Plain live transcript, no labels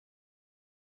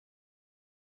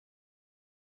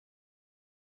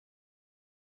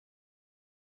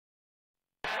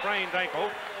sprained ankle.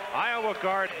 Iowa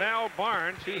guard Val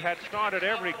Barnes, he had started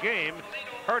every game,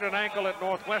 hurt an ankle at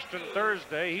Northwestern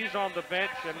Thursday. He's on the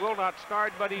bench and will not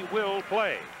start, but he will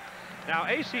play. Now,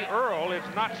 Acie Earl is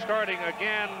not starting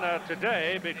again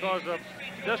today because of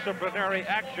disciplinary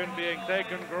action being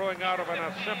taken growing out of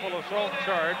a simple assault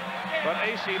charge. But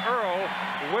Acie Earl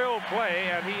will play,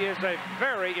 and he is a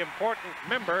very important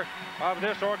member of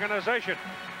this organization.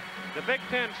 The Big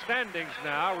Ten standings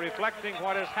now reflecting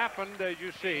what has happened. As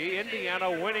you see,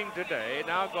 Indiana winning today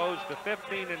now goes to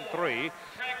 15-3.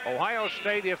 Ohio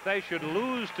State, if they should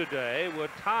lose today, would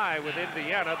tie with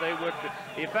Indiana. They would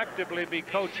effectively be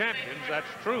co-champions. That's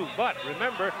true. But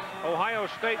remember, Ohio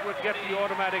State would get the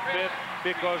automatic bid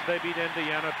because they beat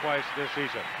Indiana twice this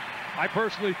season. I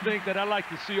personally think that I'd like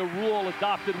to see a rule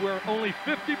adopted where only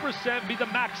 50% be the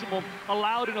maximum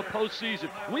allowed in a postseason.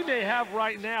 We may have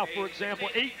right now, for example,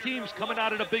 8 teams coming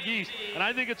out of the Big East, and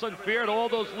I think it's unfair to all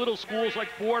those little schools like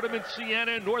Fordham and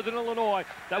Siena and Northern Illinois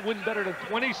that win better than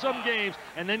 20-some games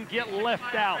and then get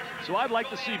left out. So I'd like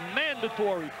to see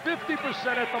mandatory 50%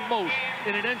 at the most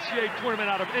in an NCAA tournament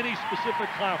out of any specific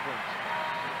conference.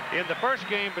 In the first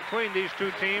game between these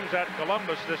two teams at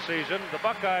Columbus this season, the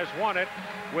Buckeyes won it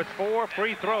with 4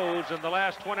 free throws in the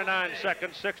last 29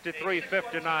 seconds,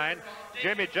 63-59.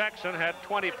 Jamie Jackson had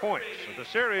 20 points. So the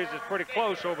series is pretty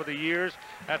close over the years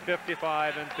at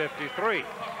 55-53.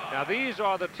 Now, these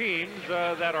are the teams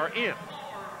that are in,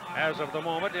 as of the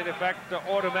moment, in effect,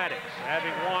 automatics,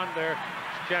 having won their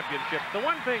championship. The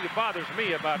one thing that bothers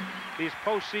me about these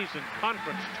postseason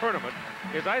conference tournament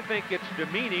is I think it's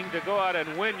demeaning to go out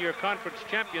and win your conference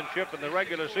championship in the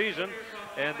regular season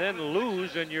and then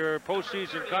lose in your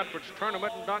postseason conference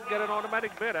tournament and not get an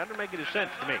automatic bid. That doesn't make any sense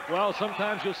to me. Well,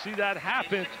 sometimes you'll see that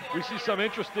happen. We see some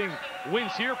interesting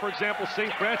wins here. For example,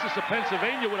 St. Francis of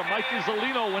Pennsylvania with a Mikey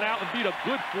Zolino went out and beat a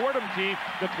good Fordham team.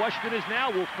 The question is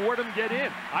now, will Fordham get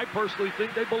in? I personally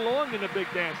think they belong in the Big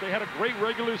Dance. They had a great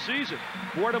regular season.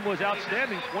 Fordham was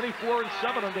outstanding,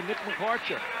 24-7 under Nick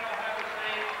McArcher.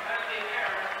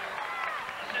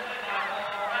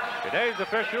 Today's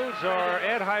officials are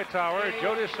Ed Hightower,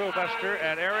 Jody Sylvester,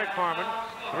 and Eric Harmon.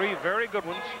 3 very good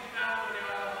ones.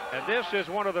 And this is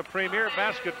one of the premier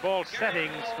basketball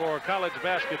settings for college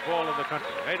basketball in the country.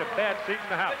 Made a bad seat in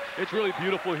the house. It's really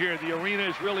beautiful here. The arena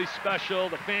is really special.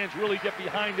 The fans really get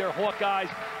behind their Hawkeyes.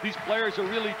 These players are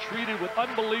really treated with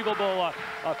unbelievable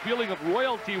feeling of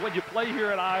royalty when you play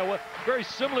here at Iowa. Very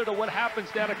similar to what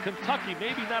happens down at Kentucky.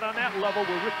 Maybe not on that level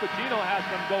where Rick Pitino has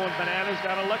them going bananas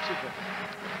down in Lexington.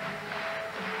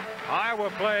 Iowa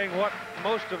playing what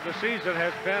most of the season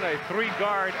has been a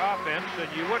 3-guard offense, and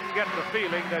you wouldn't get the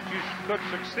feeling that you could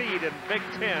succeed in Big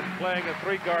Ten playing a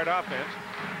 3-guard offense.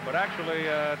 But actually,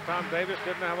 Tom Davis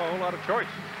didn't have a whole lot of choice.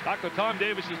 Dr. Tom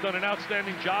Davis has done an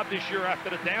outstanding job this year after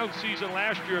the down season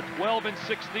last year,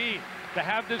 12-16. To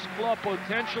have this club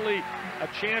potentially a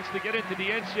chance to get into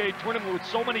the NCAA tournament with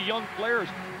so many young players.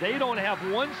 They don't have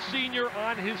one senior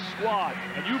on his squad.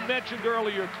 And you mentioned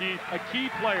earlier, Keith, a key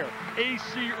player,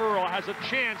 Acie Earl, has a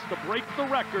chance to break the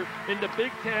record in the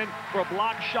Big Ten for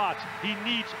block shots. He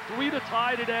needs 3 to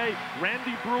tie today.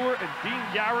 Randy Brewer and Dean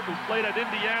Garrett, who played at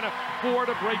Indiana, 4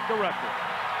 to break the record.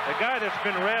 The guy that's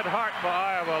been red hot for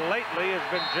Iowa lately has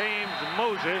been James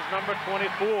Moses, number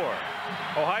 24.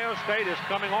 Ohio State is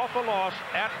coming off a loss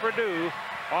at Purdue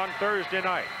on Thursday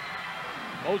night.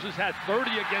 Moses had 30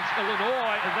 against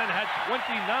Illinois and then had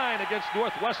 29 against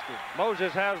Northwestern. Moses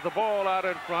has the ball out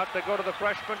in front. They go to the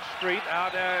freshman Street.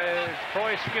 Out is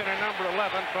Troy Skinner, number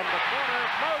 11, from the corner.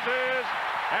 Moses,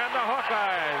 and the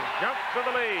Hawkeyes jump to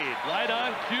the lead. Right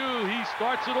on cue. He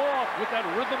starts it off with that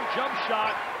rhythm jump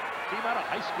shot. Came out of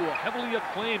high school, heavily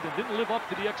acclaimed, and didn't live up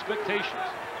to the expectations.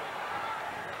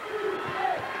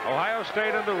 Ohio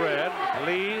State in the red.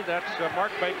 Lee, that's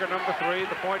Mark Baker, number 3,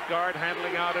 the point guard,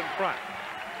 handling out in front.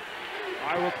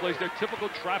 Iowa plays their typical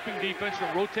trapping defense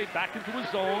and rotate back into a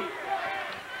zone.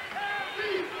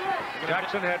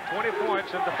 Jackson had 20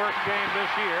 points in the first game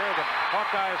this year. The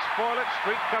Hawkeyes spoil it.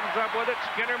 Street comes up with it.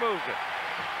 Skinner moves it.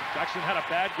 Jackson had a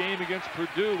bad game against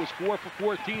Purdue, was 4 for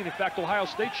 14. In fact, Ohio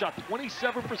State shot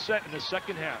 27% in the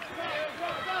second half.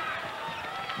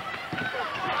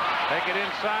 Take it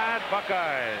inside,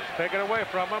 Buckeyes. Take it away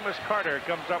from him as Carter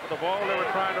comes up with the ball. They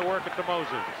were trying to work it to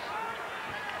Moses.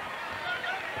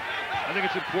 I think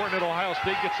it's important that Ohio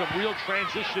State gets some real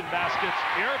transition baskets.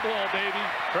 Air ball, baby.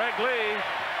 Craig Lee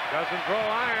doesn't throw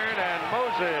iron, and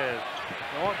Moses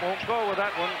won't go with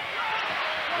that one.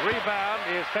 Rebound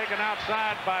is taken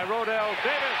outside by Rodell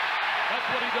Davis. That's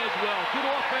what he does well. Good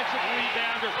offensive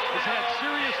rebounder. Has had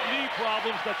serious knee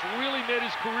problems that's really made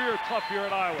his career tough here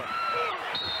at Iowa.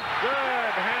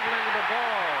 Good handling of the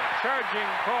ball. Charging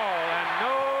call and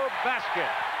no basket.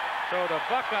 So the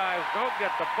Buckeyes don't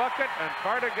get the bucket, and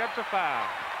Carter gets a foul.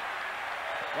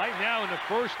 Right now in the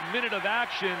first minute of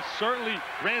action, certainly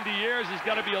Randy Ayers has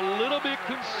got to be a little bit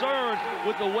concerned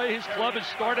with the way his club has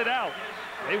started out.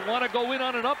 They want to go in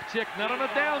on an uptick, not on a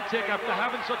downtick after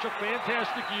having such a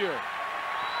fantastic year.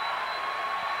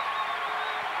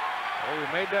 Well, we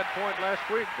made that point last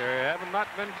week. There have not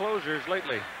been closers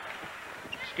lately.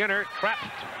 Skinner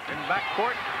trapped in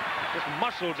backcourt. Just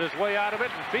muscles his way out of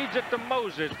it and feeds it to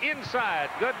Moses. Inside,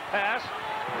 good pass.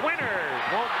 Winters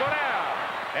won't go down.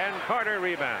 And Carter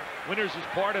rebound. Winters is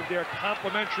part of their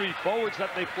complementary forwards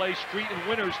that they play. Street and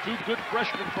Winters, two good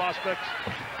freshman prospects.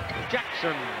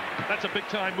 Jackson. That's a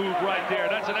big-time move right there.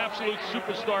 That's an absolute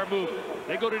superstar move.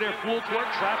 They go to their full court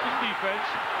trapping defense.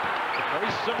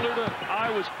 Very similar to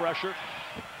Iowa's pressure.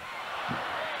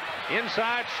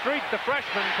 Inside, Street, the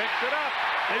freshman, picks it up.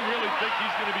 They really think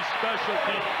he's going to be special.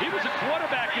 He was a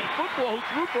quarterback in football who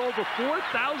threw for over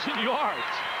 4,000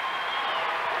 yards.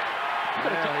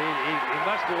 Well, he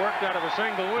must have worked out of a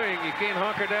single wing. You can't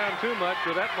hunker down too much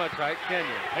with that much height, can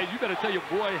you? Hey, you got to tell your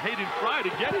boy Hayden Fry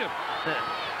to get him.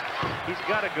 He's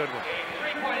got a good one.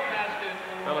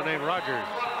 A fellow named Rogers.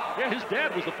 Yeah, his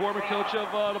dad was the former coach of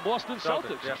the Boston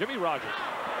Celtics, yeah. Jimmy Rogers.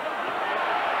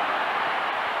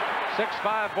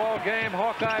 6-5 ball game.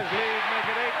 Hawkeyes lead, make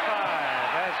it 8-5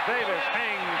 as Davis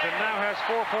hangs and now has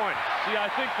 4 points. See, I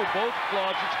think for both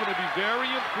clubs, it's going to be very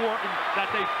important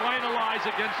that they finalize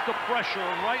against the pressure.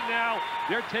 And right now,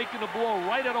 they're taking the ball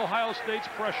right at Ohio State's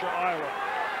pressure, Iowa.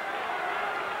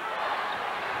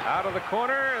 Out of the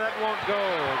corner, that won't go.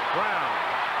 Brown.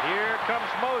 Here comes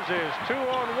Moses,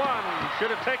 2-on-1.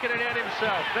 Should have taken it in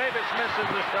himself. Davis misses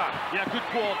the shot. Yeah, good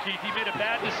call, Keith. He made a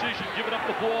bad decision, giving up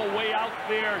the ball way out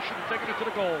there. Should have taken it to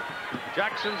the goal.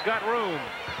 Jackson's got room.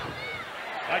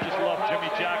 I just love Jimmy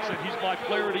Jackson. He's my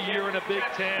player of the year in the Big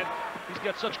Ten. He's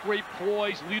got such great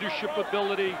poise, leadership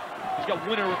ability. He's got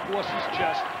winner across his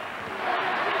chest.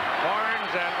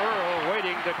 Barnes and Earl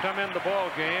waiting to come in the ball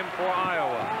game for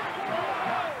Iowa.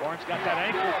 Barnes got that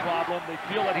ankle problem. They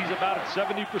feel that he's about at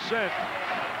 70%.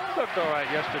 Looked all right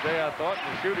yesterday, I thought, in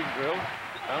the shooting drill.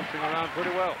 Bouncing around pretty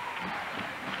well.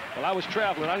 Well, I was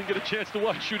traveling. I didn't get a chance to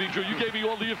watch shooting drill. You gave me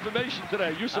all the information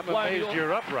today. You're supplying. I'm amazed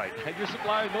you're upright. And you're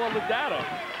supplying all the data.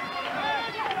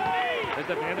 There's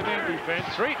the man-to-man defense.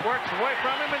 Street works away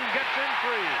from him and gets in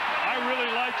free. I really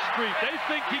like Street. They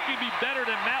think he can be better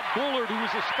than Matt Bullard, who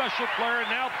was a special player,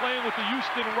 now playing with the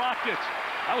Houston Rockets.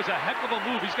 That was a heck of a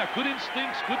move. He's got good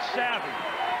instincts, good savvy.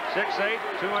 6'8",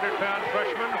 200-pound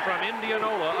freshman from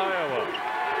Indianola, Iowa.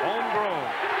 Homegrown.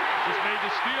 Just made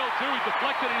the steal, too. He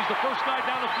deflected, and he's the first guy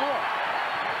down the floor.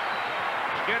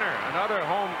 Skinner, another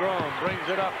homegrown, brings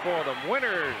it up for them.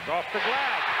 Winters off the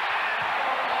glass.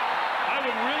 I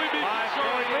would really be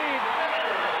concerned. Lead.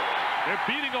 They're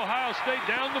beating Ohio State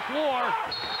down the floor.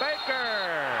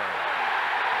 Baker.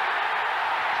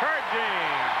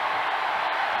 Charging.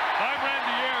 I'm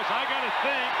Randy Ayers. I got to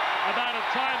think about a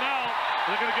timeout.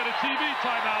 They're going to get a TV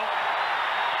timeout.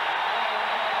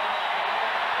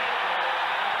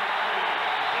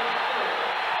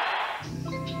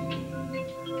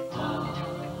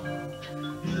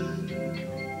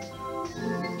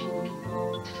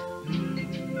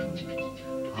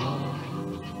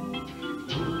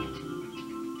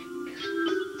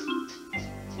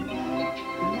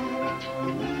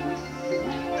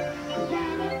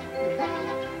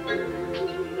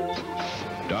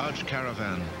 Dodge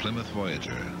Caravan Plymouth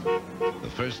Voyager. The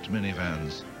first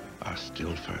minivans are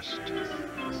still first.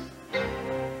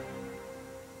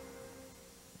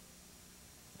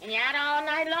 And you're out all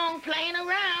night long playing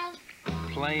around.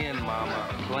 Playing,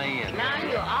 Mama, playing. Now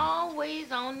you're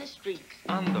always on the streets.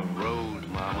 On the road,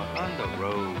 Mama, on the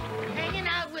road. Hanging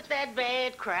out with that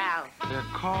bad crowd. They're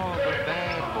called the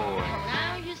bad boys.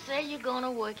 Now you say you're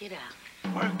gonna work it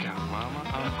out. Work out, Mama.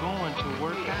 I'm going to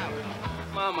work out.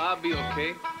 Mama, I'll be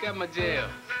okay. Got my gel.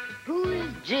 Who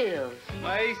is Jill?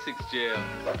 My Asics gel.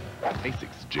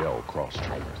 Asics gel cross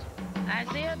trainers.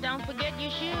 Isaiah, don't forget your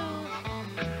shoes.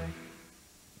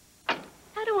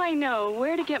 How do I know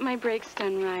where to get my brakes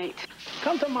done right?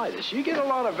 Come to Midas. You get a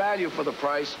lot of value for the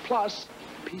price, plus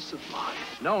peace of mind,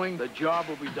 knowing the job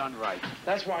will be done right.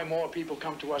 That's why more people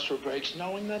come to us for brakes,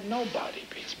 knowing that nobody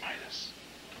beats Midas.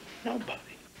 Nobody.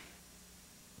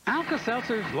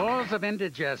 Alka-Seltzer's Laws of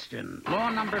Indigestion.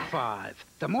 Law number 5.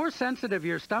 The more sensitive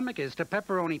your stomach is to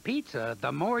pepperoni pizza,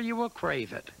 the more you will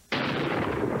crave it.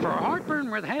 For heartburn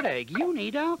with headache, you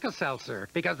need Alka-Seltzer,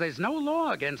 because there's no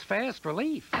law against fast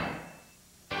relief.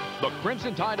 The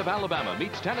Crimson Tide of Alabama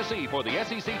meets Tennessee for the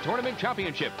SEC Tournament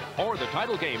Championship or the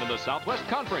title game in the Southwest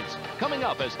Conference. Coming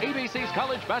up as ABC's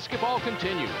college basketball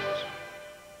continues.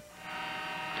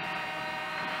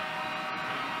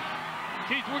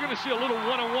 Keith, we're going to see a little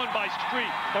one-on-one by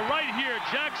Street. But right here,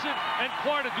 Jackson and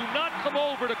Carter do not come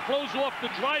over to close off the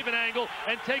driving angle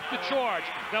and take the charge.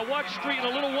 Now watch Street in a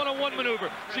little one-on-one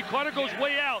maneuver. See, Carter goes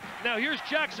way out. Now here's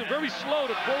Jackson, very slow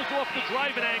to close off the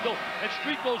driving angle, and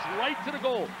Street goes right to the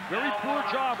goal. Very poor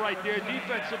job right there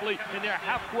defensively in their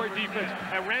half-court defense.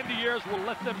 And Randy Ayers will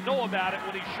let them know about it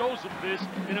when he shows them this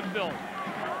in a film.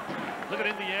 Look at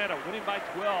Indiana, winning by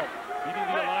 12. Beating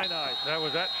the Illini. That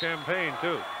was at Champaign,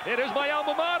 too. It is my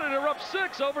alma mater. They're up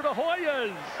 6 over the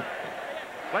Hawkeyes.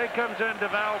 Play comes in.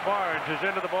 Val Barnes is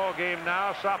into the ball game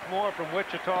now. Sophomore from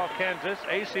Wichita, Kansas.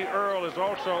 Acie Earl is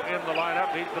also in the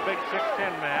lineup. He's the big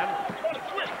 6'10" man.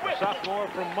 Sophomore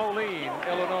from Moline,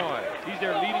 Illinois. He's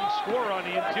their leading scorer on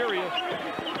the interior.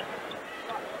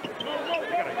 They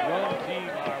got a young team.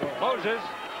 Moses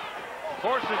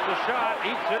forces the shot,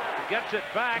 eats it, gets it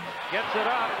back, gets it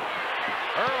up.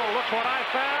 Earl, look what I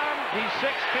found. He's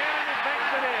 6'10", and he makes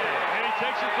it in. And he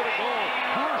takes it to the goal.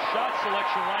 Poor shot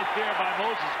selection right there by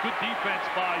Moses. Good defense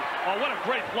by, oh, what a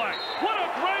great play. What a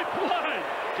great play.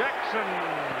 Jackson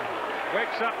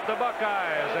wakes up the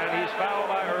Buckeyes, and he's fouled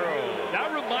by Earl.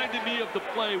 That reminded me of the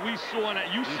play we saw in that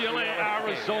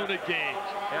UCLA-Arizona game.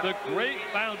 Yep. The great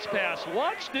bounce pass.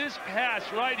 Watch this pass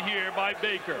right here by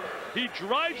Baker. He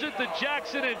drives it to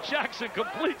Jackson, and Jackson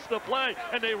completes the play,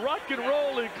 and they rock and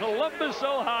roll in Columbus,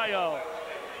 Ohio.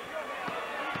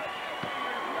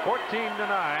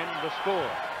 14-9, the score.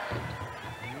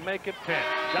 Make it 10.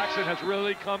 Jackson has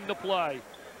really come to play.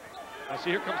 I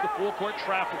see here comes the full court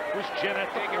trap with Chris Jen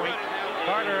at the point.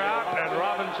 Carter out and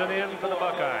Robinson in for the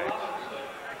Buckeyes.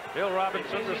 Bill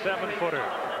Robinson, the 7-footer.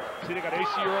 See, they got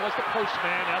Acie Earl as the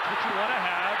postman. That's what you want to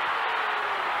have.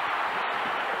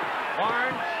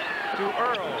 Barnes to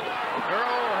Earl.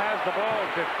 Earl has the ball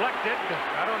deflected.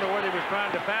 I don't know whether he was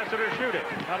trying to pass it or shoot it.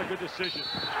 Not a good decision.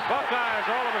 Buckeyes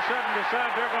all of a sudden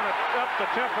decide they're going to up the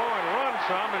tempo and run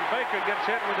some, and Baker gets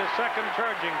hit with his second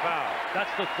charging foul.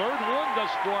 That's the third one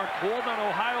thus far called on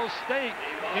Ohio State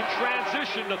in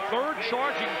transition. The third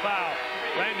charging foul.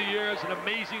 Randy Ayers, an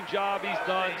amazing job he's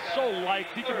done. So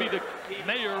liked. He could be the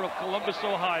mayor of Columbus,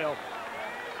 Ohio.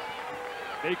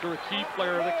 Baker, a key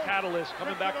player, the catalyst,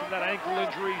 coming back from that ankle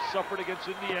injury he suffered against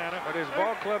Indiana. But his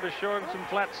ball club is showing some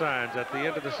flat signs at the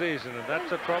end of the season, and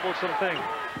that's a troublesome thing.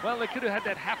 Well, they could have had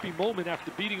that happy moment after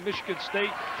beating Michigan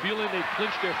State, feeling they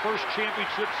clinched their first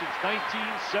championship since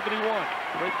 1971.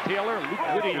 Greg Taylor, Luke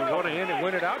Whitty. You want to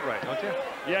win it outright, don't you?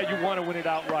 Yeah, you want to win it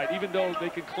outright, even though they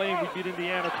can claim we beat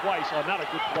Indiana twice. Oh, not a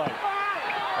good play.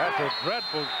 That's a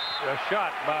dreadful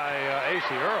shot by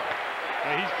Acie Earl.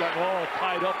 And he's gotten all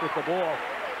tied up with the ball.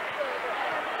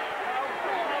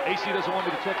 Acie doesn't want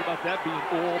me to talk about that being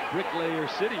all bricklayer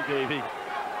city, baby.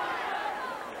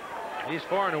 He's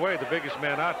far and away the biggest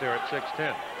man out there at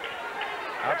 6'10".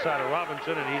 Outside of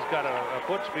Robinson, and he's got a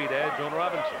foot speed edge on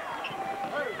Robinson.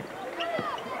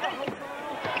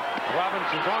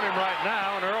 Robinson's on him right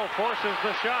now, and Earl forces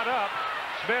the shot up.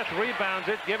 Smith rebounds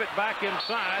it, give it back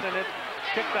inside, and it's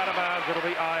kicked out of bounds. It'll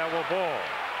be Iowa ball.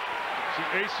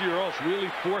 See, Acie Earl's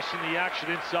really forcing the action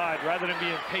inside rather than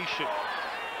being patient.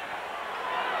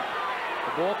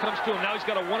 The ball comes to him. Now he's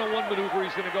got a one-on-one maneuver.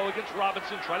 He's going to go against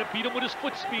Robinson, try to beat him with his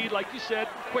foot speed, like you said,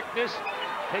 quickness.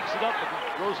 Takes it up and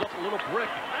throws up a little brick.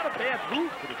 Not a bad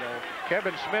move for the goal.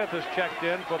 Kevin Smith has checked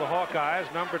in for the Hawkeyes.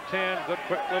 Number 10, good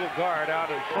quick little guard out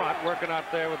in front, working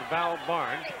out there with Val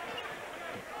Barnes.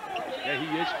 Yeah, he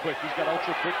is quick. He's got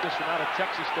ultra quickness from out of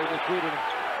Texas. They recruited him.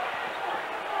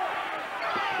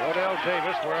 Rodell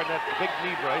Davis wearing that big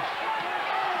knee brace.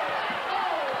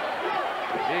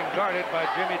 Being guarded by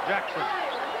Jimmy Jackson.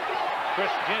 Chris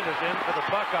Jen is in for the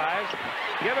Buckeyes.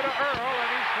 Give it to Earl,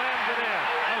 and he slams it in.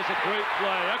 That was a great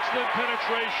play. Excellent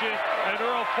penetration, and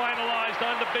Earl finalized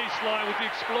on the baseline with the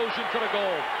explosion to the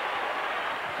goal.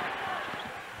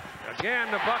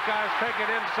 Again, the Buckeyes take it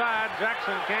inside.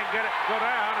 Jackson can't get it go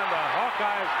down, and the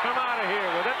Hawkeyes come out of here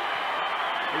with it.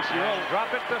 Acie Earl drop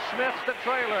it to Smith, the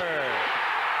trailer.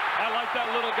 I like that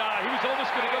little guy. He was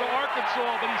almost going to go to Arkansas,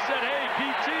 but he said, hey,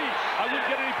 PT, I wouldn't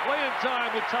get any playing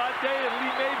time with Todd Day and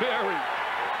Lee Mayberry.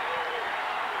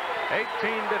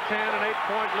 18-10, an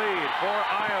 8-point lead for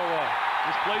Iowa.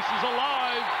 This place is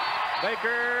alive.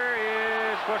 Baker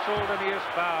is whistled, and he is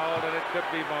fouled, and it could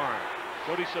be Barnes.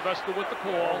 Cody Sylvester with the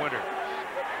call. Winter.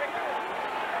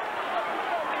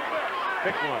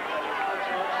 Pick one.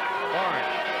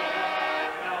 Barnes.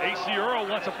 Acie Earl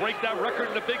wants to break that record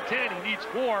in the Big Ten. He needs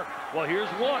 4. Well, here's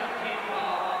 1.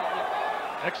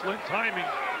 Excellent timing.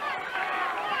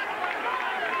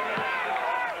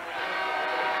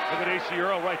 Look at Acie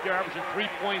Earl right there, averaging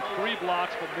 3.3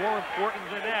 blocks, but more important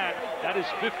than that, that is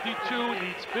 52,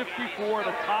 needs 54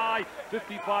 to tie,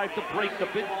 55 to break the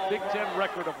Big Ten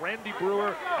record of Randy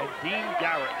Brewer and Dean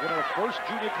Garrett, one of the first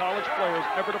junior college players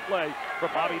ever to play for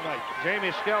Bobby Knight.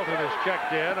 Jamie Skelton is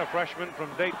checked in, a freshman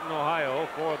from Dayton, Ohio,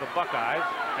 for the Buckeyes,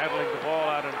 handling the ball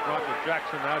out in front with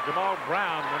Jackson now. Jamal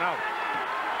Brown went out.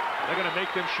 They're going to make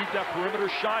them shoot that perimeter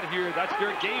shot here. That's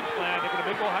their game plan. They're going to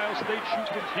make Ohio State shoot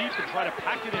from deep and try to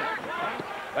pack it in.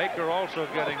 Baker also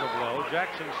getting a blow.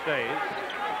 Jackson stays.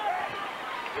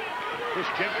 Chris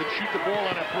Kent can shoot the ball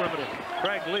on that perimeter.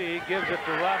 Craig Lee gives it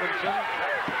to Robinson.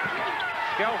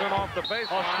 Skelton off the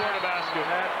baseline. Off score the basket.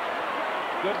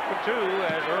 Good for two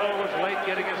as Earl was late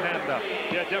getting his hand up.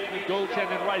 Yeah, definitely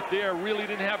goaltending right there. Really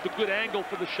didn't have the good angle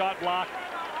for the shot block.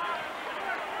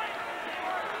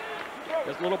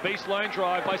 There's a little baseline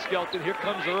drive by Skelton. Here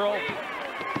comes Earl.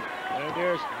 And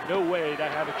there's no way to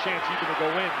have a chance even to go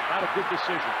in. Not a good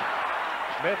decision.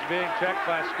 Smith being checked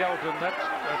by Skelton. That's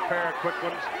a pair of quick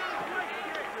ones.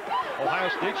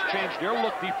 Ohio State's changed their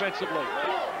look defensively.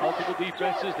 Multiple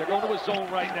defenses. They're going to a zone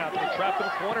right now. They're trapping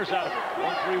the corners out of it.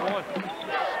 1-3-1.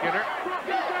 Skinner.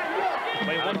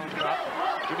 Play one drop.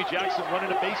 Jimmy Jackson running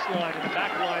a baseline in the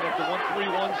back line of the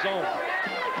 1-3-1 zone.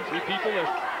 Three people. There's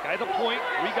a guy at the point,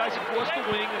 three guys across the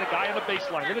wing, and a guy on the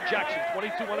baseline. Look at Jackson,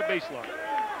 22 on the baseline.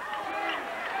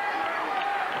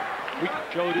 We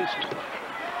showed this.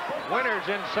 Winters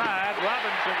inside.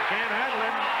 Robinson can't handle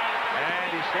him. And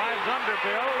he slides under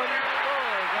Bill and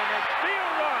scores. And a steal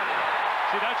run.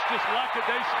 See, that's just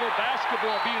lackadaisical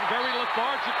basketball, being very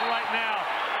lethargic right now.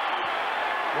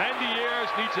 Randy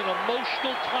Ayers needs an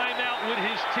emotional timeout with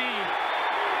his team.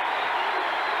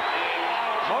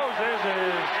 Moses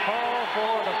is called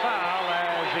for the foul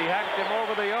as he hacked him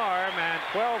over the arm, and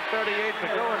 12:38 to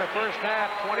go in the first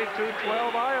half,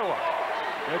 22-12 Iowa.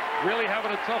 They're really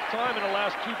having a tough time in the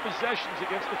last two possessions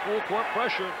against the full court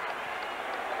pressure.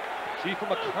 See,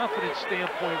 from a confidence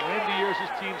standpoint, Randy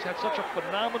Ayers' teams had such a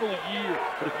phenomenal year,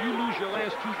 but if you lose your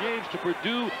last two games to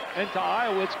Purdue and to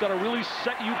Iowa, it's going to really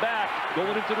set you back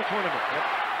going into the tournament. Yep.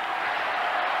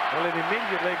 Well, it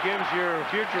immediately gives your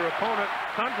future opponent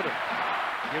confidence.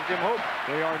 Gives him hope.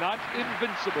 They are not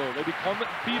invincible. They become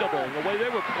beatable. The way they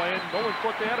were playing, no one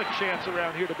thought they had a chance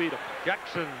around here to beat them.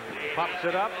 Jackson pops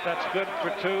it up. That's good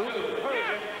for two.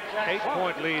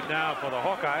 8-point lead now for the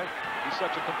Hawkeyes. He's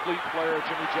such a complete player,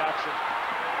 Jimmy Jackson.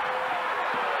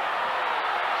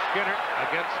 Skinner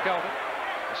against Skelton.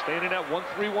 Staying in that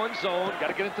 1-3-1 zone. Got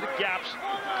to get into the gaps.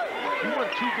 If you run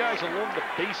two guys along the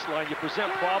baseline, you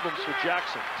present problems for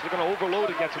Jackson. So they're going to overload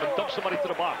against him and dump somebody to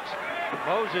the box.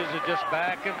 Moses is just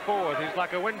back and forth. He's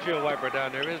like a windshield wiper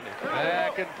down there, isn't he?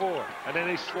 Back and forth. And then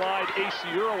they slide.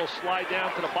 Acie Earl will slide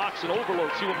down to the box and overload.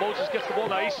 See when Moses gets the ball.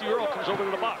 Now Acie Earl comes over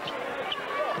to the box.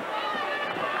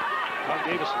 Rodell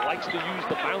Davis likes to use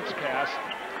the bounce pass.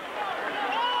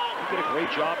 He did a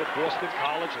great job at Boston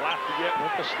College, Lafayette,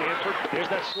 went to Stanford. There's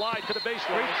that slide to the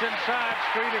baseline. Street's inside.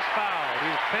 Street is fouled.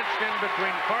 He's pinched in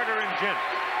between Carter and Gent.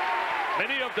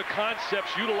 Many of the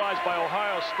concepts utilized by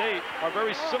Ohio State are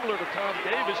very similar to Tom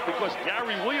Davis because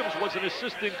Gary Williams was an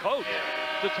assistant coach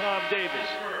to Tom Davis.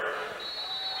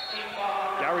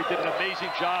 Gary did an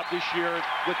amazing job this year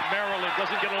with Maryland.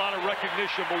 Doesn't get a lot of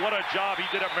recognition, but what a job he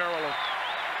did at Maryland.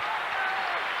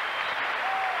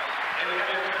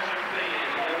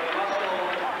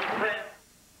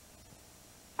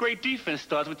 Great defense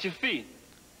starts with your feet.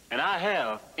 And I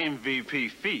have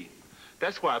MVP feet.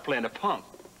 That's why I play in the pump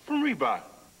from Reebok.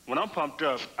 When I'm pumped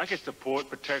up, I get support,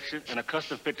 protection, and a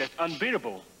custom fit that's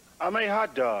unbeatable. I made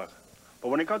hot dog, but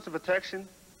when it comes to protection,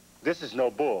 this is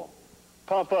no bull.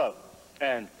 Pump up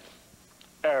and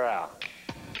air out.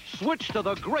 Switch to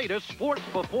the greatest sports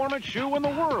performance shoe in the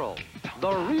world,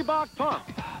 the Reebok Pump.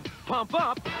 Pump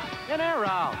up and air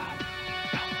out.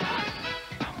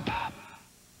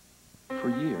 For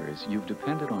years, you've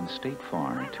depended on State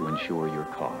Farm to insure your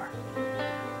car.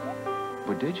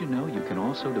 But did you know you can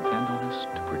also depend on us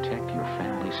to protect your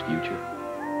family's future?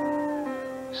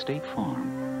 State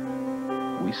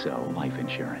Farm. We sell life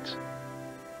insurance.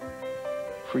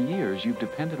 For years, you've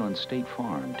depended on State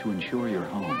Farm to insure your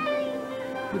home.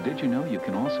 But did you know you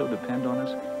can also depend on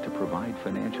us to provide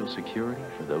financial security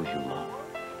for those you love?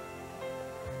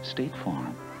 State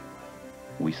Farm.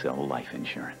 We sell life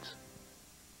insurance.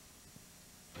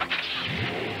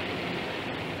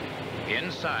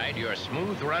 Inside your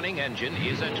smooth-running engine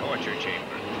is a torture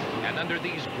chamber. And under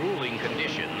these grueling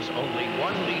conditions, only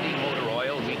one leading motor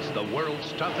oil meets the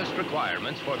world's toughest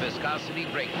requirements for viscosity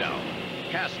breakdown.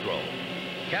 Castrol.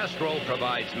 Castrol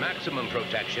provides maximum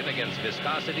protection against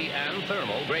viscosity and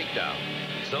thermal breakdown.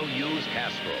 So use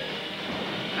Castrol.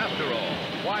 After all,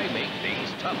 why make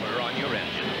things tougher on your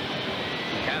engine?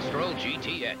 Castrol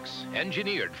GTX,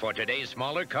 engineered for today's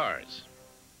smaller cars.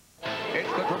 It's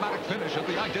the dramatic finish of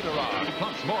the Iditarod,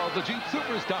 plus more of the Jeep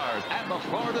Superstars and the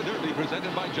Florida Derby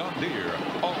presented by John Deere.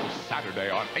 All Saturday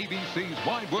on ABC's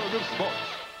Wide World of Sports.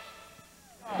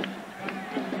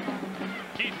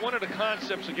 Keith, one of the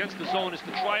concepts against the zone is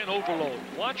to try and overload.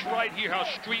 Watch right here how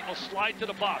Street will slide to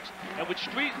the box. And with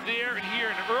Street there and here,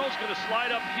 and Earl's going to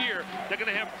slide up here, they're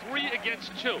going to have 3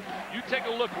 against 2. You take a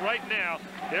look right now.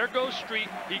 There goes Street.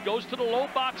 He goes to the low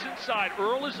box inside.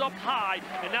 Earl is up high,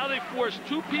 and now they force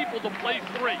 2 people to play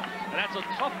 3. And that's a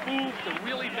tough move to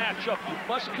really match up. You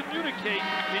must communicate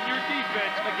in your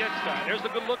defense against that. There's a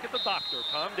good look at the doctor,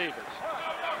 Tom Davis.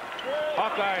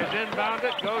 Hawkeye is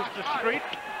inbounded, goes to Street.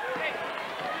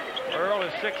 Earl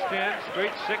is 6'10",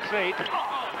 Street 6'8". And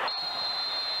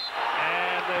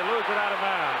they lose it out of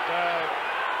bounds.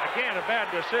 Again, a bad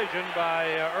decision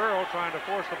by Earl trying to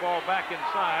force the ball back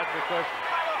inside because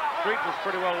Street was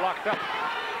pretty well locked up.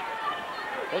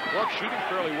 Both clubs shooting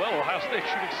fairly well. Ohio State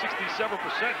shooting 67%,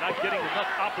 not getting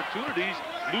enough opportunities,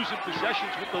 losing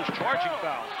possessions with those charging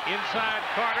fouls. Inside,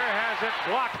 Carter has it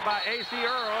blocked by Acie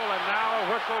Earl, and now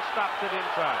a whistle stops it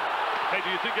inside. Hey,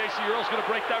 do you think Acie Earl's going to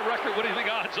break that record? What do you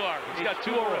think odds are? He's got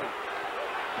 2 already.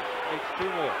 Needs 2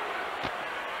 more.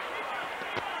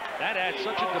 That adds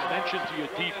such a dimension to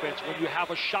your defense when you have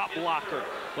a shot blocker.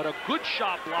 But a good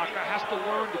shot blocker has to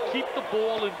learn to keep the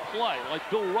ball in play, like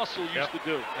Bill Russell used to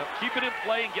do. Keep it in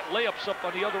play and get layups up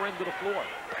on the other end of the floor.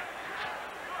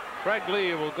 Craig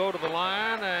Lee will go to the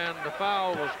line, and the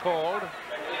foul was called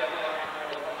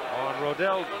on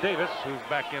Rodell Davis, who's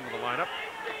back into the lineup.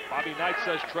 Bobby Knight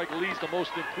says Craig Lee's the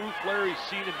most improved player he's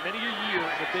seen in many a year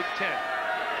in the Big Ten.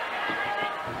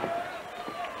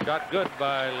 Shot good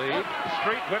by Lee.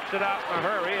 Street whips it out in a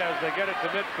hurry as they get it to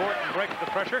midcourt and break the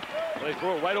pressure. They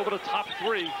throw it right over the top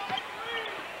 3.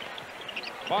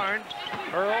 Barnes,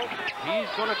 Earl,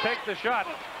 he's going to take the shot.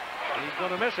 He's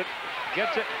going to miss it.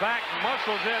 Gets it back,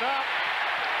 muscles it up.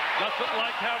 Nothing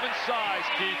like having size,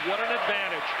 Keith. What an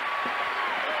advantage.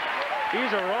 He's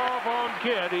a raw-boned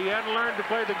kid. He hadn't learned to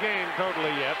play the game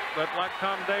totally yet. But like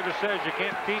Tom Davis says, you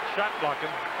can't teach shot blocking.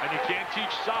 And you can't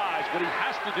teach size. What he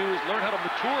has to do is learn how to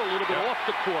mature a little bit off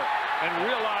the court and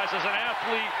realize as an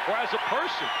athlete or as a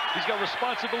person, he's got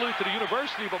responsibility to the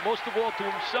university, but most of all to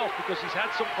himself because he's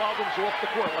had some problems off the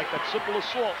court, like that simple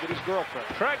assault with his girlfriend.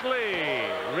 Craig Lee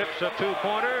rips a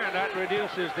 2-pointer, and that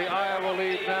reduces the Iowa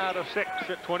lead now to 6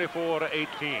 at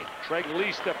 24-18. Craig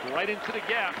Lee stepped right into the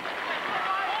gap.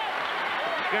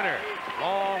 Skinner,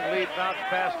 long lead bounce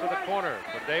pass to the corner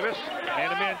for Davis.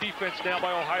 Man-to-man defense now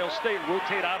by Ohio State.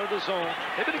 Rotate out of the zone.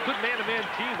 They've been a good man-to-man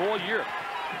team all year.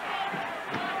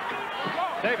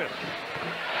 Davis.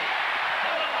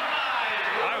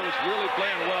 Iowa's really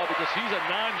playing well because he's a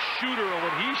non-shooter, and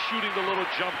when he's shooting the little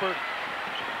jumper.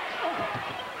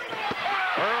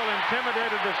 Earl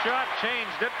intimidated the shot,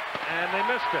 changed it, and they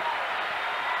missed it.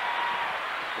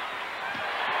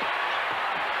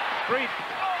 Street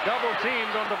double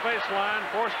teamed on the baseline,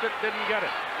 forced it, didn't get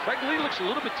it. Craig Lee looks a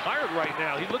little bit tired right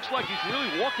now. He looks like he's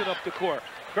really walking up the court.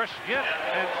 Chris Gent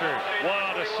enters.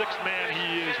 What a 6th man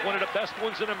he is. One of the best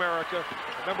ones in America.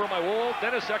 Remember my old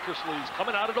Dennis Eckersley's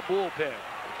coming out of the bullpen.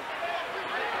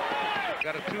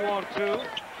 Got a 2-on-2.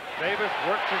 Davis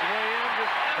works his way in,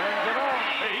 just turns it on.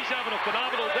 Hey, he's having a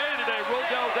phenomenal day today,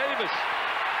 Rodell Davis.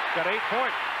 Got 8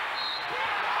 points.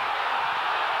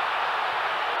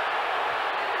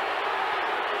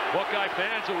 Buckeye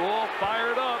fans are all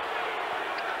fired up.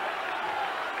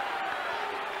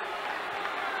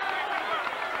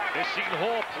 There's Seton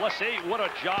Hall +8. What a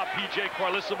job P.J.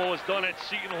 Carlissimo has done at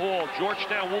Seton Hall.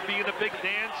 Georgetown will be in the big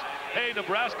dance. Hey,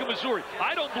 Nebraska, Missouri.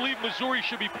 I don't believe Missouri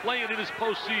should be playing in this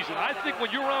postseason. I think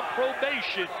when you're on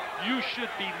probation, you should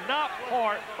be not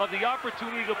part of the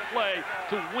opportunity to play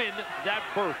to win that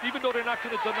berth. Even though they're not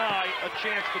going to deny a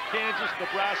chance to Kansas,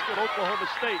 Nebraska, and Oklahoma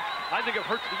State, I think it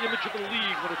hurts the image of the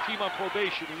league when a team on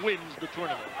probation wins the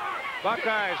tournament.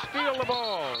 Buckeyes steal the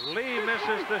ball. Lee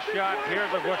misses the shot.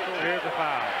 Here's the whistle. Here's the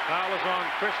foul. Foul is on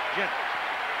Chris Gent.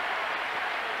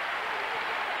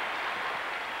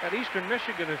 And Eastern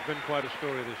Michigan has been quite a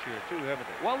story this year, too, haven't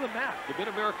they? Well, the MAC, the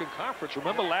Mid-American Conference.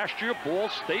 Remember last year, Ball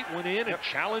State went in and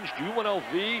challenged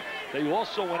UNLV. They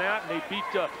also went out and they beat,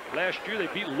 last year,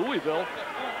 they beat Louisville.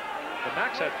 The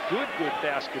MAC's had good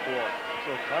basketball.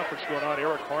 So conference going on.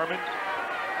 Eric Harmon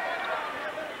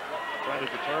trying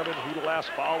to determine who the last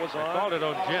foul was on. They called it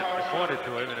on Gent. They pointed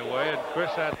to him in a way, and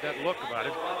Chris had that look about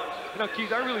him. You know,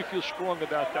 Keith, I really feel strong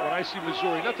about that when I see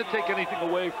Missouri. Not to take anything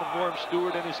away from Norm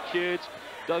Stewart and his kids,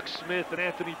 Doug Smith and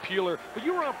Anthony Peeler, but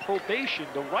you're on probation.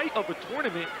 The right of a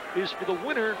tournament is for the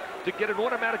winner to get an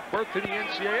automatic berth to the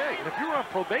NCAA. And if you're on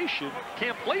probation,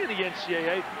 can't play in the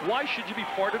NCAA, why should you be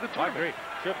part of the tournament? I agree.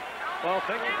 Chip. Well,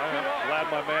 thank you. I'm glad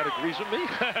my man agrees with me.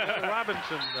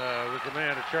 Robinson was the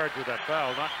man in charge of that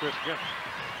foul, not Chris Jim.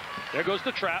 There goes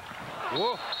the trap.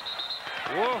 Whoa.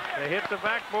 Whoa, they hit the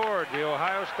backboard. The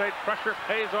Ohio State pressure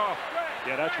pays off.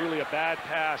 Yeah, that's really a bad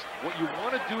pass. What you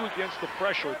want to do against the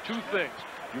pressure, two things.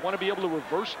 You want to be able to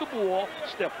reverse the ball,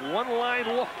 step one line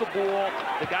off the ball,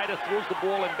 the guy that throws the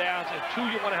ball in bounds, and two,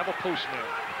 you want to have a postman.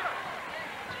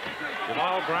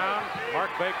 Jamal Brown, Mark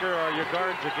Baker are your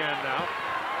guards again now.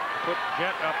 Put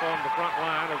Jet up on the front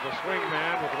line as a swing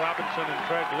man with Robinson and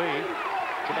Craig Lee.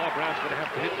 Jamal Brown's going to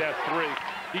have to hit that three.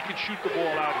 He can shoot the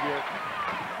ball out here.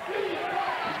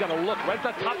 He's got to look right at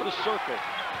the top of the circle.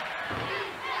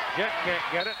 Jet can't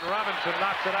get it, and Robinson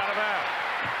knocks it out of bounds.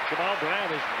 Jamal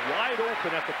Brown is wide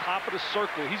open at the top of the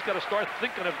circle. He's got to start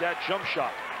thinking of that jump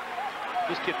shot.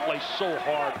 This kid plays so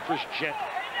hard. Chris Jet,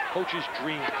 coach's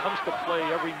dream, comes to play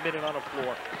every minute on the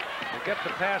floor. They get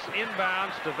the pass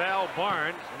inbounds to Val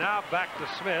Barnes. Now back to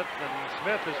Smith, and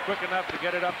Smith is quick enough to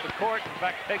get it up the court. In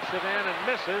fact, takes it in and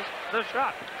misses the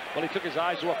shot. Well, he took his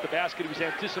eyes off the basket. He was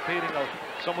anticipating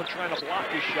someone trying to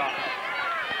block his shot.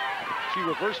 He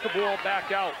reversed the ball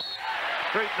back out.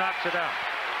 Street knocks it out.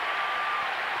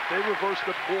 They reverse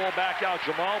the ball back out.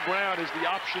 Jamal Brown is the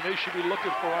option they should be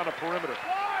looking for on the perimeter.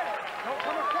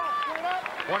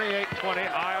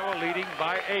 28-20, Iowa leading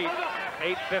by 8.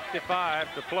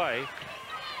 8:55 to play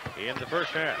in the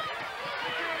first half.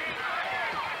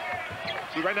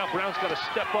 See, right now, Brown's got to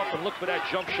step up and look for that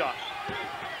jump shot.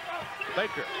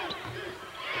 Baker.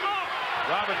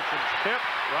 Robinson's tip.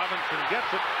 Robinson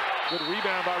gets it. Good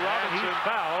rebound by Robinson. And he's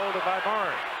fouled by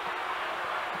Barnes.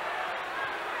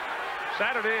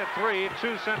 Saturday at 3,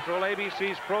 2 Central,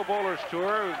 ABC's Pro Bowlers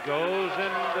Tour goes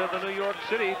into the New York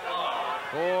City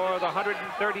for the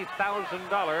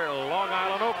 $130,000 Long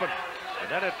Island Open. And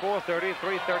then at 4:30,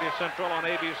 3:30 Central on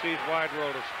ABC's Wide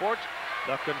World of Sports,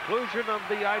 the conclusion of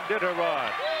the Iditarod.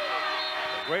 A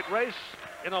great race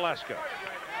in Alaska.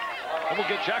 And we'll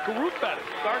get Jack a root batter.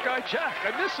 Our guy Jack, I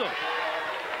miss him.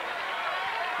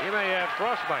 He may have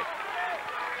frostbite.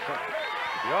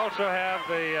 You also have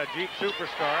the Jeep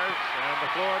Superstars and the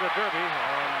Florida Derby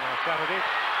on Saturday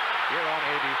here on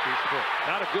ABC Sports.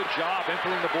 Not a good job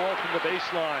entering the ball from the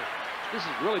baseline. This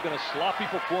has really been a sloppy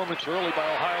performance early by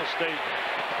Ohio State.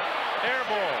 Air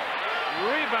ball.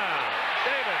 Rebound.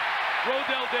 Davis.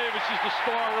 Rodell Davis is the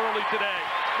star early today.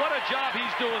 What a job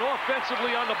he's doing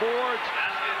offensively on the boards.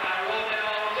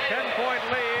 10-point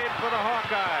lead for the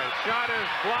Hawkeyes. Shot is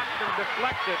blocked and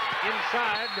deflected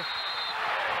inside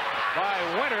by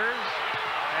Winters,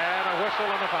 and a whistle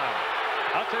and a foul.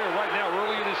 I'll tell you right now,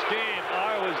 early in this game,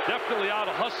 Iowa's definitely out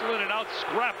hustling and out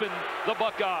scrapping the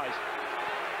Buckeyes.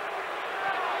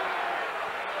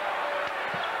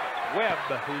 Webb,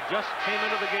 who just came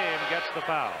into the game, gets the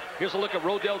foul. Here's a look at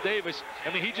Rodell Davis. I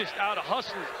mean, he just out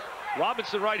hustles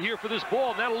Robinson right here for this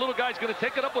ball. Now the little guy's going to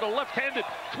take it up with a left-handed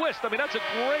twist. I mean, that's a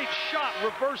great shot.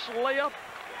 Reverse layup.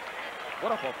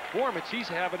 What a performance he's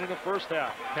having in the first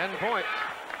half. 10 points.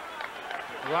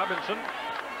 Robinson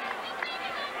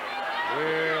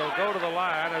will go to the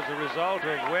line as a result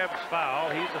of Webb's foul.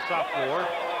 He's a sophomore,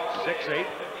 6'8". A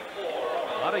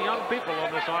lot of young people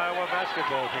on this Iowa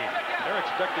basketball team. They're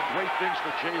expecting great things for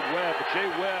Jay Webb, but Jay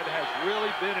Webb has really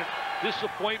been a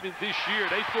disappointment this year.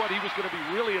 They thought he was going to be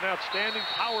really an outstanding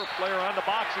power player on the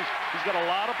boxes. He's got a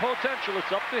lot of potential.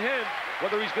 It's up to him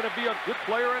whether he's going to be a good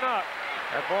player or not.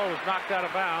 That ball was knocked out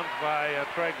of bounds by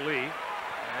Craig Lee,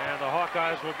 and the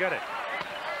Hawkeyes will get it.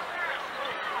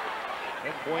 10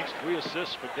 points, 3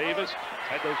 assists for Davis.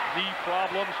 Had those knee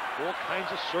problems, all kinds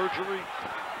of surgery.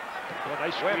 Well,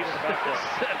 nice screen in the back there.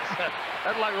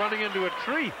 That's like running into a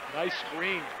tree. Nice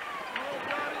screen.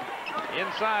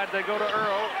 Inside, they go to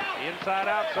Earl. Inside,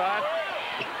 outside.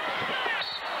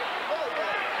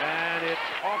 And it's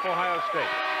off Ohio State.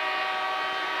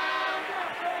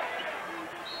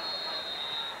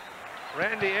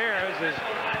 Randy Ayers is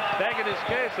begging his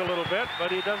case a little bit,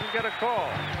 but he doesn't get a call.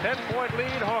 10-point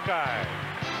lead, Hawkeye.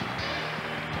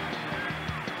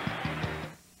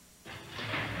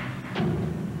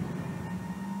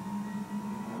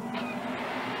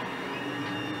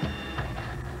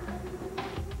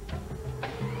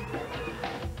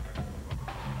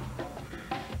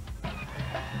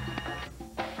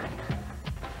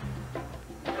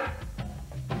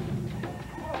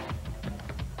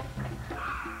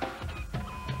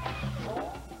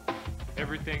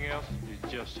 Everything else is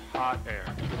just hot air.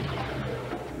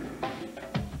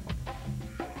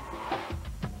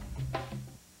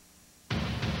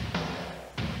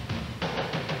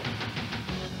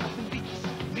 Nothing beats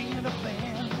being a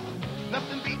fan.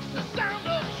 Nothing beats the sound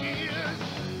of cheers.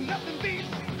 Nothing beats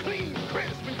clean,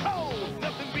 crisp, and cold.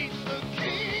 Nothing beats the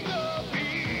king of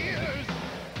beers.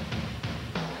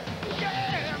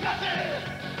 Yeah,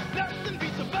 nothing. Nothing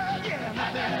beats a bud. Yeah,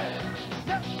 nothing.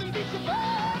 Nothing beats a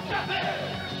bud. Nothing.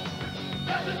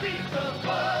 Nothing beats a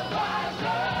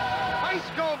Budweiser. Ice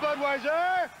cold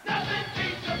Budweiser. Nothing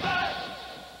beats a bud.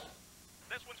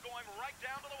 This one's going right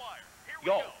down to the wire.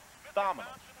 Yo, Domino,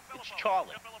 it's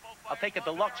Charlie. I'll take a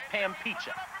deluxe pan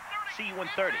pizza. See you in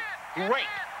 30. Great.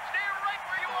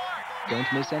 Don't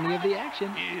miss any of the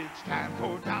action. It's time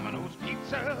for Domino's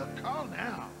Pizza. Call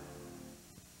now.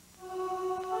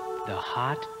 The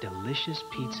hot, delicious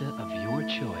pizza of your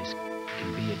choice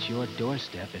can be at your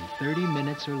doorstep in 30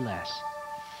 minutes or less.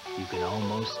 You can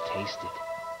almost taste it.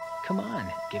 Come on,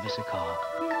 give us a call.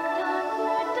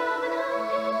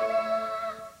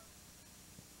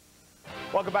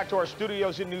 Welcome back to our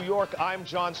studios in New York. I'm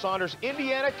John Saunders.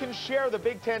 Indiana can share the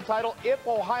Big Ten title if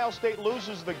Ohio State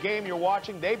loses the game you're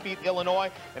watching. They beat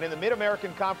Illinois. And in the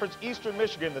Mid-American Conference, Eastern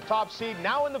Michigan, the top seed,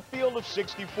 now in the field of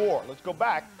 64. Let's go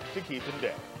back to Keith and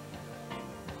Dave.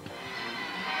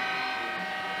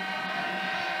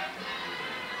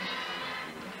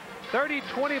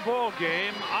 30-20 ball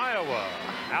game. Iowa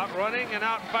outrunning and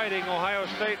outfighting Ohio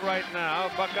State right now.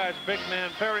 Buckeyes big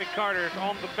man Perry Carter's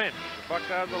on the bench. The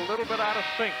Buckeyes a little bit out of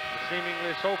sync.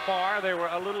 Seemingly so far, they were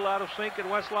a little out of sync in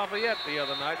West Lafayette the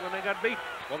other night when they got beat.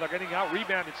 Well, they're getting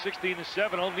out-rebounded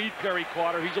 16-7. I'll need Perry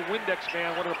Carter. He's a Windex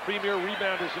man, one of the premier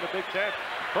rebounders in the Big Ten.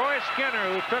 Troy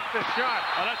Skinner, who took the shot.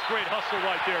 Oh, that's great hustle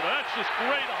right there. Now, that's just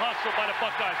great hustle by the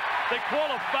Buckeyes. They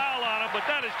call a foul on him, but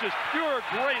that is just pure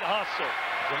great hustle.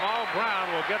 Jamal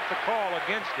Brown will get the call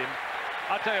against him.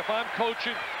 I'll tell you, if I'm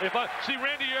coaching, see,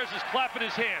 Randy Ayers is clapping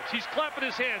his hands. He's clapping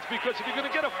his hands because if you're going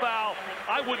to get a foul,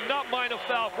 I would not mind a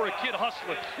foul for a kid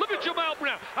hustling. Look at Jamal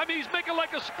Brown. I mean, he's making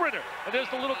like a sprinter. And there's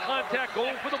the little contact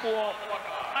going for the ball.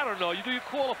 I don't know. Do you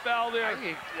call a foul there?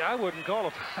 I wouldn't call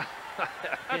a foul.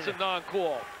 That's a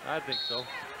non-call. I think so,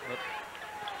 but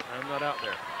I'm not out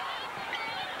there.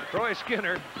 Troy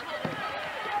Skinner.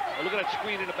 Oh, look at that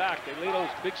screen in the back. They lay those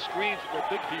big screens for their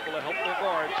big people to help their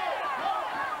guards.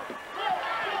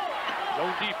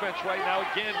 Zone defense right now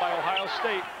again by Ohio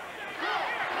State.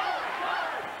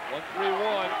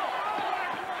 1-3-1.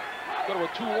 Go to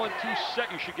a 2-1-2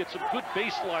 set. You should get some good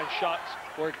baseline shots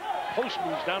or post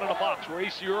moves down in the box where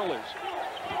Acie Earl is.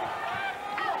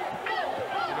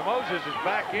 Moses is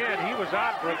back in. He was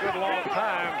out for a good long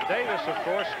time. Davis, of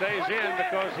course, stays in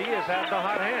because he has had the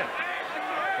hot hand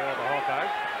for the Hawkeyes.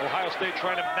 Ohio State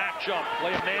trying to match up,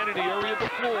 play a man in the area of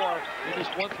the floor in this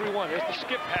 1-3-1. There's the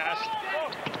skip pass.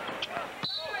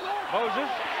 Moses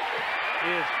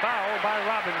is fouled by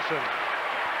Robinson.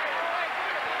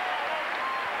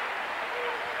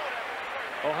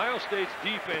 Ohio State's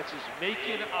defense is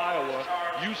making Iowa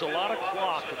use a lot of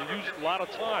clock and use a lot of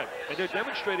time. And they're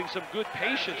demonstrating some good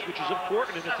patience, which is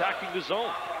important in attacking the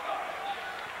zone.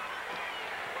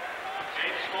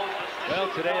 Well,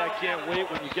 today I can't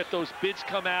wait when you get those bids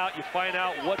come out. You find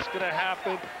out what's going to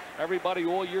happen. Everybody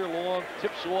all year long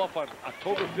tips off on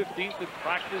October 15th in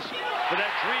practice for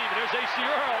that dream. And there's Acie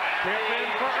Earl. Tip in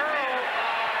for Earl.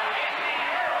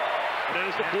 And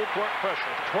there's the full court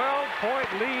pressure. 12-point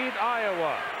lead,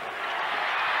 Iowa.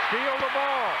 Steal the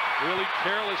ball. Really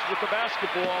careless with the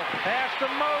basketball. Pass to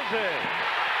Moses.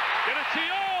 Get a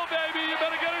TO, baby. You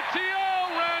better get a TO,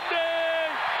 Randy.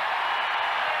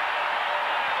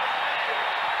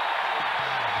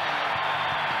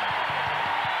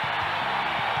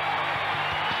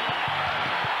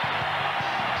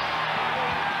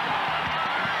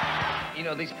 You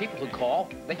know, these people who call,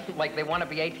 they want to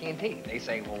be AT&T. They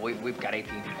say, well, we've got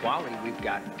AT&T quality, we've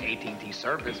got AT&T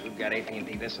service, we've got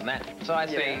AT&T this and that. So I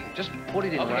say, just put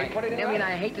it in right. Put it in right. I mean,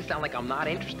 I hate to sound like I'm not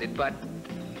interested, but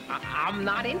I'm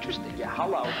not interested. Yeah,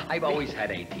 hello. I've always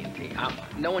had AT&T.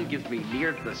 No one gives me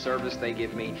near the service they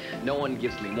give me. No one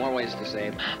gives me more ways to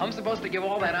save. I'm supposed to give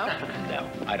all that up? No,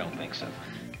 I don't think so.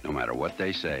 No matter what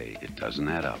they say, it doesn't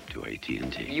add up to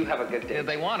AT&T. You have a good day.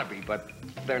 They want to be, but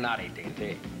they're not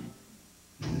AT&T.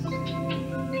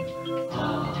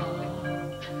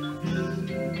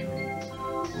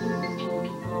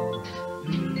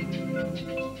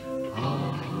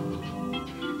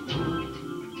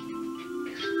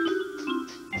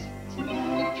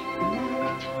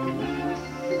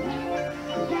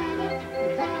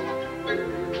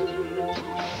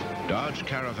 Dodge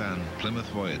Caravan Plymouth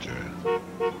Voyager,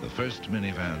 the first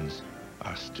minivans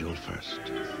are still first.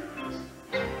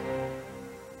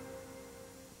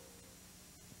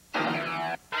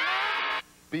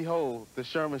 Behold, the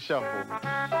Sherman Shuffle.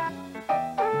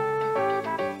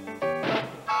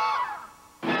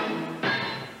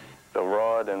 The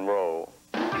rod and roll.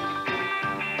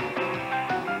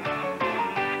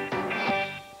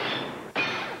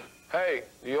 Hey,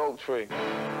 the oak tree.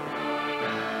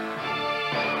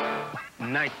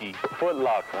 Nike. Foot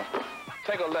Locker.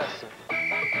 Take a lesson.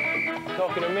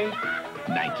 Talking to me?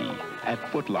 Nike at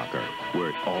Foot Locker, where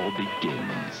it all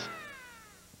begins.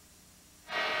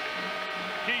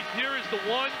 Keith, here is the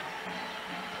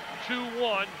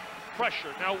 1-2-1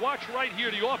 pressure. Now watch right here.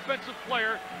 The offensive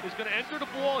player is going to enter the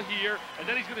ball here, and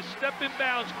then he's going to step in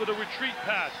bounds for the retreat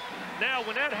pass. Now,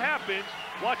 when that happens,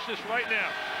 watch this right now.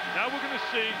 Now we're going to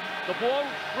see the ball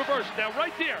reverse. Now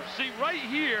right there, see right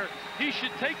here, he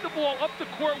should take the ball up the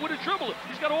court with a dribble.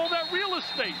 He's got all that real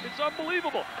estate. It's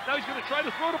unbelievable. Now he's going to try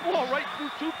to throw the ball right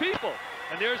through two people.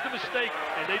 And there's the mistake.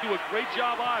 And they do a great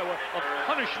job, Iowa, of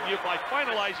punishing you by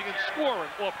finalizing and scoring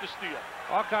off the steal.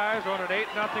 Hawkeyes on an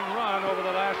 8-0 run over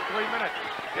the last 3 minutes.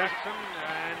 Jackson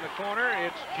in the corner.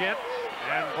 It's Gent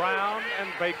and Brown and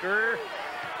Baker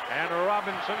and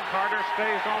Robinson. Carter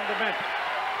stays on the bench.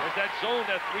 There's that zone,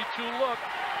 that 3-2 look.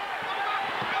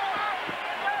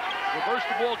 Reverse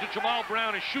the ball to Jamal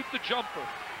Brown and shoot the jumper.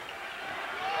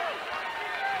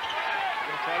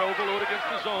 Going to try to overload against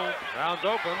the zone. Brown's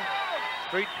open.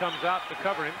 Street comes out to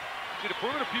cover him. See, the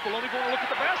perimeter people only going to look at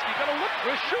the basket. You got to look,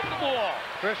 Chris, shoot the ball.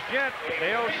 Chris Gent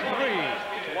nails three.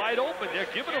 It's wide open.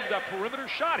 They're giving him that perimeter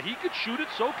shot. He could shoot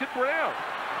it, so could Brown.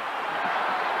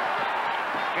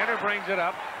 Skinner brings it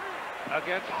up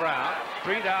against Brown.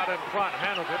 Street out in front,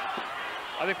 handles it.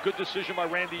 I think good decision by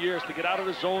Randy Ayers to get out of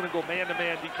the zone and go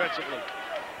man-to-man defensively.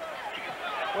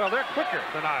 Well, they're quicker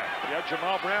than Iowa. Yeah,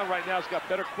 Jamal Brown right now has got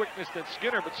better quickness than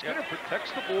Skinner, but Skinner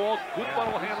protects the ball. Good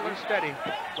ball handling, steady.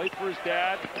 Played for his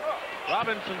dad.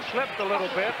 Robinson slipped a little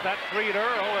bit. That freed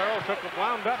Earl. Earl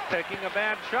wound up taking a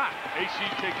bad shot. Acie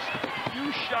takes a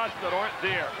few shots that aren't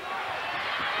there.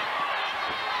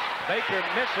 Baker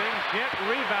missing, Gent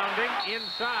rebounding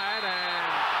inside,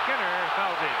 and Skinner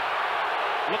fouls in.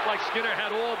 Looked like Skinner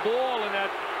had all ball in that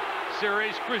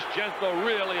series. Chris Gent, though,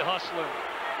 really hustling.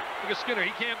 Look at Skinner,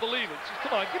 he can't believe it. Says,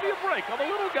 come on, give me a break. I'm a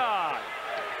little guy.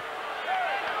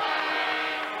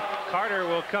 Carter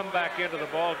will come back into the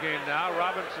ball game now.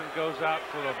 Robinson goes out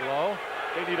for a blow.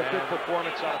 They need a big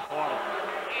performance out of Carter.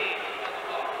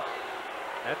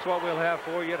 That's what we'll have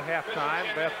for you at halftime.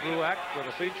 Beth Ruack with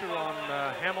a feature on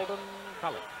Hamilton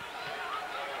College.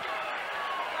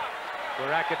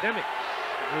 Where academics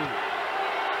rule.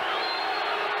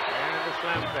 And the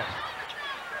Slam Fest.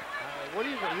 What are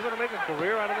you going to make a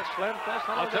career out of the Slam Fest?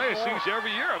 I'll tell you, it seems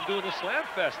every year I'm doing the Slam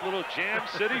Fest. Little Jam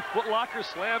City, Foot Locker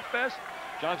Slam Fest.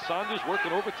 John Saunders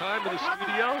working overtime in the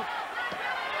studio.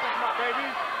 Baby.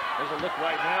 There's a look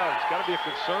right now. It's got to be a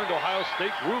concerned Ohio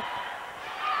State group.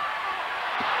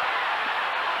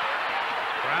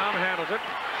 Brown handles it.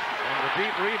 And the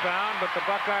deep rebound, but the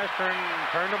Buckeyes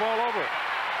turn the ball over.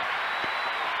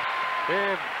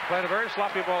 They've played a very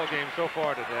sloppy ball game so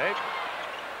far today.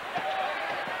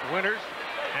 Winters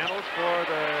handles for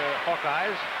the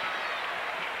Hawkeyes.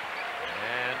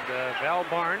 And Val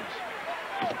Barnes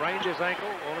sprained his ankle,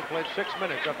 only played 6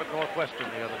 minutes up at Northwestern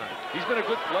the other night. He's been a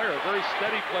good player, a very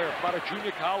steady player from out of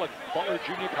junior college. Butler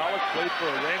Junior College, played for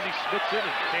Randy Smithson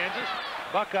in Kansas.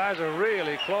 Buckeyes are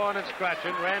really clawing and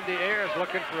scratching. Randy Ayers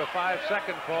looking for a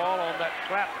 5-second call on that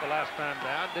trap the last time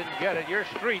down. Didn't get it. Your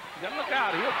Street. You gotta look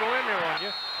out. He'll go in there on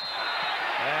you.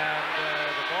 And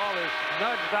the ball is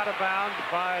nudged out of bounds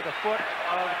by the foot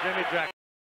of Jimmy Jackson.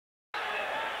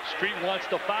 Street wants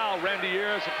to foul. Randy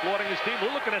Ayers applauding his team.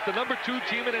 We're looking at the #2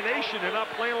 team in the nation. They're not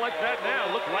playing like that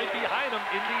now. Look right behind them,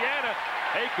 Indiana.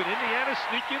 Hey, could Indiana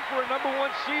sneak in for a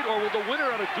 #1 seed, or will the winner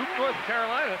out of Duke, North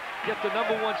Carolina, get the #1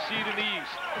 seed in the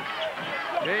East?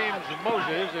 James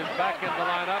Moses is back in the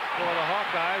lineup for the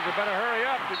Hawkeyes. You better hurry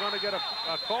up. You're going to get a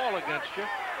call against you.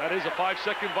 That is a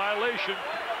 5-second violation.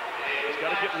 He's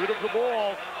got to get rid of the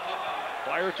ball.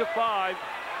 Fire to 5.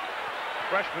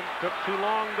 Freshman took too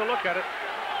long to look at it.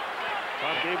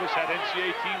 Tom Davis had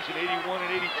NCAA teams in 81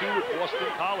 and 82 at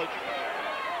Boston College.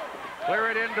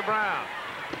 Clear it into Brown.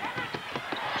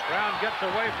 Brown gets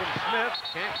away from Smith.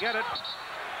 Can't get it.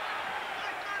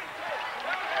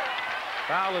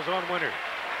 Foul is on Winters.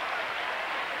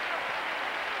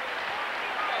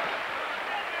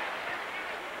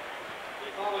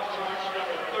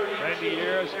 Randy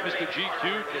Ayers, Mr.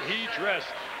 GQ, and he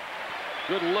dressed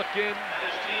good looking,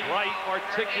 bright,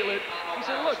 articulate. He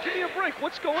said, look, give me a break.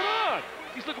 What's going on?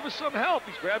 He's looking for some help.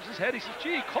 He grabs his head. He says,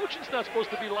 gee, coaching's not supposed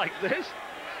to be like this.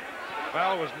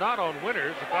 Foul was not on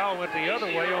Winters. The foul went the other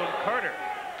way on Carter.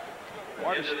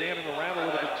 Carter's standing around a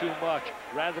little bit too much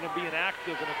rather than being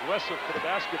active and aggressive for the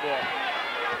basketball.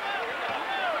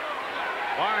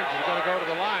 Barnes is going to go to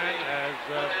the line as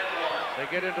they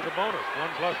get into the bonus.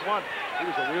 1+1. He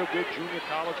was a real good junior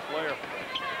college player.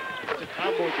 He's a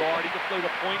combo guard. He can play the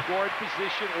point guard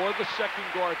position or the second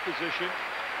guard position.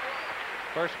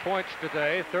 First points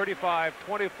today, 35-24,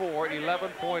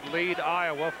 11-point lead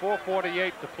Iowa,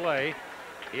 4:48 to play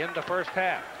in the first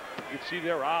half. You can see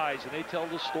their eyes, and they tell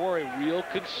the story. Real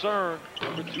concern.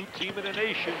 Number 2 team in the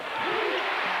nation.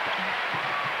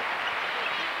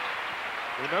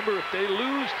 Remember, if they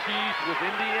lose, Keith, with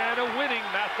Indiana winning,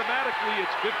 mathematically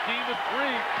it's 15-3,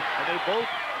 and they both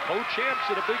co-champs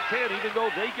in the Big Ten, even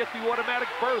though they get the automatic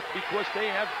berth because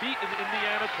they have beaten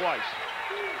Indiana twice.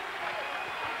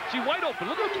 See, wide open.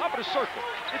 Look at the top of the circle.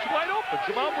 It's wide open.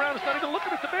 Jamal Brown is not even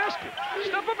looking at the basket.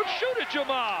 Step up and shoot it,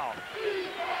 Jamal.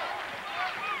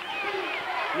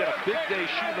 He had a big day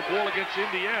shooting the ball against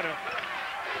Indiana.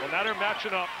 Well, now they're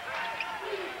matching up.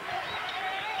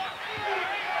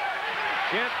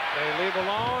 Gent, they leave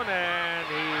alone, and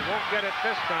he won't get it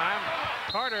this time.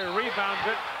 Carter rebounds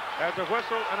it. There's a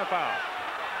whistle and a foul.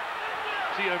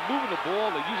 See, they're moving the ball,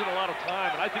 they're using a lot of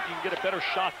time, and I think you can get a better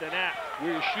shot than that,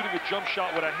 where you're shooting a jump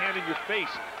shot with a hand in your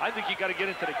face. I think you got to get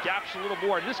into the gaps a little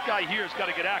more, and this guy here has got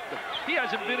to get active. He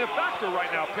hasn't been a factor right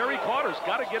now. Perry Carter's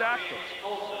got to get active.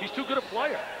 He's too good a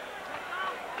player.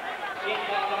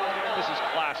 This is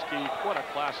class, Keith. What a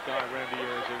class guy Randy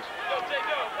Ayers is.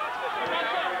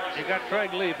 You got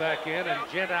Craig Lee back in and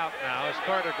Gent out now as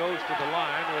Carter goes to the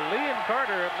line. Well, Lee and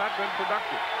Carter have not been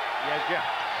productive. Yeah.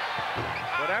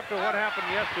 But after what happened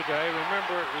yesterday,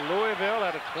 remember Louisville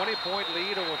had a 20-point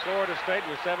lead over Florida State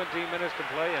with 17 minutes to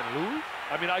play and lose?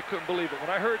 I mean, I couldn't believe it.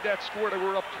 When I heard that score, they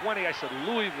were up 20. I said,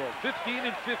 Louisville, 15-15,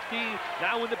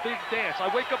 now in the big dance. I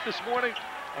wake up this morning,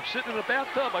 I'm sitting in the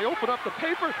bathtub. I open up the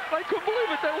paper. I couldn't believe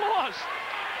it. They lost.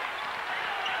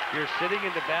 You're sitting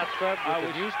in the bathtub with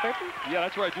the newspaper? Yeah,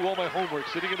 that's where I do all my homework,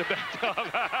 sitting in the bathtub.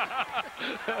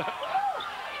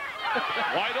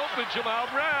 Wide open, Jamal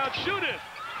Brown. Shoot it.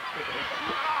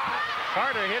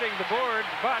 Carter hitting the boards,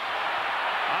 but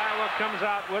Iowa comes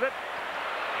out with it.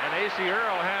 And Acie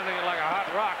Earl handling it like a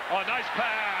hot rock. Oh, nice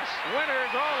pass.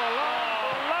 Winters all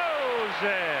alone,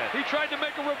 blows it. He tried to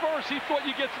make a reverse. He thought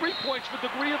you get 3 points for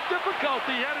degree of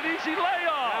difficulty. He had an easy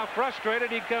layup. Now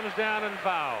frustrated, he comes down and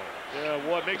fouls. Yeah,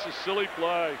 boy, makes a silly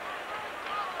play.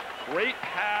 Great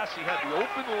pass. He had the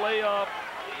open layup.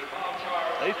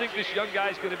 They think this young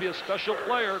guy's going to be a special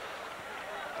player.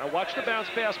 Now watch the bounce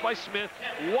pass by Smith.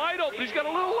 Wide open. He's got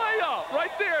a little layup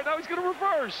right there. Now he's going to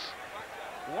reverse.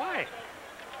 Why?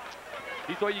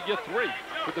 He thought you'd get 3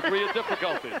 for degree of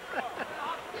difficulty.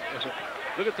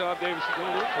 Look at Tom Davis. He's doing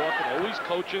a little talking, always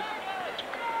coaching.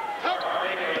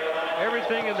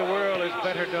 Everything in the world is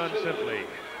better done simply.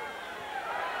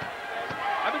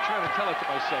 I've been trying to tell it to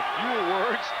myself. Fewer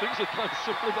words, things are done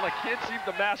simply, but I can't seem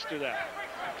to master that.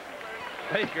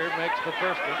 Baker makes the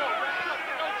first one.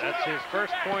 That's his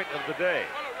first point of the day.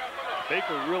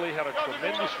 Baker really had a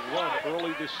tremendous run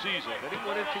early this season. Then he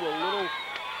went into a little,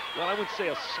 well, I wouldn't say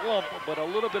a slump, but a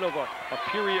little bit of a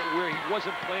period where he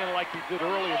wasn't playing like he did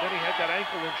early, and then he had that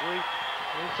ankle injury.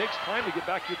 And it takes time to get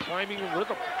back to your timing and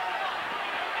rhythm.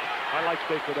 I like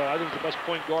Baker, though. I think he's the best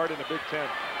point guard in the Big Ten.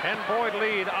 10-point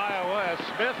lead, Iowa, as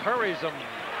Smith hurries them.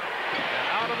 And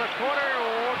out of the corner,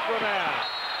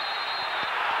 Rodell.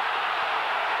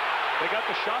 They got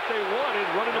the shot they wanted,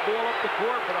 running the ball up the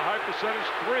court for the high percentage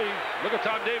 3. Look at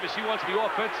Tom Davis. He wants the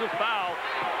offensive foul.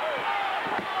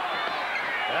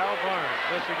 Al Barnes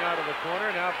missing out of the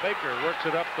corner. Now Baker works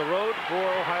it up the road for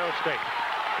Ohio State.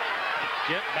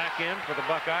 Gent back in for the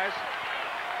Buckeyes.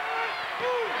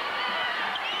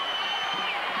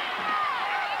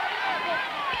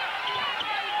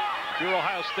 If you're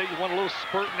Ohio State, you want a little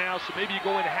spurt now, so maybe you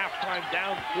go in halftime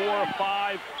down 4 or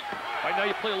 5. Right now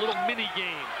you play a little mini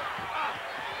game.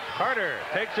 Carter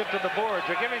takes it to the boards.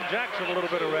 They're giving Jackson a little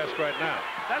bit of rest right now.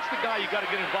 That's the guy you got to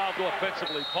get involved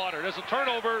offensively, Carter. There's a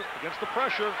turnover against the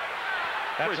pressure.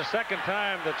 That's the second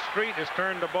time that Street has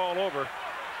turned the ball over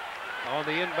on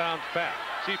the inbound pass.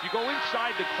 See, if you go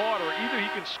inside to Carter, either he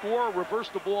can score or reverse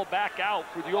the ball back out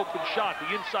for the open shot,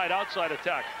 the inside-outside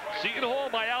attack. Seton Hall,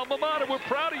 my alma mater, we're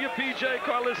proud of you, P.J.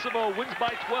 Carlissimo. Wins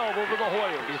by 12 over the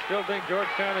Hoyas. You still think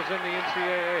Georgetown is in the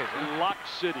NCAA? Huh? Lock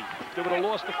City. If they would have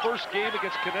lost the first game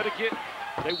against Connecticut,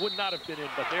 they would not have been in,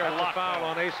 but they're locked. That's a foul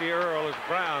on Acie Earl as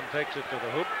Brown takes it to the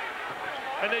hoop.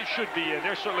 And they should be in.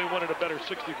 They're certainly one of the better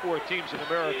 64 teams in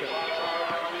America.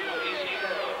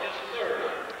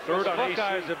 Third the on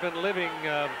Buckeyes AC. have been living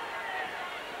and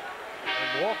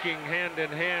walking hand in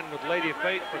hand with Lady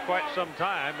Fate for quite some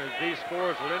time, as these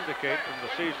scores will indicate from the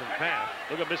season past.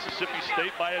 Look at Mississippi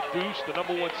State by a deuce. The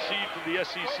 #1 seed from the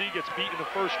SEC gets beat in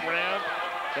the first round.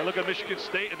 And look at Michigan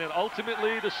State, and then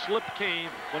ultimately the slip came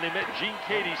when they met Gene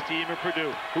Katie's team in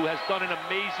Purdue, who has done an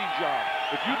amazing job.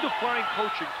 If you define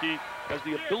coaching, Keith, as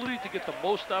the ability to get the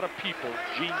most out of people,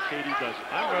 Gene Katie does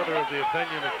it. I'm rather of the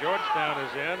opinion that Georgetown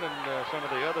is in, and some of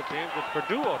the other teams that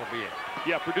Purdue ought to be in.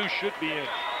 Yeah, Purdue should be in.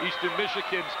 Eastern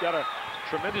Michigan's got a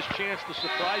tremendous chance to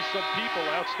surprise some people.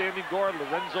 Outstanding guard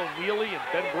Lorenzo Neely, and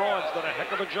Ben Braun's done a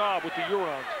heck of a job with the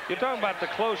Hurons. You're talking about the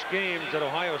close games that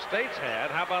Ohio State's had.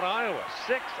 How about Iowa?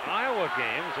 6 Iowa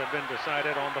games have been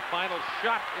decided on the final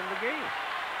shot in the game.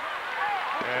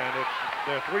 And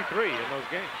they're 3-3 in those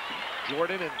games.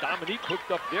 Jordan and Dominique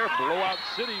hooked up there. Blowout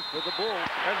city for the Bulls.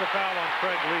 There's a foul on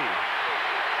Craig Lee.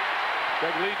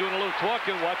 Craig Lee doing a little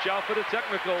talking. Watch out for the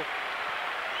technical.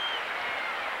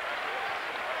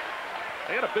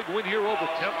 They had a big win here over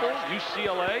Temple.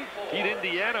 UCLA beat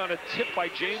Indiana on a tip by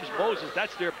James Moses.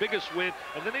 That's their biggest win.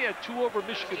 And then they had 2 over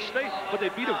Michigan State, but they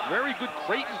beat a very good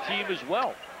Creighton team as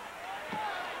well.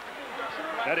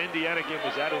 That Indiana game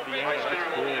was at Indiana.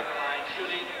 That's cool.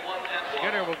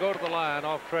 Skinner will go to the line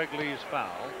off Craig Lee's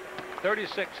foul.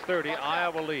 36-30,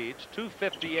 Iowa leads.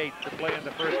 2:58 to play in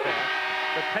the first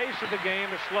half. The pace of the game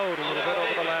has slowed a little bit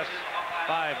over the last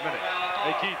 5 minutes.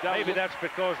 Hey, Keith, maybe that's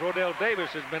because Rodell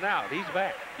Davis has been out. He's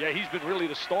back. Yeah, he's been really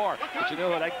the star. But you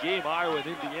know, that game, Iowa and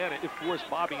Indiana, it forced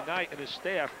Bobby Knight and his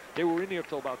staff. They were in there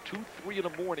till about 2, 3 in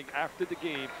the morning after the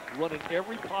game, running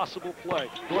every possible play.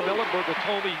 Norm Ellenberger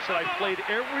told me, he said, I played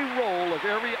every role of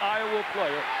every Iowa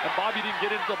player, and Bobby didn't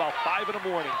get in until about 5 in the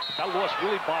morning. That loss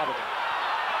really bothered him.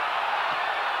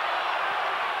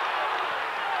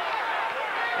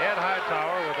 Ed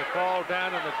Hightower with a call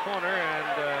down in the corner,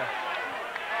 and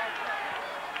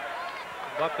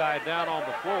Buckeye down on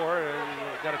the floor.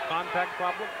 Got a contact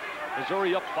problem.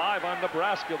 Missouri up 5 on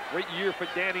Nebraska. Great year for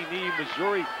Danny Nee.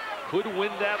 Missouri could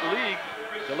win that league.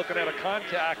 They're looking at a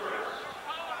contact.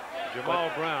 Jamal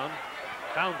Brown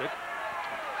found it.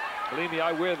 Believe me,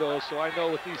 I wear those, so I know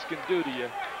what these can do to you.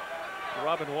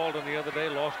 Robin Walden the other day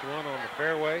lost one on the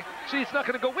fairway. See, it's not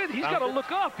going to go in. He's got to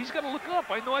look up. He's got to look up.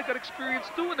 I know I got experience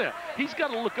doing that. He's got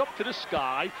to look up to the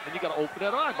sky, and you got to open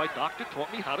that eye. My doctor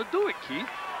taught me how to do it, Keith.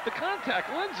 The contact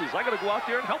lenses. I got to go out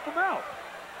there and help him out.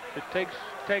 It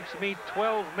takes me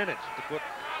 12 minutes to put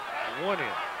one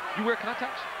in. You wear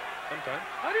contacts? Sometimes.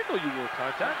 I didn't know you wore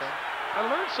contacts. I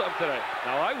learned something today.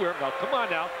 Now I wear them. Now come on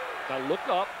now. Now look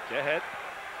up. Go ahead.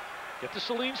 Get the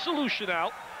saline solution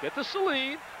out. Get the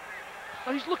saline.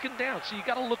 Now he's looking down. So you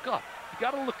got to look up. You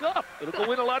got to look up. It'll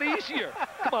go in a lot easier.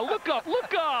 Come on, look up.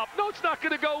 Look up. No, it's not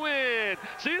going to go in.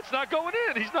 See, it's not going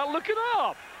in. He's not looking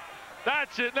up.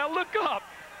 That's it. Now look up.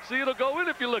 See, it'll go in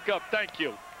if you look up. Thank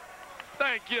you.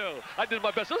 Thank you. I did my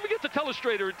best. Let me get the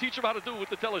telestrator and teach him how to do it with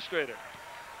the telestrator.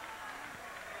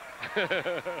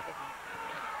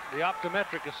 The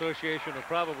Optometric Association will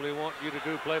probably want you to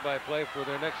do play-by-play for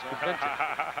their next convention.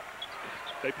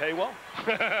 They pay well.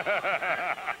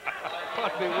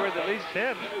 Ought to be worth at least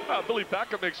 10. Billy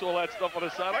Packer makes all that stuff on the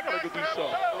side. I got to go do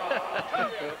some.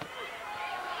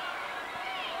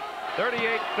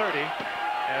 38-30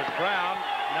 as Brown,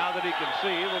 now that he can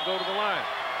see, will go to the line.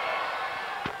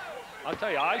 I'll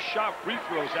tell you, I shot free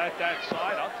throws at that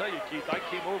side. I'll tell you, Keith, I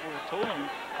came over and told you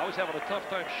I was having a tough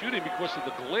time shooting because of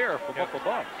the glare from up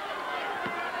above.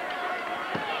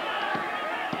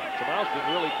 Jamal's been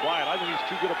really quiet. I think he's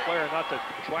too good a player not to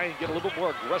try and get a little bit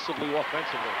more aggressively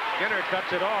offensively. Skinner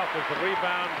cuts it off as the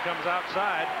rebound comes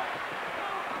outside.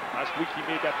 Last week he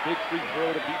made that big free throw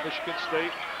to beat Michigan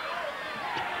State.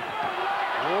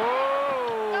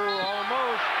 Whoa,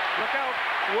 almost. Look out.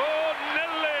 Whoa,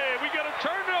 Nelly. We got a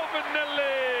turnover,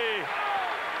 Nelly.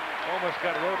 Almost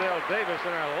got Rodell Davis in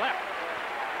our lap.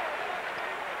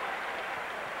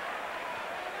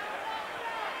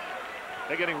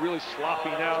 They're getting really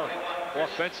sloppy now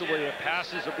offensively. The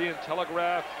passes are being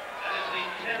telegraphed.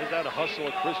 There's that hustle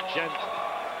of Chris Gent.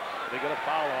 They got a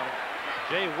foul on him.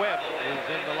 Jay Webb is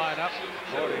in the lineup.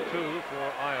 42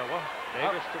 for Iowa.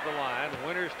 Davis to the line.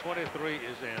 Winters 23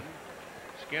 is in.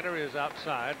 Skinner is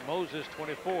outside. Moses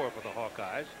 24 for the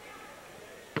Hawkeyes.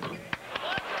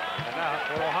 And now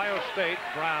for Ohio State,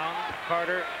 Brown,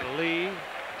 Carter, Lee,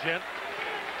 Gent,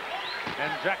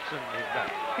 and Jackson is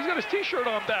back. He's got his T-shirt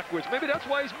on backwards. Maybe that's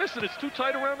why he's missing. It's too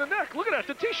tight around the neck. Look at that.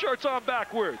 The T-shirt's on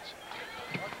backwards.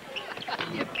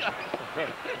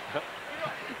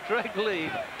 Craig Lee.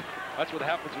 That's what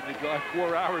happens when you drive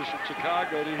 4 hours from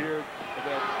Chicago to here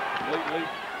about late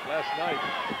last night.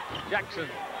 Jackson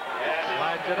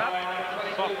Slides it up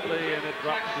softly, and it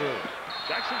drops through.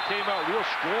 Jackson came out real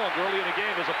strong early in the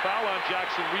game. There's a foul on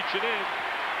Jackson reaching in.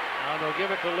 Now they'll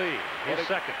give it to Lee. He's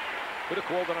second. Could have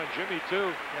called it on Jimmy,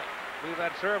 too. Yep. We've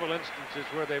had several instances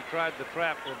where they've tried the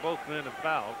trap where both men have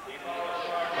fouled.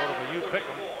 Sort of a you pick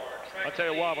 'em. I'll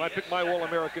tell you what, when I pick my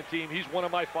All-American team, he's one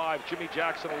of my 5. Jimmy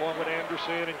Jackson, along with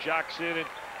Anderson and Jackson, and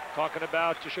talking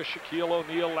about just Shaquille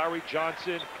O'Neal, Larry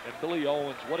Johnson, and Billy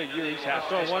Owens. What a year he's had.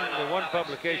 I saw one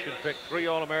publication picked 3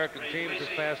 All-American teams this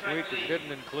past week that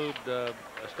didn't include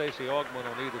Stacey Augmon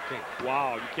on either team.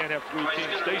 Wow, you can't have 3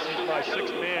 teams. Stacey's my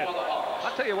 6th man.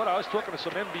 I'll tell you what, I was talking to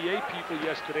some NBA people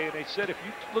yesterday, and they said if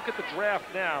you look at the draft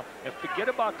now and forget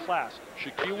about class,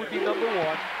 Shaquille would be number 1,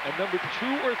 and number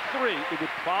 2 or 3, it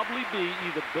would probably be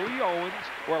either Billy Owens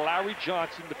or Larry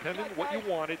Johnson, depending on what you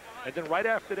wanted. And then right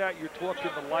after that, you're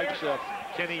talking the likes of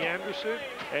Kenny Anderson,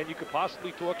 and you could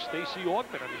possibly talk Stacey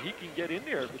Augmon. I mean, he can get in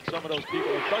there with some of those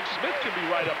people. And Doug Smith can be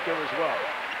right up there as well.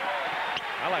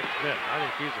 I like Smith. I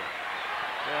think he's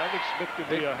I think Smith could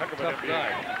be a heck of an NBA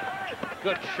guy.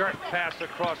 Good sharp pass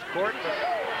across court, but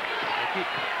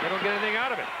they don't get anything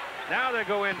out of it. Now they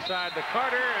go inside to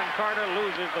Carter, and Carter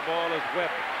loses the ball as Webb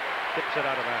tips it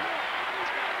out of bounds.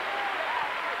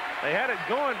 They had it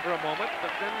going for a moment,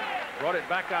 but then brought it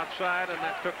back outside, and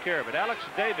that took care of it. Alex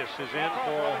Davis is in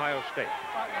for Ohio State.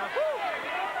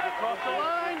 Across the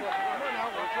line.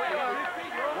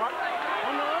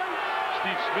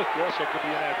 Steve Smith also could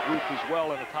be in that group as well,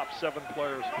 in the top 7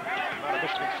 players. Not a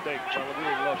Michigan State, but I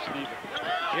really love Steven.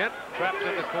 Yet, trapped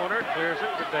in the corner, clears it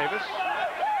for Davis.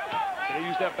 They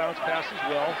use that bounce pass as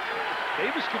well.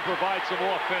 Davis can provide some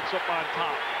offense up on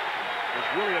top. Was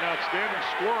really an outstanding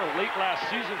scorer late last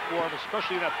season for him,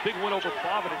 especially in that big win over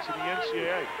Providence in the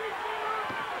NCAA.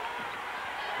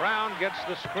 Brown gets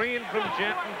the screen from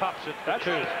Gent and pops it for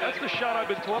 2. That's the shot I've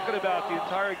been talking about the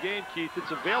entire game, Keith. It's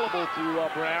available to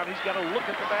Brown. He's got to look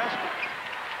at the basket.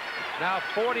 Now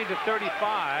 40-35.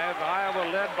 Iowa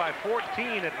led by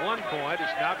 14 at one point.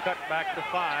 It's now cut back to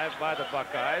 5 by the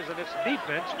Buckeyes, and it's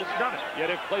defense that's done it. Yeah,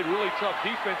 they've played really tough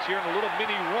defense here in a little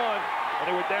mini run.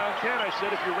 When they were down 10, I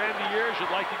said, if you're Randy Ayers,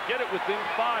 you'd like to get it within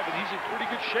 5, and he's in pretty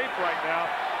good shape right now.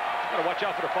 Got to watch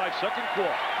out for the 5-second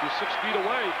call. He's 6 feet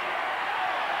away.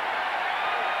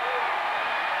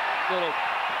 Little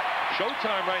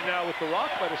showtime right now with the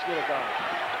rock by this little guy.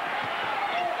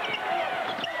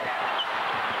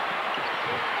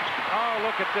 Oh,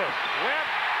 look at this. Webb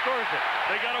scores it.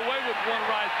 They got away with one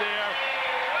right there.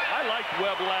 I liked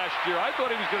Webb last year. I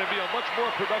thought he was going to be a much more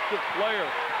productive player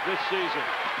this season.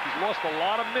 He's lost a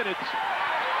lot of minutes.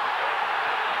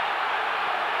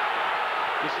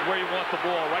 This is where you want the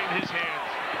ball, right in his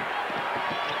hands.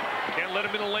 Can't let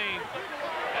him in the lane.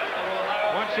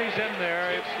 Once he's in there,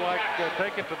 it's like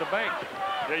take it to the bank.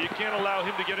 Yeah, you can't allow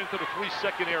him to get into the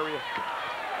 3-second area.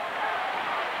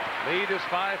 Lead is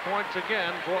 5 points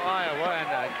again for Iowa,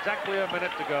 and exactly a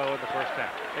minute to go in the first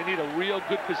half. They need a real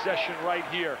good possession right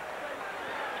here.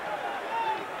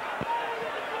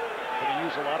 Going to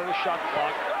use a lot of the shot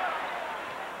clock.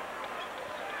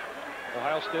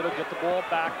 Ohio State will get the ball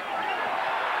back.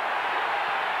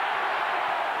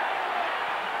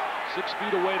 6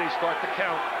 feet away, they start to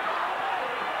count.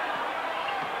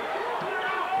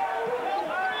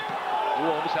 Ooh,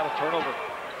 almost had a turnover.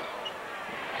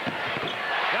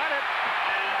 Got it.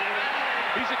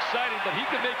 He's exciting, but he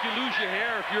can make you lose your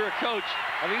hair if you're a coach.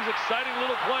 I mean, he's an exciting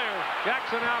little player.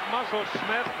 Jackson out-muscles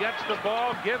Smith, gets the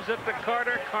ball, gives it to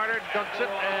Carter. Carter dunks it,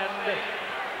 and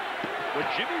when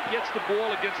Jimmy gets the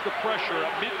ball against the pressure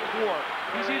at mid-court,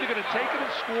 he's either going to take it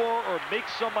and score or make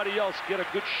somebody else get a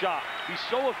good shot. He's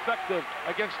so effective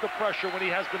against the pressure when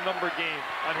he has the number game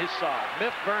on his side.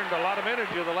 Smith burned a lot of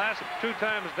energy the last 2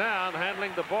 times down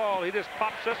handling the ball. He just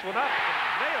pops this one up and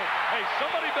nails. Hey,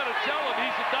 somebody better tell him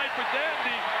he's a diaper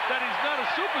dandy, that he's not a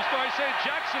superstar. He's saying,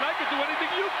 Jackson, I could do anything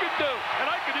you can do,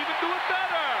 and I could even do it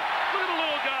better. Look at the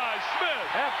little guy, Smith.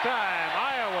 Halftime,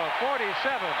 Iowa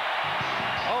 47.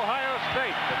 Ohio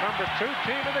State, the number 2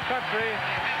 team in the country,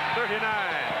 39.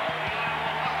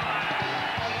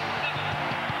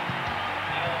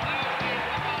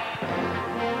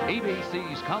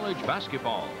 ABC's College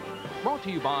Basketball. Brought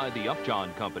to you by the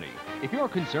Upjohn Company. If you're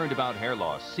concerned about hair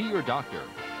loss, see your doctor.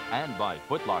 And by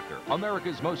Foot Locker,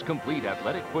 America's most complete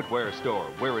athletic footwear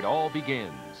store, where it all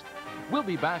begins. We'll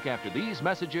be back after these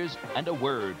messages and a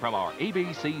word from our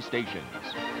ABC stations.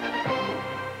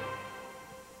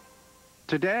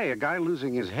 Today, a guy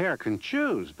losing his hair can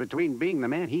choose between being the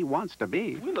man he wants to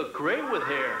be. We look great with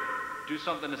hair. do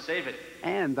something to save it.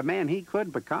 And the man he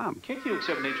could become. Can't you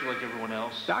accept nature like everyone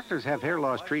else? Doctors have hair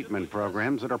loss treatment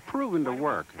programs that are proven to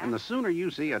work, and the sooner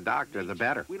you see a doctor, the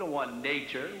better. We don't want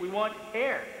nature, we want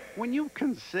hair. When you've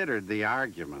considered the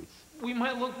arguments, We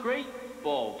might look great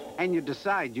bald. and you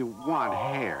decide you want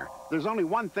hair, there's only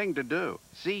one thing to do.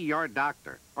 See your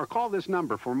doctor, or call this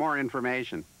number for more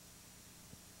information.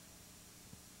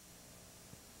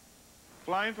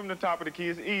 Flying from the top of the key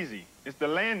is easy. It's the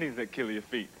landings that kill your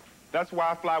feet. That's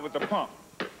why I fly with the pump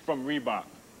from Reebok.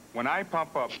 When I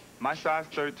pump up, my size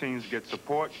 13s get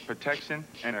support, protection,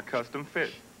 and a custom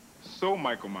fit. So,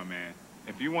 Michael, my man,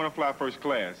 if you want to fly first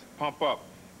class, pump up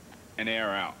and air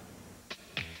out.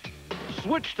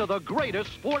 Switch to the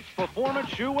greatest sports performance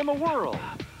shoe in the world,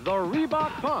 the Reebok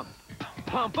Pump.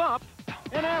 Pump up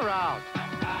and air out.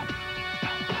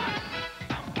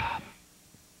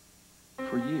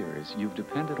 For years, you've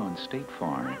depended on State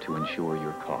Farm to insure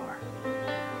your car.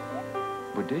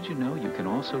 But did you know you can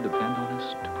also depend on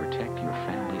us to protect your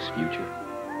family's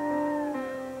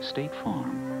future? State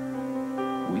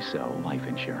Farm. We sell life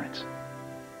insurance.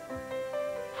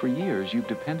 For years, you've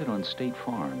depended on State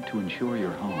Farm to insure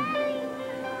your home.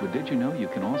 But did you know you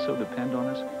can also depend on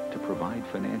us to provide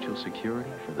financial security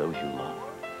for those you love?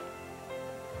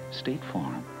 State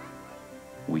Farm.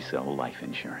 We sell life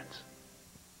insurance.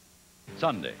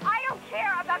 Sunday. I don't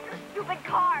care about your stupid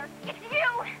car. It's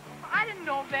you. I didn't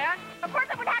know that. Of course,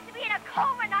 I would have to be in a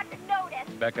coma not to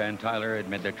notice. Becca and Tyler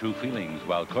admit their true feelings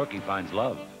while Corky finds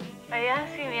love. Are you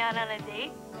asking me out on a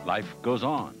date? Life goes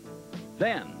on.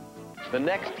 Then, The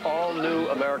next all-new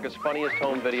America's Funniest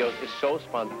Home Videos is so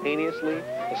spontaneously,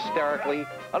 hysterically,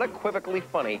 unequivocally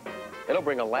funny, it'll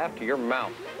bring a laugh to your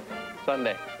mouth.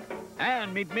 Sunday.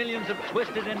 and meet millions of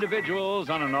twisted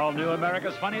individuals on an all-new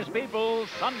America's Funniest People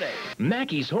Sunday.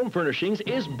 Mackey's Home Furnishings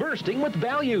is bursting with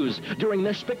values during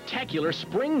their spectacular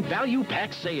Spring Value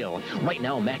Pack sale. Right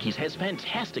now, Mackey's has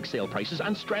fantastic sale prices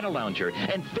on Strata Lounger,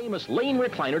 and famous Lane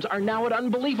recliners are now at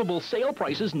unbelievable sale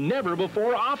prices never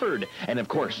before offered. And of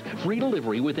course, free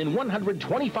delivery within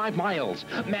 125 miles.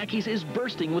 Mackey's is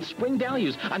bursting with spring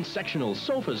values on sectionals,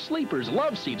 sofas, sleepers,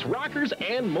 love seats, rockers,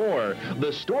 and more.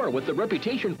 The store with the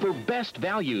reputation for best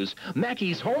values.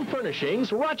 Mackey's Home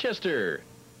Furnishings, Rochester.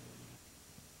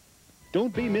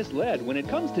 Don't be misled. When it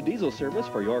comes to diesel service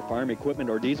for your farm equipment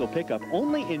or diesel pickup,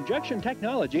 only Injection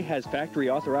Technology has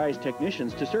factory-authorized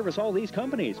technicians to service all these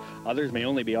companies. Others may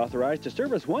only be authorized to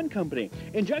service one company.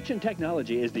 Injection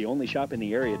Technology is the only shop in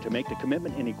the area to make the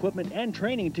commitment in equipment and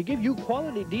training to give you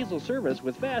quality diesel service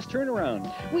with fast turnaround.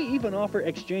 We even offer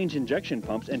exchange injection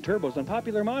pumps and turbos on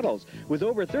popular models. With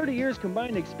over 30 years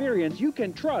combined experience, you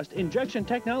can trust Injection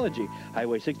Technology.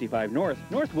 Highway 65 North,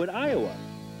 Northwood, Iowa.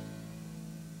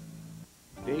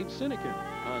 Dave Sinekin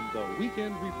on the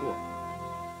Weekend Report.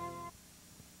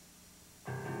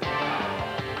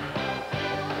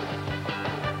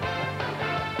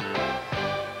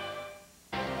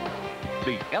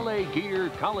 The LA Gear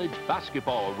College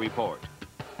Basketball Report.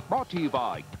 Brought to you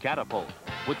by Catapult,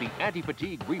 with the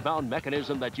anti-fatigue rebound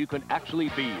mechanism that you can actually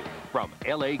feel from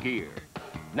LA Gear.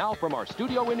 Now from our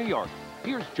studio in New York,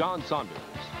 here's John Saunders.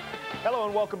 Hello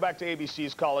and welcome back to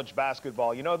ABC's College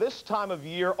Basketball. You know, this time of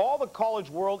year, all the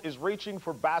college world is reaching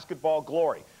for basketball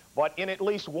glory. But in at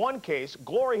least one case,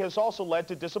 glory has also led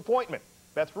to disappointment.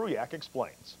 Beth Ruyak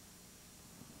explains.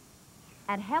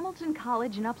 At Hamilton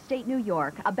College in upstate New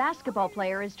York, a basketball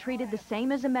player is treated the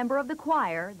same as a member of the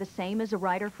choir, the same as a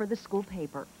writer for the school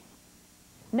paper.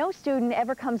 No student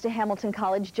ever comes to Hamilton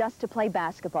College just to play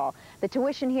basketball. The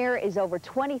tuition here is over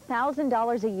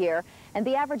 $20,000 a year, and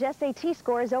the average SAT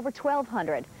score is over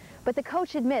 $1,200. But the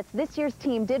coach admits this year's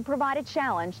team did provide a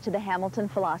challenge to the Hamilton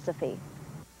philosophy.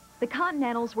 The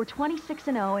Continentals were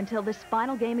 26-0 until this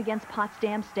final game against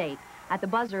Potsdam State. At the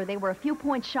buzzer, they were a few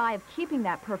points shy of keeping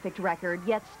that perfect record,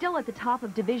 yet still at the top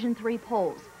of Division III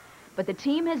polls. But the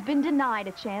team has been denied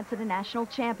a chance at a national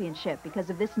championship because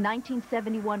of this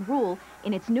 1971 rule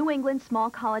in its New England Small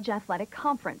College Athletic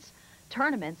Conference.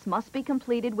 Tournaments must be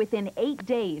completed within 8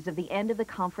 days of the end of the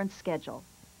conference schedule.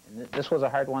 This was a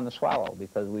hard one to swallow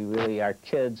because we really, our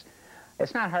kids,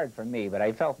 it's not hard for me, but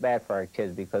I felt bad for our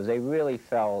kids because they really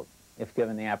felt, if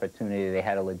given the opportunity, they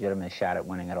had a legitimate shot at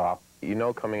winning it all. You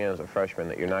know coming in as a freshman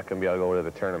that you're not going to be able to go to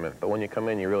the tournament, but when you come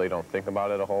in, you really don't think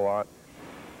about it a whole lot.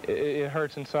 It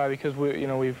hurts inside because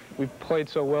we've played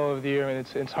so well over the year, and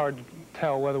it's hard to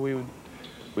tell whether we'd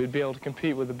be able to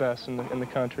compete with the best in the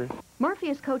country. Murphy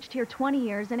has coached here 20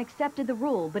 years and accepted the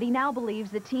rule, but he now believes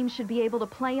the team should be able to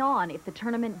play on if the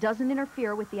tournament doesn't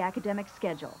interfere with the academic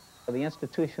schedule. The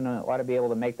institution ought to be able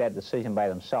to make that decision by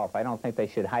themselves. I don't think they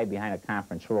should hide behind a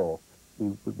conference rule.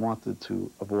 We wanted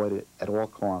to avoid it at all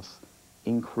costs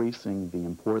increasing the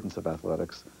importance of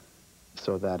athletics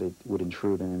so that it would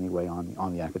intrude in any way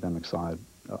on the academic side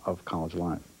of college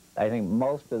life. I think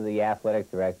most of the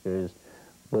athletic directors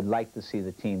would like to see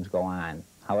the teams go on.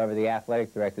 However, the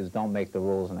athletic directors don't make the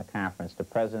rules in the conference. The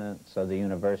presidents of the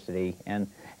university, and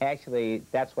actually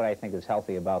that's what I think is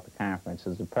healthy about the conference,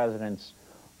 is the presidents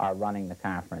are running the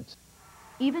conference.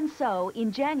 Even so,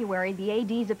 in January, the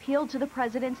ADs appealed to the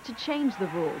presidents to change the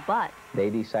rule, but they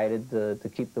decided to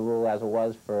keep the rule as it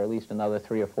was for at least another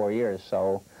 3 or 4 years.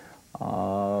 So,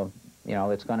 you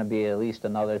know, it's going to be at least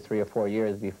another 3 or 4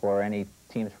 years before any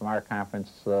teams from our conference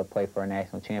play for a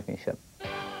national championship.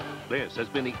 This has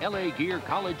been the LA Gear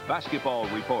College Basketball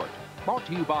Report, brought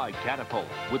to you by Catapult,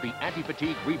 with the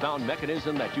anti-fatigue rebound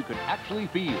mechanism that you can actually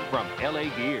feel from LA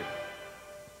Gear.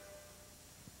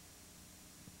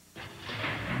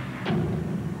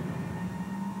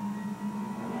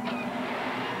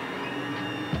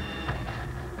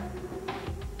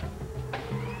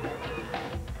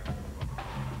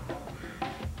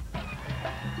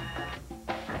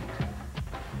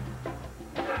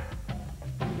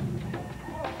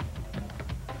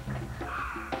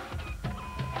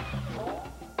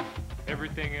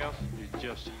 Everything else is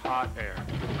just hot air.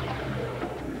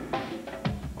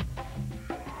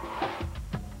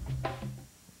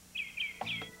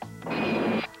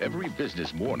 Every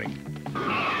business morning,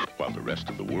 while the rest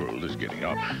of the world is getting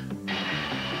up,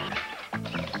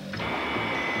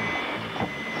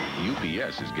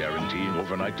 UPS is guaranteeing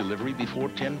overnight delivery before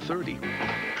 10:30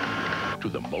 to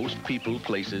the most people,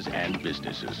 places, and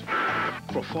businesses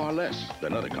for far less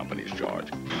than other companies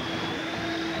charge.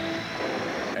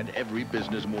 And every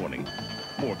business morning,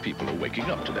 more people are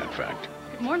waking up to that fact.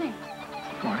 Good morning.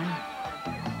 Good morning.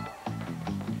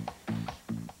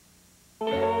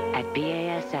 At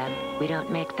BASF, we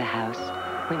don't make the house,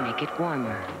 we make it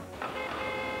warmer.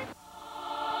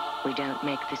 We don't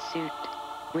make the suit,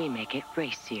 we make it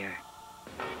racier.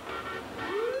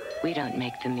 We don't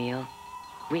make the meal,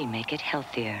 we make it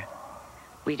healthier.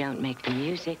 We don't make the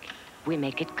music, we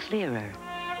make it clearer.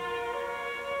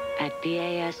 At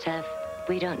BASF,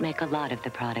 we don't make a lot of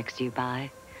the products you buy.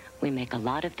 We make a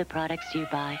lot of the products you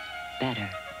buy better.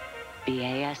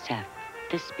 BASF,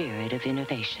 the spirit of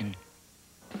innovation.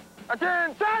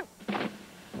 Attention!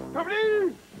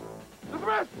 Company!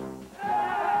 Dismiss!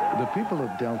 The people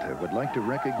of Delta would like to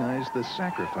recognize the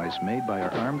sacrifice made by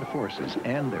our armed forces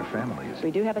and their families.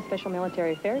 We do have a special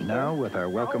military fair. Now, with our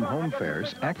Welcome Home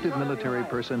fairs, active military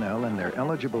personnel and their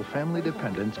eligible family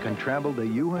dependents can travel to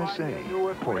USA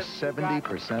for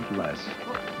 70% less.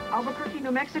 Albuquerque,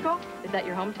 New Mexico? Is that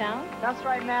your hometown? That's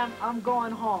right, ma'am. I'm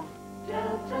going home.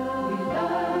 Delta, we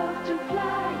love to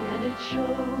fly, and it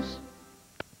shows.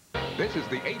 This is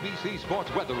the ABC Sports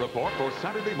Weather Report for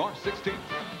Saturday, March 16th.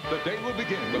 The day will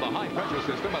begin with a high-pressure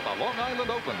system at the Long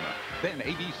Island Open. Then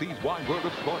ABC's Wide World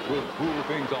of Sports will cool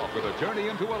things off with a journey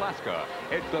into Alaska.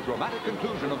 It's the dramatic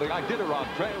conclusion of the Iditarod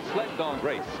Trail Sled Dog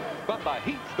Race. But the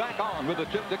heat's back on with a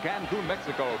trip to Cancun,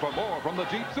 Mexico for more from the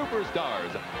Jeep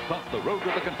Superstars. Plus, the road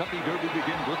to the Kentucky Derby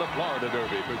begins with the Florida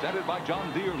Derby, presented by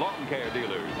John Deere Lawn Care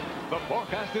Dealers. The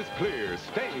forecast is clear.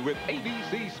 Stay with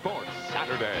ABC Sports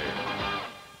Saturday.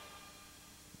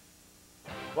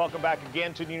 Welcome back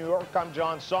again to New York. I'm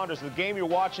John Saunders. The game you're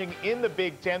watching in the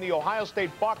Big Ten, the Ohio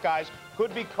State Buckeyes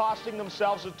could be costing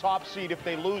themselves a top seed if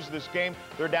they lose this game.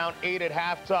 They're down 8 at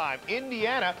halftime.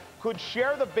 Indiana could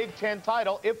share the Big Ten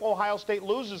title if Ohio State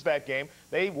loses that game.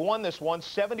 They won this one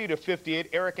 70-58.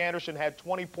 Eric Anderson had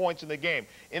 20 points in the game.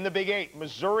 In the Big 8,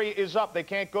 Missouri is up. They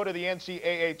can't go to the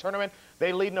NCAA tournament.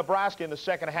 They lead Nebraska in the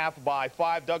second half by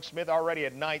 5. Doug Smith already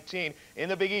at 19. In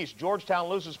the Big East, Georgetown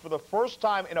loses for the first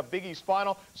time in a Big East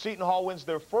final. Seton Hall wins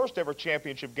their first ever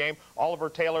championship game. Oliver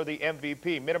Taylor, the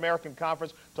MVP. Mid-American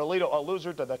Conference, Toledo, a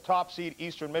loser to the top seed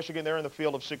Eastern Michigan. They're in the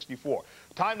field of 64.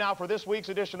 Time now for this week's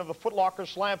edition of the Foot Locker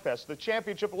Slam Fest. The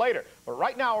championship later, but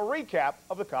right now a recap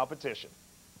of the competition.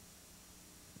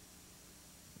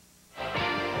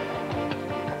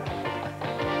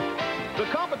 The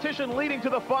competition leading to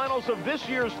the finals of this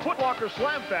year's Foot Locker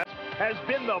Slam Fest has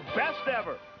been the best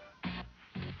ever.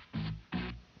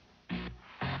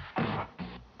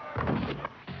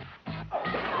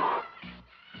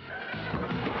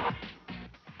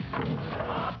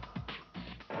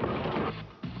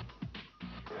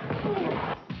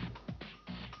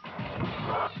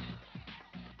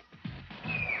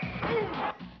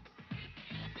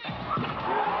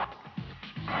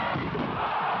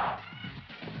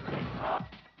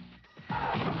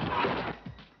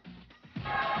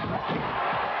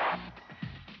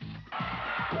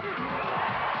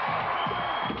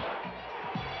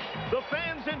 The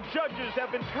fans and judges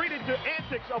have been treated to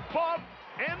antics above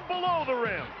and below the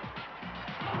rim.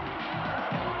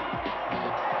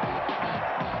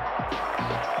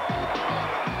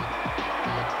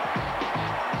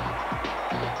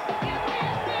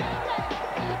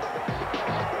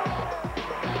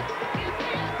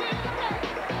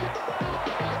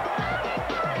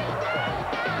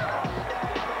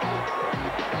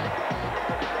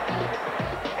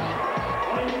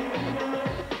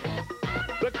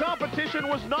 The competition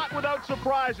was not without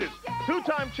surprises.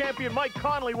 Two-time champion Mike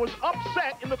Conley was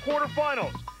upset in the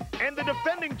quarterfinals, and the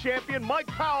defending champion Mike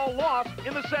Powell lost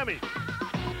in the semis.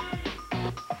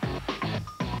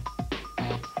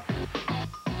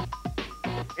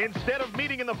 Instead of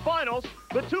meeting in the finals,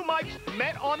 the two Mikes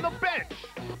met on the bench.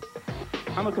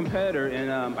 I'm a competitor,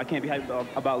 and I can't be happy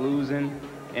about losing,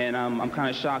 and I'm kind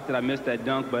of shocked that I missed that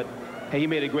dunk, but hey, he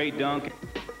made a great dunk.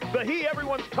 The he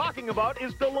everyone's talking about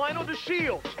is Delino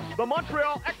DeShields, the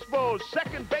Montreal Expos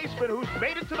second baseman who's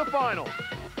made it to the finals.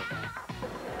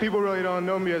 People really don't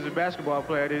know me as a basketball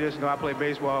player. They just know I play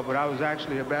baseball, but I was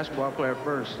actually a basketball player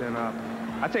first, and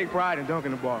I take pride in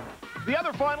dunking the ball. The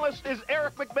other finalist is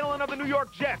Eric McMillan of the New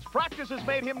York Jets. Practice has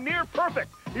made him near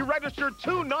perfect. He registered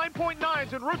 2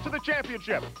 9.9s en route to the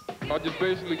championship. I just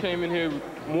basically came in here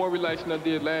more relaxed than I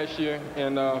did last year,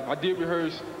 and I did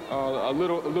rehearse a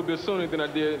little bit sooner than I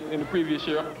did in the previous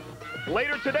year.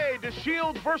 Later today,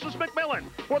 DeShields versus McMillan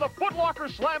for the Foot Locker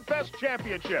Slam Fest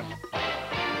Championship.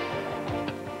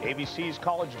 ABC's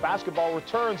college basketball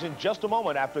returns in just a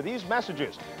moment after these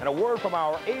messages and a word from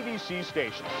our ABC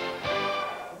station.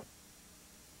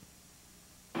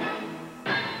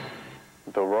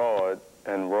 The rod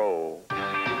and roll.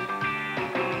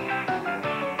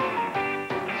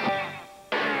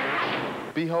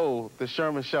 Behold the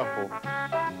Sherman Shuffle.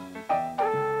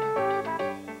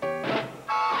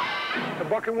 The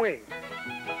buck and wing.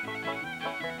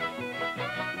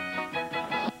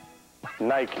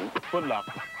 Nike. Foot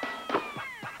Locker.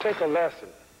 Take a lesson.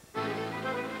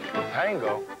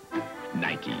 Tango.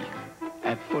 Nike.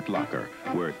 At Foot Locker,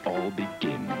 where it all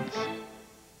begins.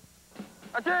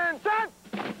 Attention!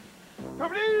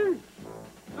 Company!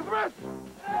 Dismiss!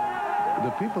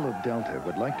 The people of Delta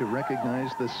would like to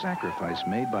recognize the sacrifice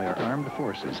made by our armed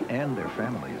forces and their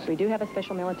families. We do have a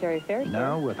special military affairs.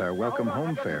 Now, with our welcome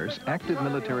home fairs, active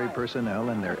military personnel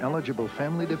and their eligible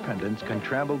family dependents can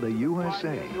travel to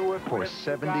USA for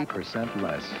 70%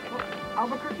 less.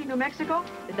 Albuquerque, New Mexico?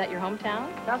 Is that your hometown?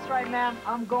 That's right, ma'am.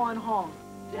 I'm going home.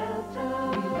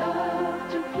 Delta, we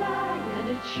love to fly, and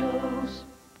it shows.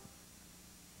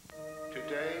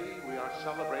 Today, we are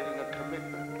celebrating a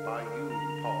commitment by you,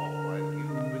 Paul, and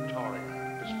you,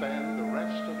 Victoria, to spend the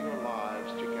rest of your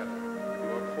lives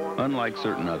together. Unlike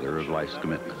certain other of life's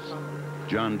commitments,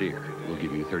 John Deere will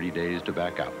give you 30 days to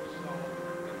back out.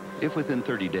 If within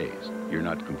 30 days you're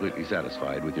not completely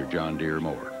satisfied with your John Deere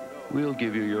mower, we'll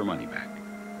give you your money back.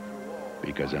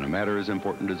 Because in a matter as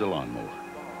important as a lawnmower,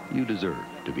 you deserve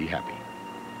to be happy.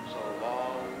 So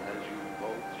long as you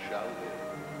both shall live.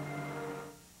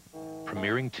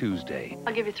 Premiering Tuesday.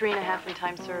 I'll give you 3.5 in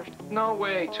time served. No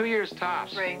way. 2 years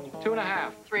tops. 3.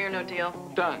 2.5. 3 or no deal.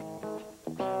 Done.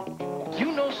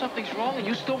 You know something's wrong and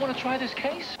you still want to try this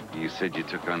case? You said you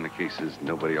took on the cases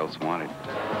nobody else wanted.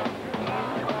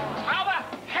 How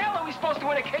the hell are we supposed to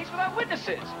win a case without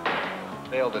witnesses?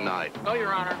 Bail denied. No,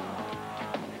 Your Honor.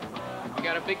 We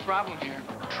got a big problem here.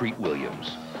 Treat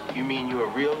Williams. You mean you're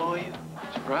a real lawyer?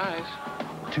 Surprise.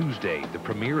 Tuesday, the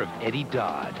premiere of Eddie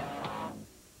Dodd.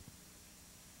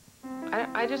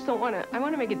 I just don't want to. I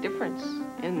want to make a difference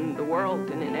in the world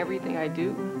and in everything I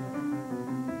do.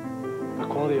 The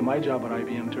quality of my job at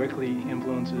IBM directly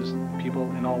influences people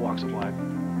in all walks of life.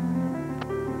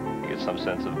 You get some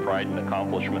sense of pride and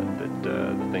accomplishment that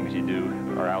the things you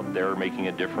do are out there making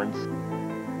a difference.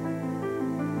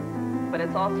 But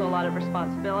it's also a lot of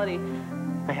responsibility.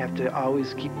 I have to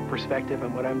always keep perspective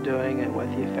on what I'm doing and what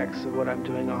the effects of what I'm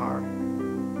doing are.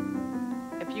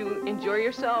 If you enjoy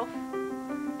yourself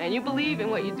and you believe in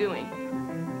what you're doing,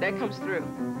 that comes through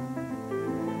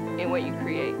in what you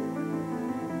create.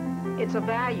 It's a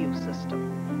value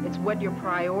system. It's what your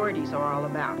priorities are all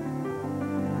about.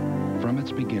 From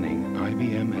its beginning,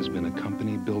 IBM has been a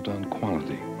company built on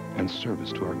quality and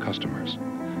service to our customers.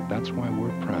 That's why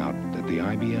we're proud that the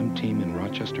IBM team in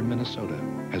Rochester, Minnesota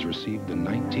has received the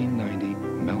 1990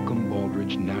 Malcolm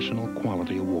Baldrige National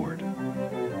Quality Award.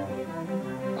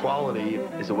 Quality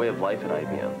is a way of life at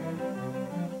IBM.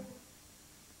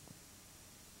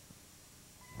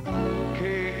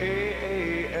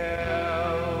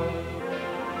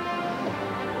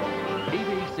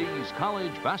 ABC's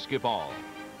College Basketball.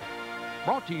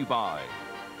 Brought to you by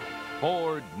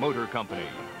Ford Motor Company.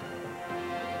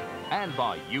 And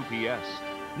by UPS,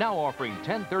 now offering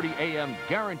 10:30 a.m.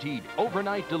 guaranteed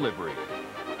overnight delivery.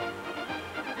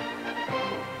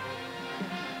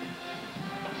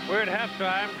 We're at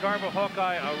halftime,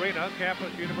 Carver-Hawkeye Arena,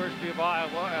 campus, University of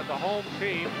Iowa, and the home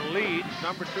team leads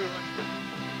number 2,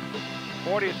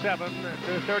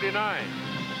 47-39.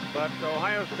 But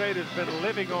Ohio State has been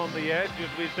living on the edge,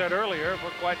 as we said earlier, for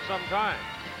quite some time.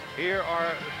 Here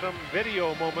are some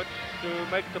video moments to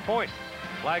make the point,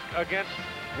 like against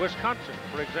Wisconsin,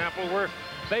 for example, where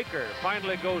Baker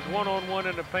finally goes one-on-one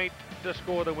in the paint to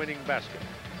score the winning basket.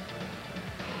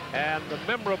 And the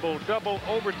memorable double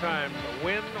overtime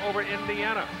win over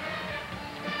Indiana,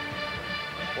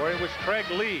 where it was Craig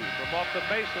Lee from off the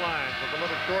baseline with a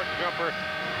little short jumper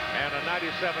and a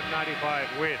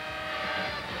 97-95 win.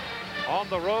 On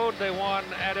the road, they won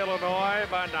at Illinois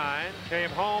by 9, came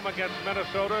home against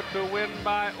Minnesota to win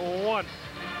by 1.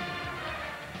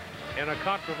 In a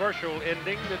controversial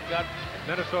ending that got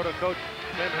Minnesota coach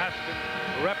Tim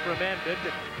Haston reprimanded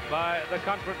by the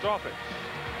conference office.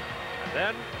 And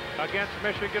then against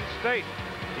Michigan State,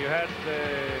 you had the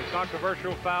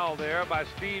controversial foul there by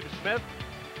Steve Smith,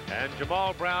 and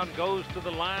Jamal Brown goes to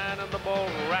the line and the ball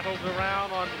rattles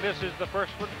around on misses the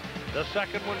first one. The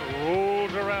second one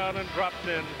rolls around and drops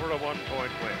in for a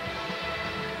 1-point win.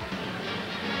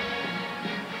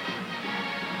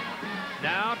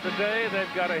 Now, today,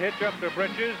 they've got to hitch up their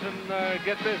britches and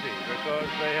get busy because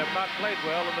they have not played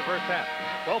well in the first half.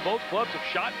 Well, both clubs have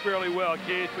shot fairly well,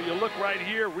 Cage, but you look right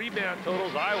here, rebound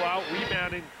totals, Iowa out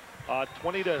rebounding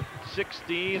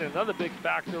 20-16. Another big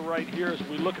factor right here as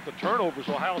we look at the turnovers.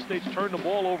 Ohio State's turned the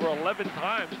ball over 11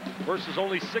 times versus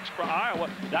only 6 for Iowa.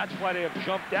 That's why they have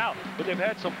jumped out. But they've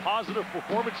had some positive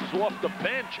performances off the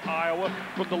bench, Iowa,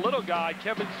 from the little guy,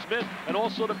 Kevin Smith, and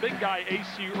also the big guy,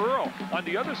 Acie Earl. On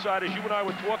the other side, as you and I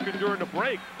were talking during the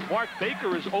break, Mark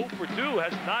Baker is 0 for 2,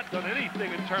 has not done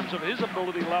anything in terms of his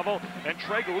ability level, and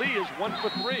Craig Lee is 1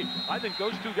 for 3. I think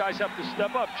those two guys have to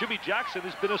step up. Jimmy Jackson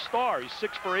has been a star. He's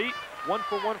 6 for 8. 1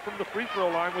 for 1 from the free throw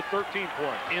line with 13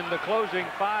 points. In the closing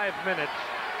 5 minutes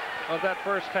of that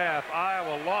first half,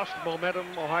 Iowa lost momentum,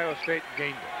 Ohio State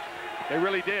gained it. They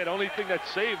really did. Only thing that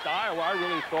saved Iowa, I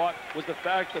really thought, was the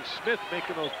fact of Smith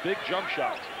making those big jump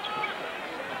shots.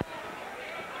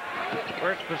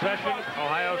 First possession,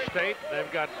 Ohio State.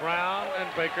 They've got Brown and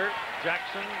Baker,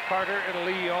 Jackson, Carter, and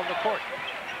Lee on the court.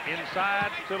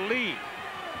 Inside to Lee.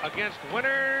 Against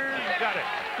Winters, got it.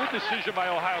 Good decision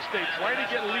by Ohio State, trying to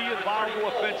get Lee involved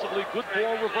offensively. Good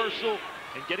ball reversal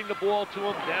and getting the ball to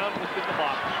him down within the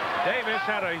box. Davis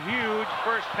had a huge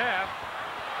first half,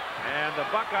 and the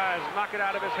Buckeyes knock it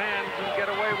out of his hands and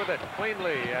get away with it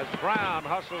cleanly as Brown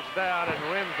hustles down and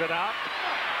rims it out.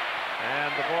 And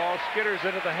the ball skitters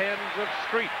into the hands of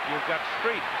Street. You've got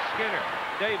Street, Skinner,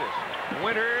 Davis,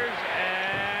 Winters,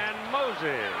 and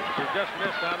Moses, who just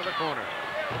missed out of the corner.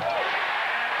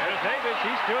 There's Davis,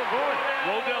 he's still going.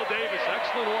 Rodell Davis,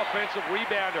 excellent offensive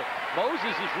rebounder.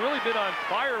 Moses has really been on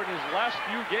fire in his last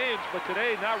few games, but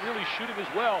today not really shooting as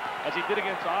well as he did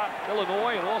against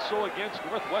Illinois and also against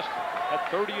Northwestern at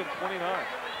 30 and 29.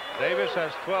 Davis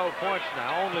has 12 points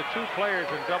now. Only 2 players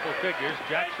in double figures,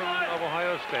 Jackson of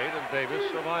Ohio State and Davis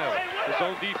of Iowa. His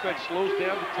own defense slows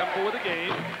down the tempo of the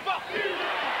game.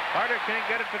 Carter can't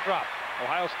get it to drop.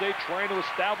 Ohio State trying to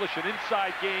establish an inside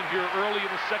game here early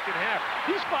in the second half.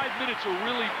 These 5 minutes are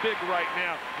really big right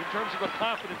now in terms of a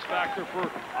confidence factor for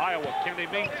Iowa. Can they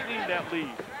maintain that lead?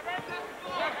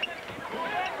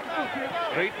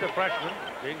 Street, the freshman,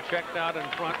 being checked out in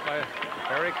front by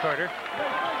Harry Carter.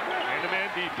 Man-to-man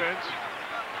defense.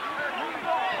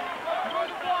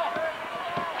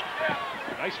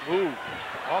 Nice move.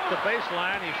 Off the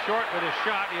baseline, he's short with his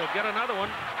shot. He'll get another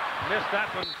one. Missed that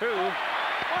one too.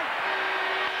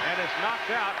 And it's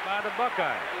knocked out by the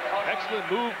Buckeyes. Excellent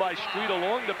move by Street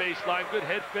along the baseline. Good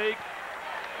head fake.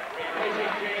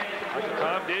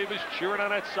 Tom Davis cheering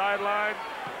on that sideline.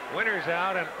 Winters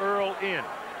out and Earl in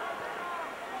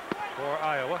for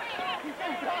Iowa.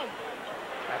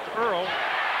 That's Earl.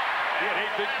 He had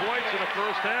 8 big points in the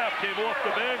first half. Came off the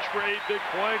bench for 8 big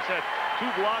points. Had 2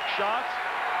 block shots.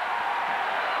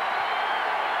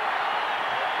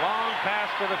 Long pass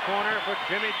to the corner for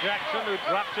Jimmy Jackson, who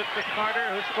drops it to Carter,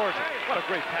 who scores it. What a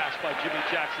great pass by Jimmy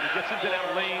Jackson. He gets into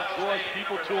that lane, draws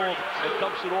people to him, and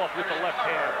dumps it off with the left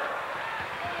hand.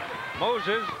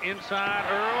 Moses inside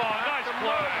Earl. Oh, nice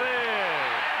play.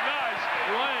 Nice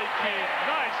play, kid.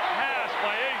 Nice pass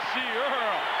by Acie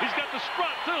Earl. He's got the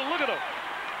strut, too. Look at him.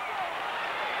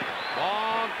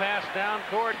 Long pass down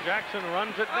toward Jackson,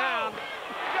 runs it down.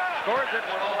 Scores it.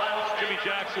 Jimmy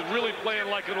Jackson really playing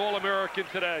like an All-American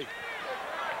today.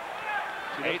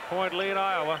 8-point lead,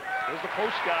 Iowa. There's the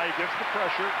post guy against the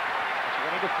pressure. It's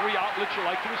one of the 3 outlets you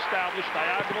like to establish: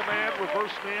 diagonal man,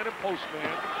 reverse man, and post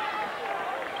man.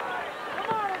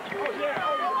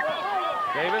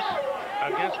 Davis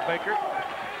against Baker.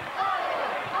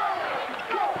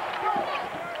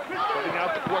 Starting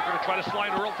out the court, going to try to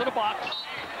slide Earl to the box.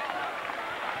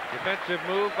 Defensive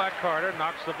move by Carter,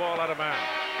 knocks the ball out of bounds.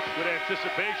 Good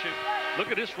anticipation. Look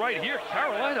at this right here.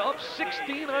 Carolina up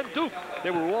 16 on Duke.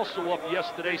 They were also up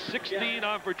yesterday, 16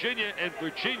 on Virginia, and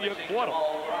Virginia caught them.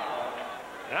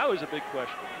 That was a big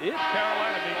question. If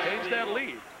Carolina maintains that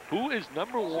lead, who is #1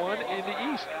 in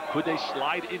the East? Could they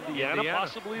slide Indiana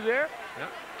possibly there? Yeah.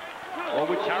 Or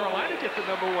would Carolina get the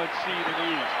 #1 seed in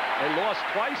the East? They lost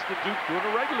twice to Duke during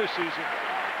the regular season.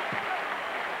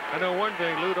 I know one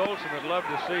thing, Lute Olson would love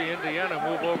to see Indiana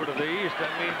move over to the East.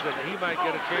 That means that he might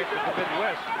get a chance at the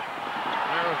Midwest.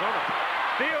 Arizona.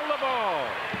 Steal the ball.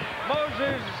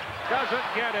 Moses doesn't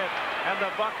get it, and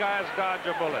the Buckeyes dodge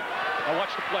a bullet. Now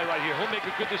watch the play right here. He'll make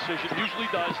a good decision.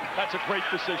 Usually does. That's a great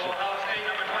decision.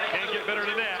 Can't get better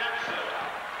than that.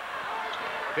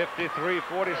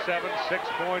 53-47,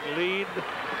 6-point lead.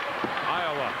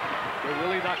 Iowa. They're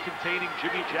really not containing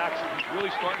Jimmy Jackson. He's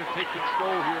really starting to take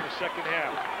control here in the second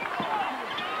half.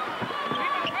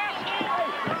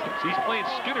 So he's playing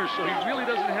Skinner, so he really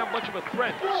doesn't have much of a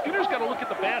threat. Skinner's got to look at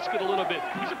the basket a little bit.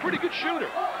 He's a pretty good shooter.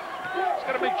 He's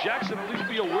got to make Jackson at least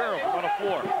be aware of him on the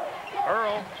floor.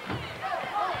 Earl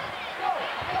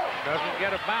doesn't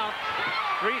get a bounce.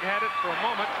 Street had it for a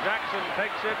moment. Jackson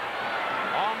takes it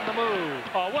on the move.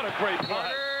 Oh, what a great play.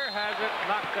 Carter has it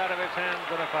knocked out of his hands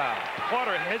and a foul.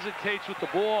 Carter hesitates with the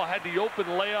ball, had the open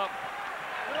layup.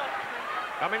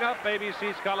 Coming up,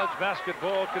 ABC's college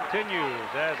basketball continues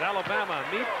as Alabama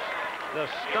meets the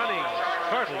stunning,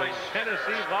 startling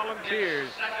Tennessee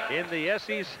Volunteers in the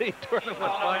SEC tournament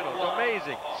finals.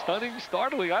 Amazing. Stunning,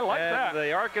 startling. I like that.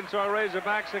 The Arkansas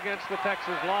Razorbacks against the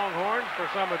Texas Longhorns for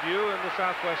some of you in the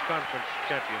Southwest Conference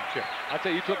Championship. I'll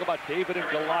tell you, you talk about David and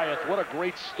Goliath. What a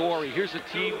great story. Here's a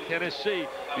team, Tennessee.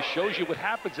 It shows you what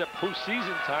happens at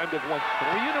postseason time. They've won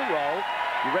 3 in a row.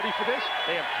 You ready for this?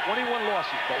 They have 21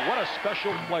 losses, but what a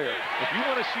special player. If you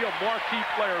want to see a marquee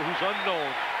player who's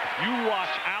unknown, you watch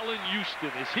Allen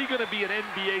Houston. Is he going to be an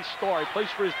NBA star? He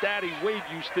plays for his daddy, Wade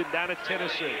Houston, down at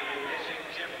Tennessee.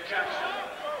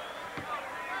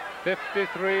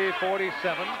 53-47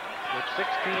 with 16-17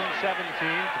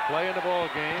 to play in the ball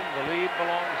game. The lead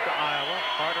belongs to Iowa.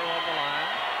 Carter on the line.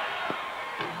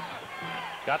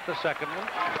 Got the second one.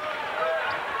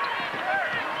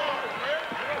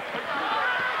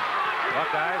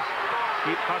 Buckeyes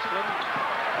keep hustling.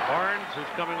 Barnes,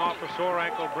 who's coming off a sore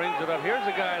ankle, brings it up. Here's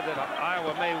a guy that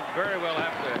Iowa may very well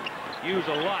have to use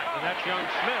a lot, and that's young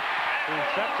Smith, who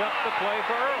sets up the play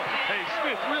for Earl. Hey,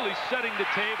 Smith really setting the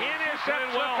table.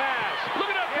 Intercepts the pass.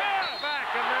 Look at that pass! Back,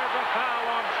 and there's a foul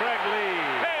on Craig Lee.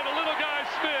 Hey, the little guy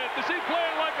Smith, is he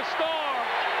playing like a star?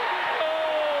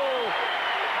 Oh!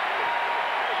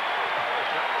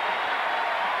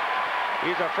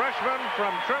 He's a freshman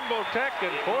from Trimble Tech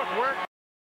in Fort Worth.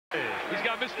 He's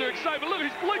got Mr. Excitement. Look,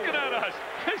 he's blinking at us.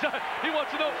 He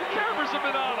wants to know if the cameras have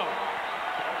been on him.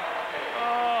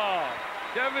 Oh,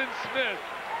 Kevin Smith.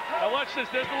 Now watch this.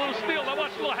 There's the little steal. Now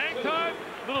watch the little hang time,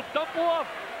 little dump off.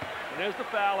 And there's the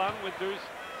foul on Winters.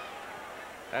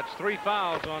 That's 3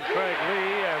 fouls on Craig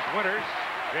Lee as Winters.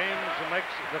 James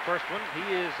makes the first one.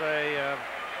 He's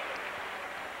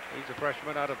a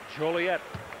freshman out of Joliet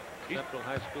Central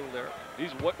High School there.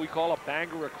 He's what we call a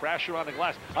banger, a crasher on the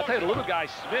glass. I'll tell you, the little guy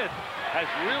Smith has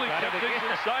really kept things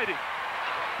exciting.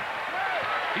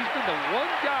 He's been the one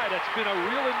guy that's been a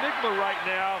real enigma right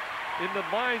now in the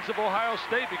minds of Ohio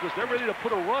State, because they're ready to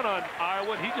put a run on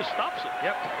Iowa, and he just stops it.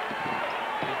 Yep.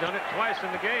 He's done it twice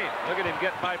in the game. Look at him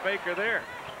get by Baker there.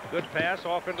 Good pass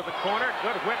off into the corner.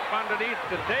 Good whip underneath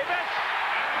to Davis.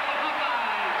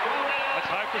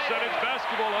 That's high percentage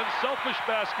basketball, unselfish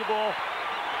basketball.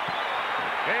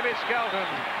 Jamie Skelton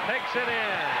takes it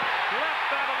in. Left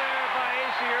out of there by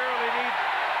Acie Earl. He needs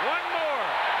one more.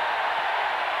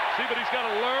 See, but he's got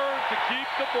to learn to keep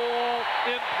the ball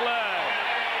in play.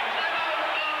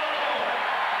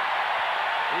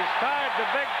 He's tied the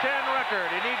Big Ten record.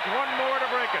 He needs one more to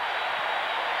break it.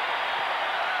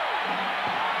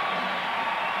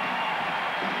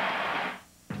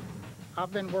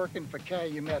 I've been working for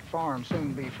Calumet Farm,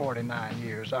 soon be 49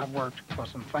 years. I've worked for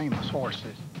some famous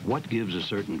horses. What gives a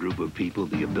certain group of people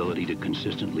the ability to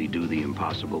consistently do the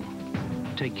impossible?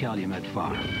 Take Calumet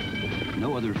Farm.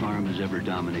 No other farm has ever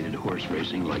dominated horse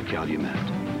racing like Calumet.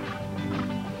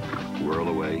 Earl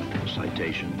away,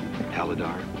 Citation,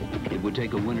 Aladar, it would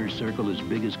take a winner's circle as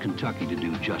big as Kentucky to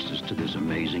do justice to this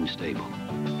amazing stable.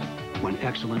 When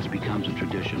excellence becomes a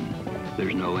tradition,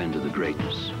 there's no end to the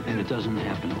greatness, and it doesn't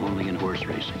happen only in horse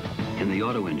racing. In the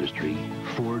auto industry,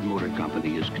 Ford Motor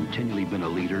Company has continually been a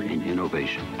leader in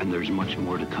innovation, and there's much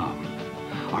more to come.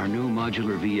 Our new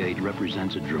modular V8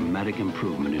 represents a dramatic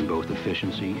improvement in both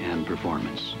efficiency and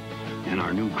performance. And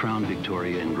our new Crown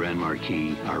Victoria and Grand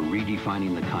Marquis are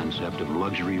redefining the concept of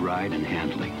luxury ride and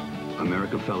handling.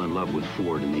 America fell in love with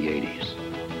Ford in the 80s.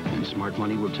 And smart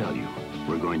money will tell you,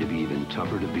 we're going to be even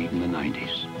tougher to beat in the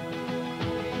 90s.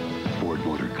 Ford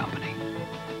Motor Company.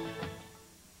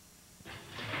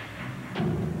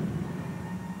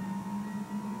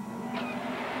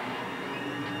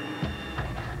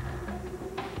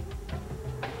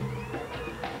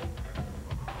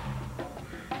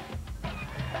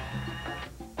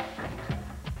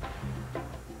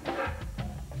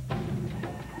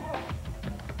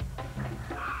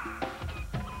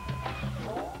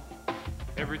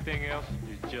 Everything else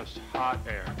is just hot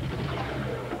air.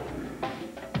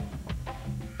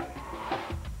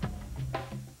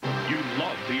 You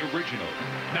love the original.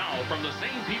 Now, from the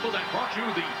same people that brought you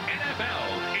the NFL,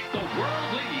 it's the World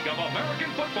League of American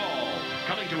Football.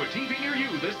 Coming to a TV near you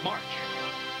this March.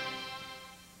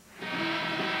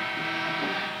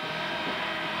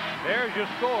 There's your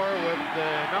score with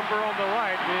the number on the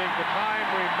right being the time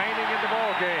remaining in the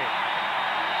ball game.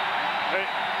 Hey,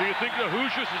 do you think the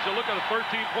Hoosiers, as you look at a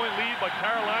 13-point lead by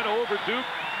Carolina over Duke,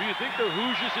 do you think the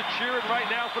Hoosiers are cheering right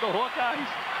now for the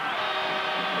Hawkeyes?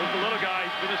 There's the little guy,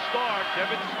 he's been a star,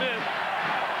 Kevin Smith.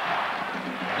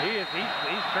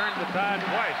 He's turned the tide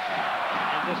twice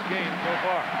in this game so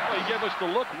far. Well, he gave us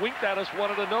the look, winked at us,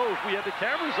 wanted to know if we had the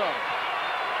cameras on.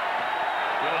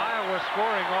 Well, Iowa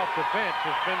scoring off the bench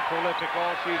has been prolific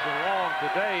all season long.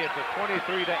 Today, it's a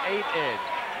 23-8 edge.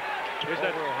 There's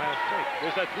that Ohio State.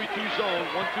 There's that 3-2 zone,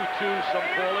 1-2-2, some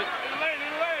call it.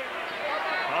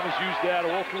 Thomas used that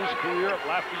all through his career at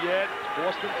Lafayette,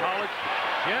 Boston College.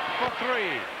 Jet for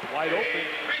three. Wide open.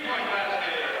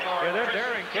 Yeah, they're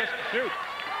daring Chris to shoot.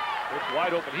 It's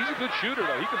wide open. He's a good shooter,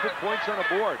 though. He can put points on the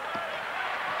board.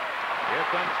 Here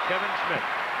comes Kevin Smith.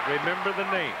 Remember the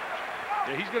name.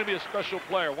 Yeah, he's going to be a special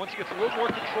player. Once he gets a little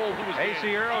more control through his game.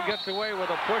 Acie Earl gets away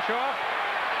with a push-off,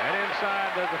 and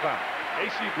inside does the foul.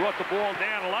 Acie brought the ball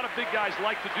down. A lot of big guys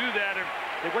like to do that,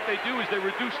 and what they do is they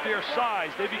reduce their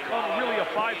size. They become really a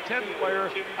 5'10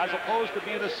 player as opposed to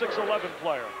being a 6'11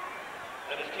 player.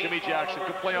 Jimmy Jackson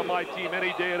could play on my team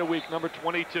any day of the week, number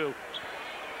 22.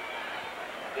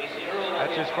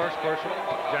 That's his first personal,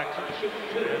 Jackson.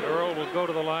 And Earl will go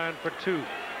to the line for two.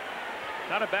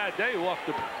 Not a bad day off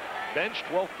the bench,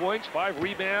 12 points, 5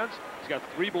 rebounds. He's got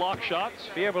 3 block shots.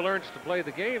 If he ever learns to play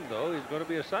the game, though, he's going to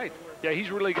be a sight. Yeah,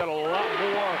 he's really got a lot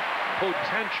more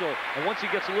potential. And once he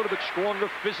gets a little bit stronger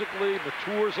physically,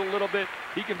 matures a little bit,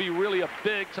 he can be really a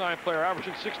big-time player,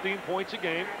 averaging 16 points a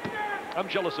game. I'm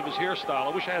jealous of his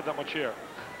hairstyle. I wish I had that much hair.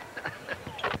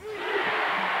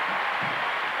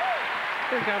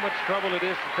 Think how much trouble it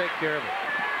is to take care of it.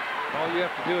 All you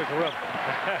have to do is rub.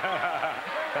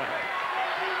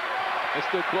 It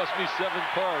still cost me $7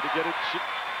 to get it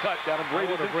cut down in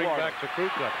Bradenton, to bring Florida. back the crew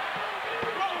cut.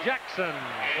 Jackson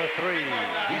for three.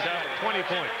 He's out 20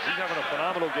 points. He's having a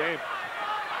phenomenal game.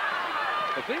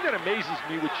 The thing that amazes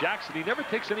me with Jackson, he never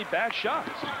takes any bad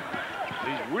shots.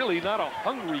 He's really not a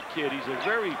hungry kid. He's a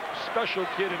very special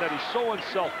kid in that he's so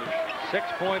unselfish.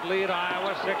 6-point lead,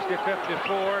 Iowa,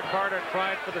 60-54. Carter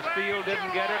tried for the steal,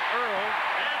 didn't get it. Earl.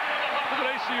 Look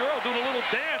at Acie Earl doing a little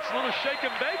dance, a little shake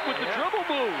and bake with the dribble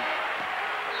move.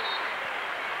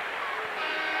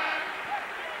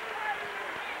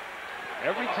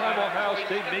 Every time Ohio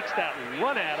State makes that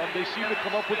run at him, they seem to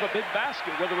come up with a big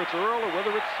basket, whether it's Earl or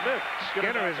whether it's Smith.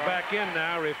 Skinner is back in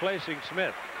now, replacing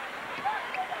Smith.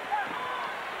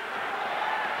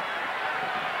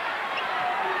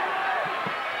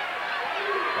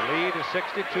 The lead is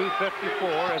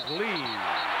 62-54 as Lee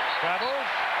travels.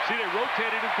 See, they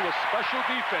rotated into a special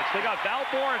defense. They got Val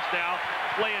Barnes now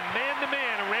playing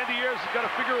man-to-man, and Randy Ayers has got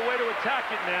to figure a way to attack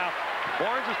it now.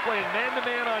 Barnes is playing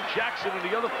man-to-man on Jackson, and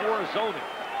the other 4 are zoning.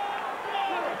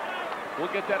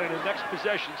 We'll get that in the next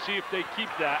possession, see if they keep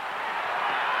that.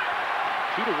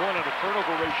 2-1 on the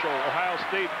turnover ratio. Ohio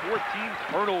State, 14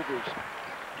 turnovers.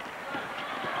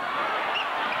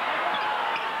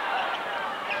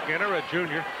 Skinner, a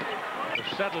junior.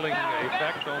 The settling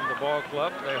effect on the ball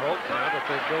club, they hope, now that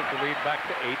they've built the lead back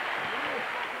to 8.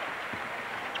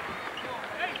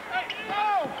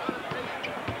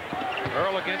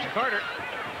 Earl against Carter.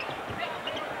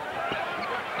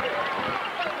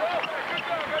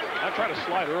 That's try to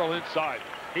slide Earl inside.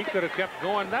 He could have kept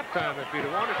going that time if he'd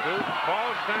have wanted to.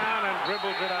 Falls down and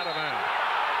dribbles it out of bounds.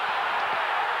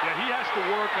 Yeah, he has to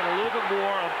work on a little bit more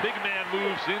on big man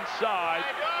moves inside.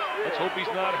 Let's hope he's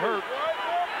not hurt.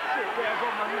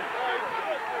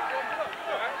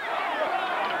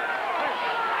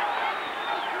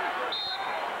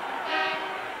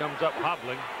 Comes up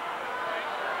hobbling.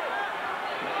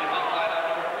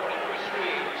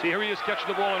 See, here he is catching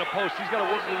the ball in a post. He's got to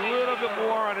work a little bit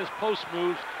more on his post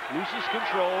moves. Loses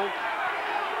control.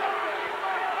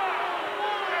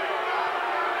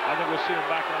 I think we'll see him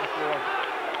back on the floor.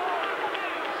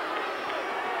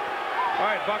 All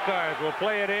right, Buckeyes will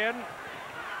play it in.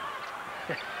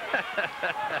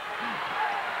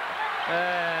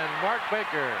 And Mark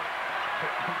Baker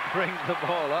brings the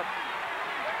ball up.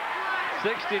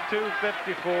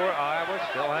 62-54. Iowa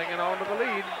still hanging on to the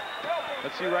lead.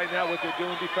 Let's see right now what they're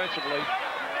doing defensively.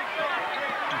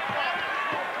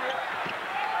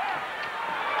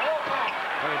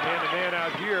 Playing man-to-man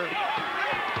out here.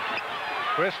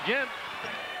 Chris Gent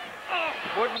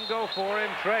wouldn't go for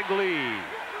him. Treg Lee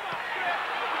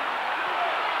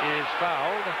is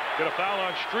fouled. Got a foul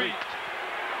on Street.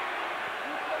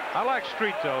 I like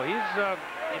Street, though.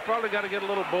 He's probably got to get a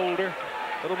little bolder,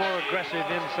 a little more aggressive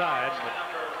inside.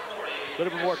 A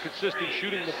little bit more consistent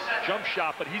shooting the jump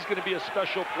shot, but he's going to be a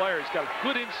special player. He's got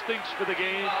good instincts for the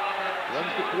game.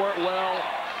 Runs the court well.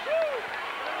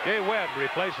 Jay Webb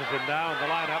replaces him now in the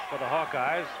lineup for the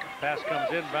Hawkeyes. Pass comes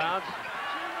inbounds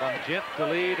from Gent to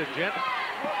Lee to Gent.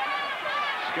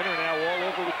 Skinner now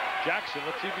all over with Jackson.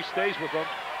 Let's see if he stays with him.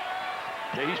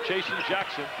 Yeah, he's chasing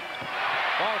Jackson.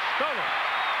 Ball stolen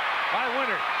by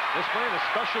Winter. This playing a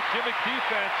special gimmick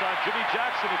defense on Jimmy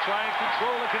Jackson to try and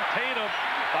control and contain him.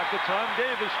 Back to Tom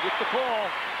Davis with the call.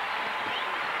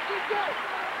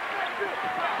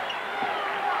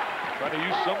 Trying to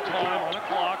use some time on the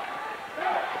clock.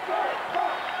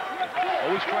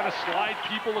 Always trying to slide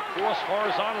people across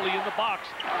horizontally in the box.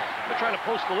 They're trying to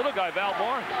post the little guy, Val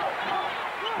Barnes.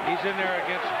 He's in there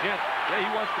against Gent. Yeah,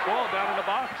 he wants the ball down in the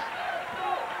box.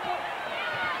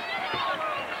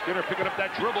 Skinner picking up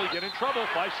that dribble. Get in trouble.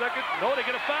 5 seconds. No, they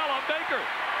get a foul on Baker.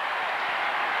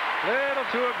 Little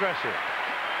too aggressive.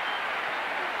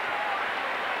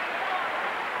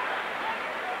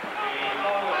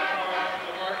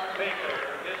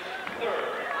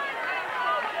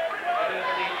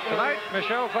 Tonight,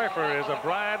 Michelle Pfeiffer is a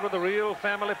bride with a real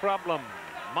family problem.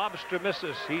 Mobster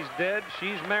missus. He's dead.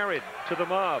 She's married to the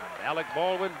mob. Alec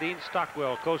Baldwin, Dean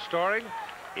Stockwell co-starring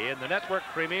in the network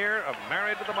premiere of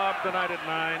Married to the Mob tonight at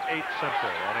 9, 8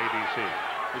 Central on ABC.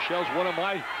 Michelle's one of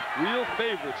my real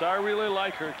favorites. I really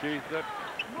like her, Keith.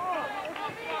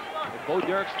 Bo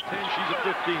Derek's a 10, she's a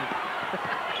 15.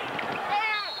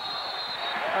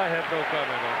 I have no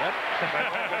comment on that.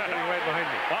 They're sitting right behind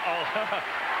me. Uh-oh.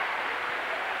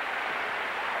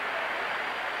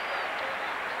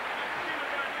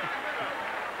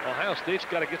 Ohio State's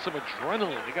got to get some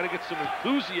adrenaline. They got to get some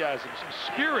enthusiasm, some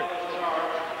spirit.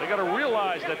 They got to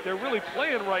realize that they're really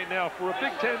playing right now for a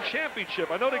Big Ten championship.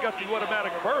 I know they got the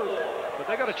automatic berth, but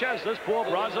they got a chance. There's Paul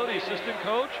Brazzo, the assistant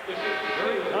coach.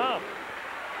 Very calm.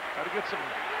 Got to get some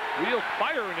real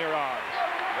fire in their eyes.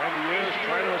 Randy Ayers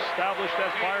trying to establish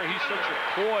that fire. He's such a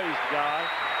poised guy.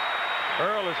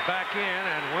 Earl is back in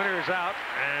and Winters out.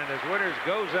 And as Winters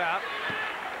goes out,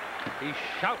 he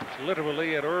shouts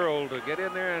literally at Earl to get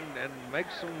in there and make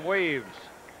some waves.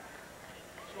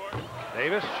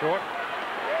 Davis, short.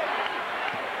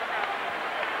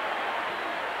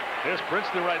 There's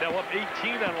Princeton right now up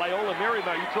 18 on Loyola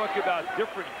Marymount. You talk about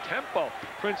different tempo.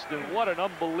 Princeton, what an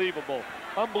unbelievable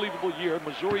year.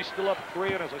 Missouri's still up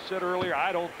 3, and as I said earlier,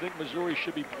 I don't think Missouri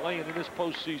should be playing in this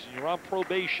postseason. You're on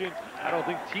probation. I don't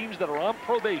think teams that are on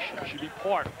probation should be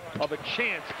part of a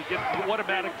chance to get the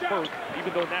automatic berth,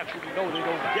 even though naturally we know they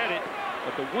don't get it.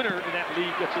 But the winner in that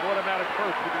league gets an automatic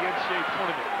berth for the NCAA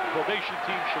tournament. Probation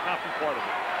teams should not be part of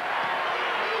it.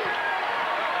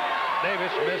 Davis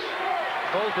missed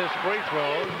both his free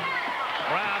throws.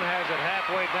 Brown has it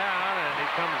halfway down, and he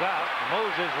comes out.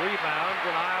 Moses rebounds,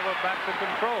 and Iowa back to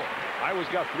control.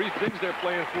 Iowa's got 3 things they're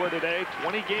playing for today.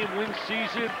 20-game win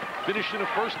season, finish in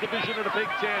the first division of the Big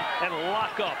Ten, and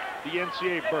lock up the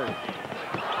NCAA berth.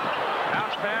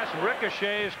 Bounce pass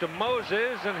ricochets to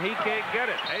Moses, and he can't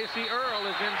get it. Acie Earl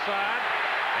is inside,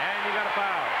 and you got a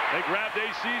foul. They grabbed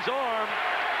Acie's arm.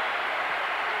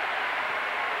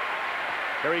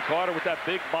 Terry Carter with that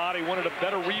big body, one of the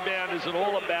better rebounders in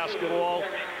all of basketball.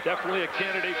 Definitely a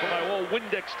candidate for my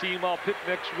all-Windex team I'll pick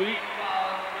next week.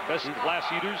 Best glass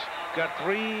eaters. Got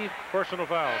 3 personal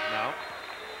fouls now.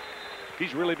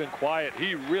 he's really been quiet.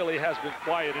 He really has been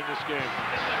quiet in this game.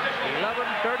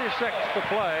 11:36 to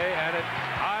play, and it's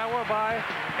Iowa by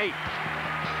 8.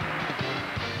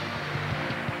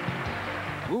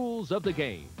 Rules of the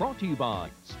game brought to you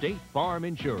by State Farm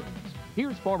Insurance.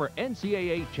 Here's former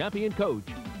NCAA champion coach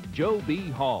Joe B.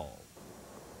 Hall.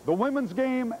 The women's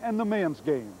game and the men's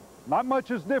game. Not much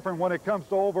is different when it comes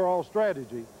to overall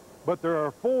strategy, but there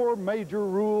are 4 major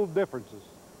rule differences.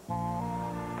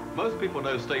 Most people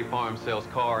know State Farm sells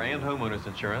car and homeowners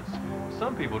insurance.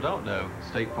 Some people don't know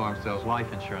State Farm sells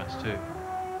life insurance too.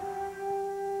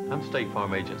 I'm State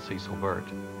Farm agent Cecil Burt.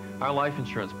 Our life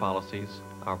insurance policies,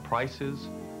 our prices,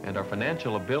 and our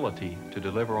financial ability to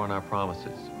deliver on our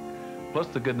promises, plus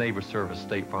the good neighbor service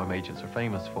State Farm agents are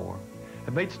famous for,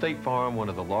 have made State Farm one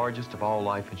of the largest of all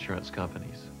life insurance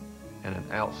companies and an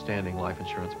outstanding life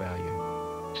insurance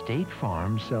value. State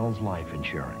Farm sells life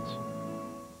insurance.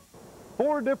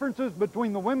 4 differences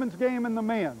between the women's game and the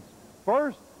men's.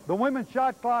 First, the women's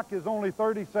shot clock is only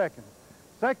 30 seconds.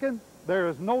 Second, there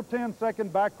is no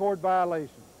 10-second backcourt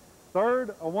violation.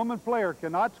 Third, a woman player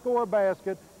cannot score a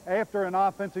basket after an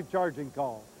offensive charging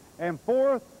call. And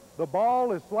fourth, the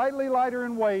ball is slightly lighter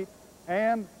in weight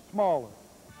and smaller.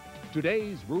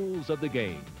 Today's Rules of the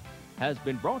Game has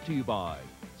been brought to you by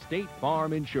State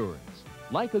Farm Insurance.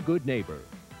 Like a good neighbor,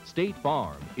 State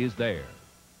Farm is there.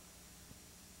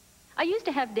 I used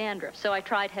to have dandruff, so I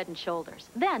tried Head and Shoulders.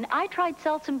 Then I tried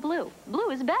Selsun Blue.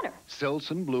 Blue is better.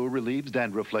 Selsun Blue relieves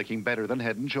dandruff flaking better than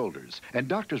Head and Shoulders, and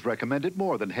doctors recommend it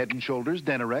more than Head and Shoulders,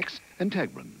 Denorex, and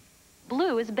Tegrin.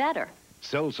 Blue is better.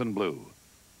 Selsun Blue.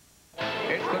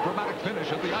 It's the dramatic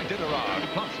finish of the Iditarod,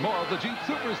 plus more of the Jeep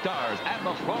Superstars and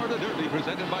the Florida Derby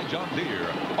presented by John Deere.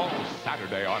 All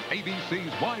Saturday on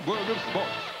ABC's Wide World of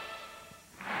Sports.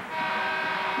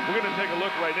 We're going to take a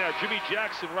look right now. Jimmy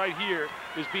Jackson right here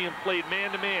is being played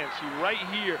man-to-man. See, right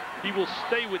here, he will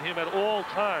stay with him at all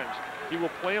times. He will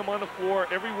play him on the floor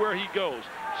everywhere he goes.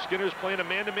 Skinner's playing a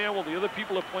man-to-man while the other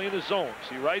people are playing a zone.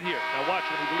 See, right here. Now watch,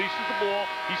 when he releases the ball,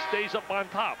 he stays up on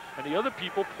top. And the other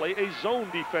people play a zone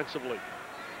defensively.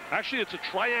 Actually, it's a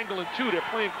triangle and 2. They're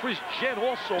playing Chris Jen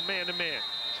also man-to-man.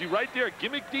 See, right there,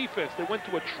 gimmick defense. They went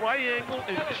to a triangle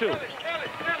and 2.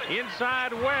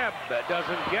 Inside Webb. That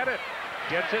doesn't get it.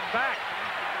 Gets it back.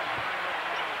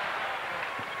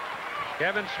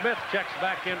 Kevin Smith checks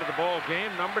back into the ball game.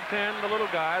 Number 10, the little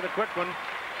guy, the quick one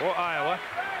for Iowa.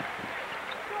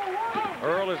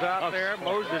 Earl is out there.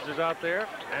 Moses is out there.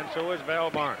 And so is Val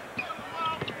Barnes.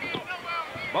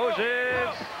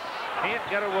 Moses can't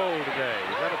get a roll today.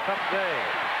 He's had a tough day.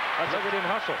 Look at him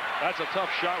hustle. That's a tough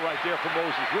shot right there for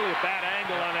Moses. Really a bad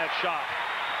angle on that shot.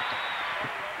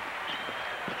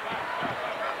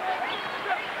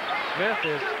 Smith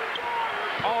is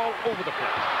all over the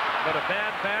place. But a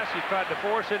bad pass. He tried to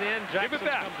force it in. Jackson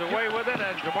comes away with it,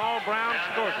 and Jamal Brown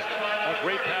scores it. A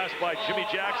great pass by Jimmy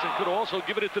Jackson. Could also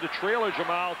give it to the trailer,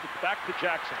 Jamal, back to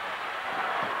Jackson.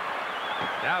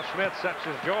 Now Smith sets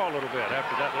his jaw a little bit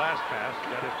after that last pass.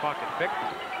 Got his pocket picked.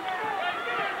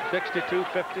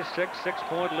 62-56,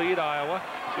 6-point lead, Iowa.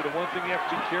 See, the one thing you have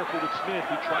to be careful with Smith,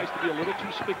 he tries to be a little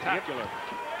too spectacular.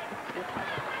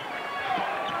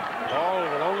 Ball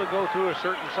will only go through a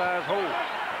certain size hole.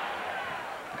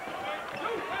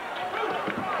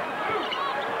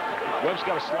 Webb's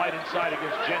got to slide inside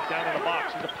against Gent down in the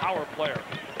box. He's a power player.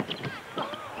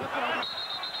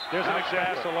 There's a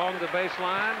pass along the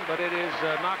baseline, but it is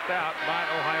knocked out by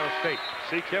Ohio State.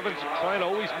 See, Kevin's trying to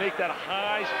always make that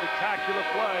high, spectacular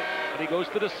play, and he goes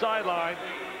to the sideline.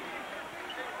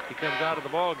 He comes out of the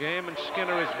ball game, and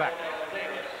Skinner is back.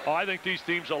 Oh, I think these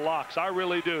teams are locks. I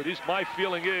really do. My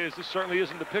feeling is, this certainly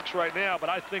isn't the picks right now, but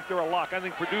I think they're a lock. I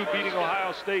think Purdue beating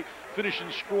Ohio State, finishing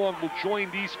strong, will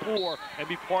join these 4 and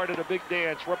be part of the big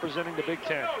dance representing the Big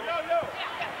Ten.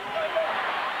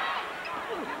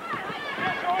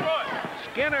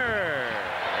 Skinner.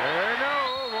 No,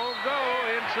 won't go.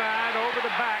 Inside, over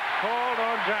the back. Called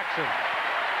on Jackson.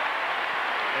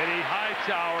 Eddie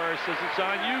Hightower says, it's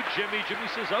on you, Jimmy. Jimmy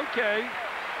says, okay.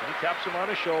 And he taps him on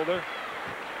the shoulder.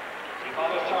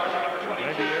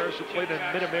 Randy Ayers, who played in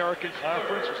the Mid-American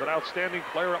Conference, was an outstanding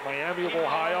player at Miami of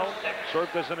Ohio,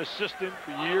 served as an assistant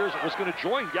for years, was going to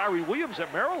join Gary Williams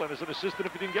at Maryland as an assistant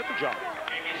if he didn't get the job.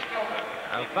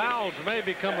 Fouls may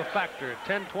become a factor.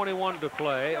 10:21 to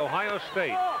play. Ohio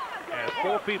State has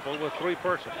 4 people with 3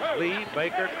 persons. Lee,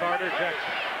 Baker, Carter,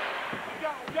 Jackson.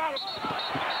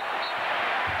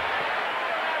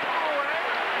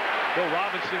 Bill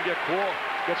Robinson gets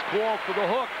called for the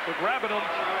hook for grabbing him.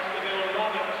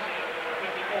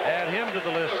 Add him to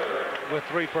the list with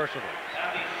 3 personal.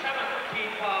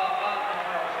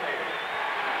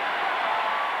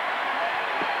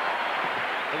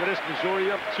 Look at this,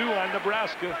 Missouri up 2 on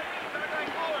Nebraska.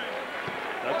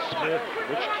 Doug Smith,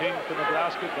 Rich King for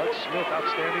Nebraska. Doug Smith,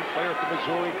 outstanding player for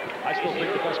Missouri. I still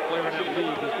think the best player in that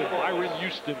league has been Byron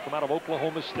Houston from out of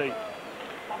Oklahoma State.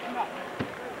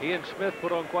 He and Smith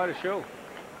put on quite a show.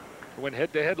 Went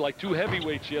head-to-head like 2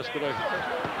 heavyweights yesterday.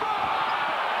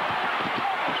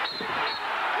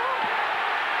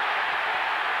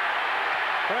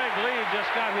 Craig Lee just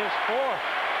got his 4th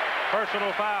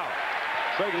personal foul.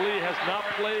 Craig Lee has not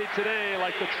played today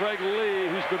like the Craig Lee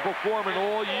who's been performing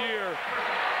all year.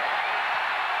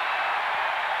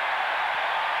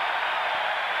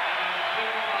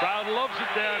 Crowd loves it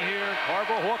down here,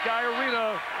 Carver-Hawkeye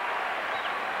Arena.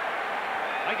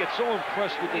 I get so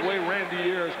impressed with the way Randy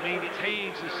Ayers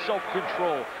maintains his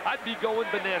self-control. I'd be going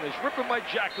bananas, ripping my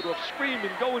jacket off,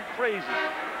 screaming, going crazy.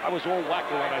 I was all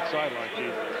wacko on that sideline,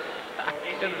 Keith.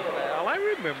 Well, I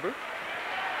remember.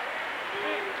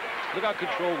 Look how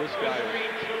controlled this guy is.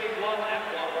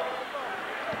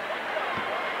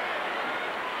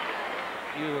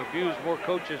 You abuse more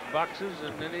coaches' boxes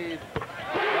than anybody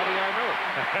I know.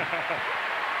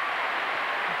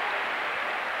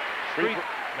 Street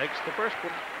makes the first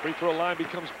one. Free throw line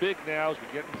becomes big now as we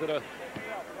get into the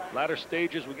latter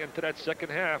stages. We get into that second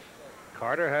half.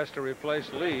 Carter has to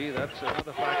replace Lee. That's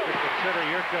another factor to consider.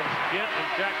 Here comes Gint and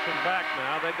Jackson back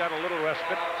now. They've got a little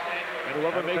respite. And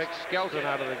whoever makes Skelton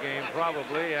out of the game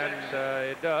probably, and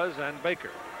it does, and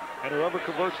Baker. And whoever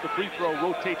converts the free throw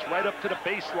rotates right up to the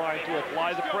baseline to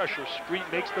apply the pressure. Street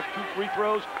makes the 2 free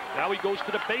throws. Now he goes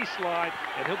to the baseline,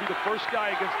 and he'll be the first guy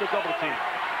against the double team.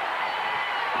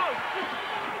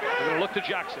 They're going to look to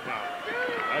Jackson now.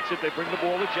 That's it. They bring the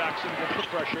ball to Jackson, gets the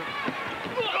pressure.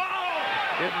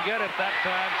 Didn't get it that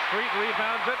time. Street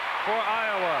rebounds it for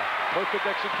Iowa. Perfect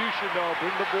execution, though.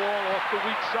 Bring the ball off the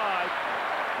weak side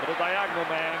to the diagonal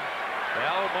man.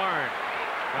 Al Barnes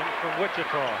comes from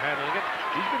Wichita, handling it.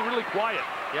 He's been really quiet.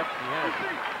 Yep, he has.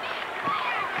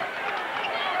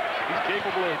 He's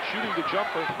capable of shooting the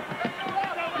jumper.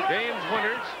 James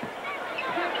Winters.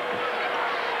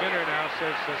 Skinner now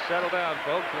says to settle down,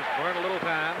 folks. Let's burn a little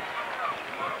time.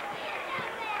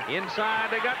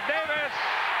 Inside, they got Davis.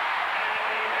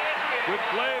 Good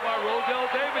play by Rodell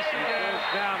Davis. He goes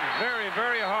down very,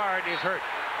 very hard. He's hurt.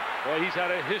 Boy, he's had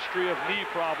a history of knee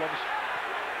problems.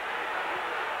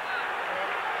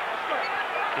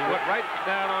 He went right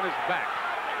down on his back.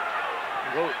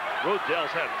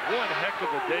 Rodell's had one heck of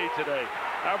a day today.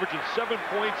 Averaging 7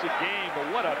 points a game, but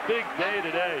what a big day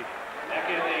today.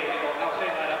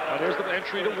 Now there's the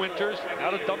entry to Winters. Now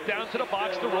to dump down to the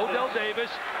box to Rodell Davis.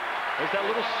 There's that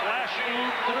little slash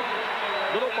move to the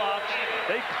little box.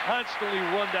 They constantly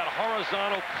run that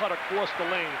horizontal cut across the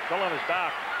lane. Fell on his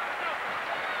back.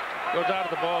 Goes out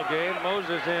of the ball game.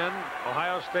 Moses in.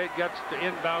 Ohio State gets to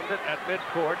inbound it at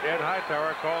midcourt. Ed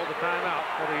Hightower called the timeout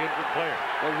for the injured player.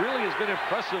 What really has been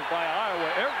impressive by Iowa,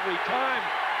 every time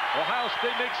Ohio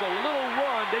State makes a little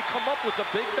run, they come up with a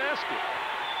big basket.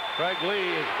 Craig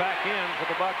Lee is back in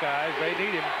for the Buckeyes. They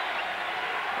need him.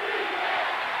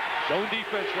 Zone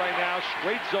defense right now.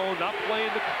 Straight zone, not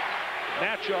playing the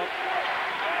matchup.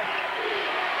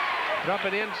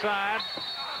 Jumping inside.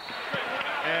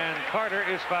 And Carter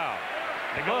is fouled.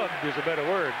 Mugged is a better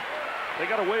word. They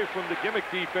got away from the gimmick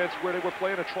defense where they were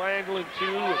playing a triangle and 2.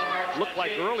 It looked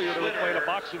like earlier they were playing a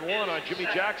box and 1 on Jimmy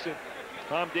Jackson.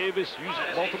 Tom Davis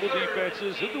uses multiple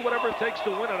defenses. He'll do whatever it takes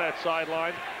to win on that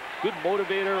sideline. Good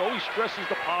motivator, always stresses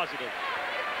the positive.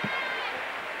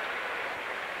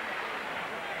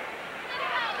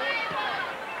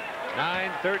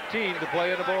 .9:13 to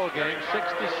play in the ball game.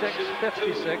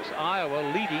 66-56. Iowa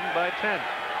leading by 10.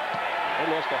 They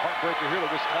lost a heartbreaker here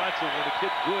to Wisconsin when the kid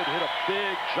Good hit a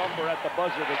big jumper at the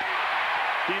buzzer to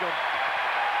beat them.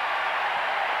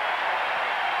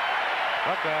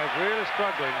 Buckeyes really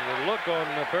struggling. The look on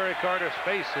Perry Carter's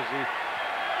face as the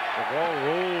ball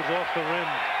rolls off the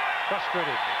rim.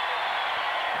 Frustrated.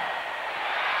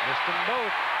 Missed them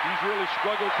both. He's really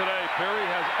struggled today. Perry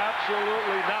has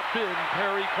absolutely not been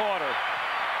Perry Carter.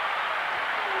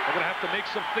 They're going to have to make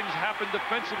some things happen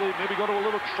defensively. Maybe go to a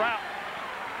little trap.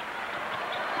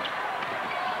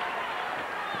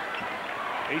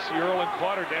 Acie Earl and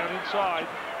Carter down inside.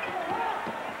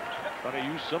 Trying to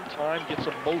use some time, get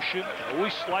some motion,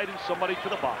 always sliding somebody to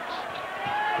the box.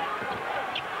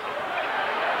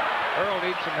 Earl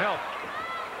needs some help.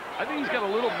 I think he's got a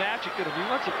little magic in him. He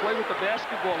wants to play with the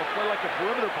basketball and play like a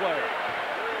perimeter player.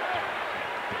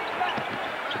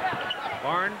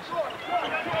 Barnes.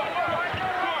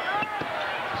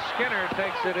 Skinner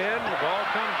takes it in. The ball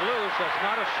comes loose. That's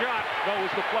not a shot. No, it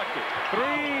was deflected.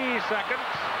 3 seconds.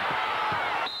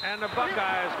 And the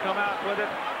Buckeyes come out with it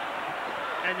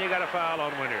and you got a foul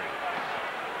on Winters.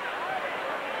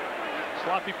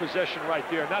 Sloppy possession right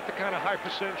there. Not the kind of high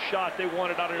percent shot they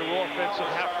wanted out of their offensive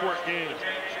half-court game.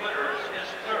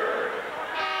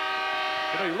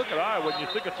 You know, you look at Iowa and you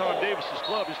think of Tom Davis's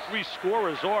club. His three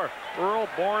scorers are Earl,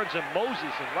 Barnes, and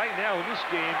Moses. And right now in this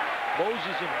game,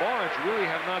 Moses and Barnes really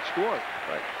have not scored.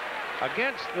 Right.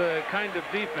 Against the kind of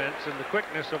defense and the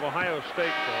quickness of Ohio State,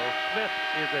 though, Smith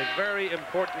is a very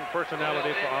important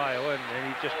personality for Iowa, and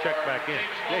he just checked back in.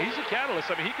 Yeah, he's a catalyst.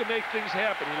 I mean, he can make things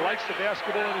happen. He likes the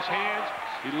basketball in his hands.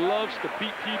 He loves to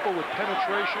beat people with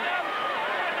penetration.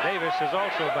 Davis is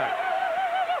also back.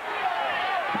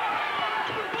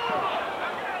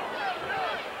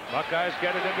 Buckeyes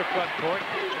get it into front court.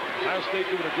 Ohio State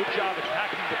doing a good job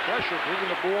attacking the pressure, bringing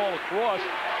the ball across,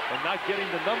 and not getting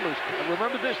the numbers. And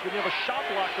remember this, when you have a shot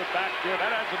blocker back there,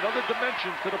 that adds another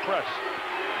dimension to the press.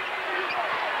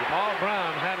 Jamal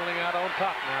Brown handling out on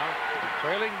top now,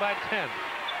 trailing by 10.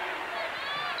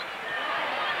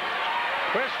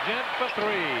 Chris Gent for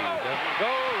three. Doesn't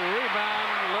go.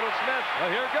 Rebound, Little Smith.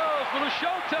 Well, here it goes. Little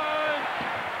showtime.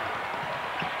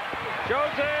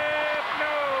 Joseph,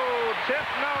 no. Tip,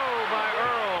 no by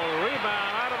Earl.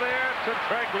 Rebound out of there to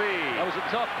Tregley. That was a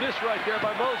tough miss right there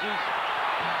by Moses.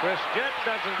 Chris Gent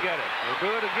doesn't get it.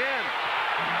 We'll do it again.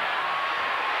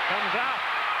 Comes out.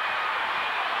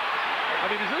 I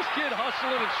mean, is this kid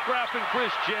hustling and scrapping Chris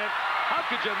Gent? How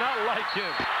could you not like him?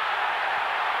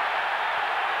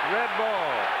 Red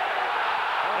ball.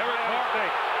 Ohio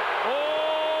State.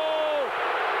 Oh!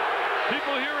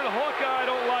 People here in Hawkeye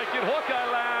don't like it. Hawkeye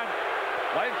land.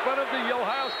 Right in front of the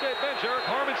Ohio State bench. Eric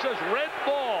Harmon says red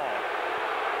ball.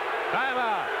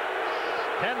 Timeout.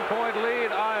 10-point lead,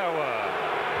 Iowa.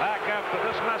 Back after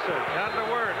this message and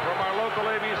the word from our local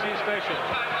ABC station.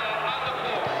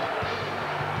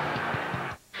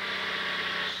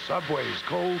 Subway's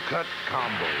Cold Cut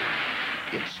Combo.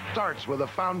 It starts with a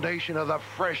foundation of the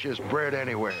freshest bread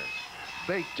anywhere.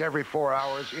 Baked every 4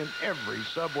 hours in every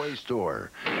Subway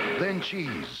store. Then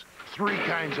cheese, 3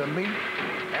 kinds of meat,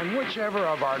 and whichever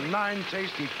of our 9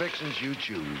 tasty fixings you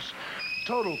choose.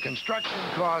 Total construction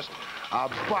cost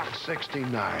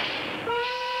 $1.69.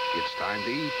 It's time to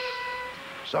eat.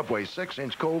 Subway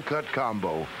 6-inch Cold Cut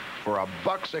Combo. For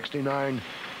 $1.69,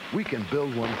 we can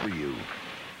build one for you.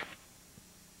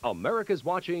 America's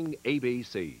watching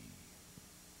ABC.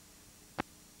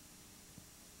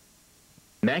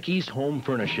 Mackey's Home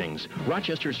Furnishings,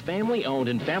 Rochester's family-owned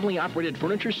and family-operated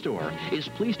furniture store, is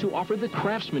pleased to offer the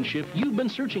craftsmanship you've been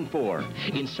searching for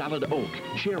in solid oak,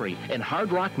 cherry, and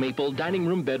hard rock maple dining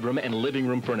room, bedroom, and living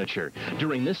room furniture.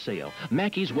 During this sale,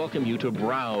 Mackey's welcome you to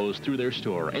browse through their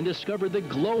store and discover the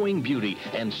glowing beauty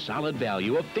and solid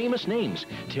value of famous names: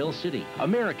 Tell City,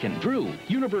 American, Drew,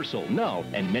 Universal, No,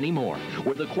 and many more.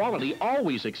 Where the quality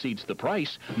always exceeds the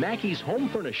price, Mackey's Home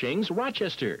Furnishings,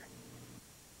 Rochester.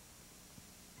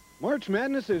 March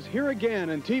Madness is here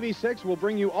again, and TV6 will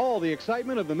bring you all the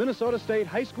excitement of the Minnesota State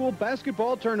High School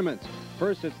basketball tournaments.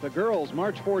 First, it's the girls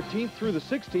March 14th through the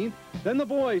 16th. Then the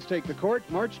boys take the court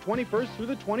March 21st through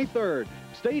the 23rd.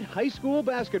 State High School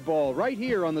basketball right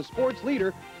here on the sports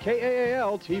leader,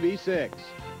 KAAL TV6.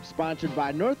 Sponsored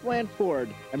by Northland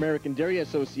Ford, American Dairy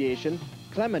Association,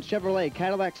 Clement Chevrolet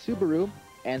Cadillac Subaru,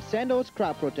 and Sandoz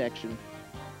Crop Protection.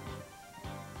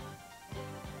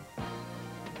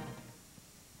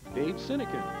 Dave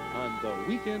Sinekin on the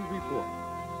Weekend Report.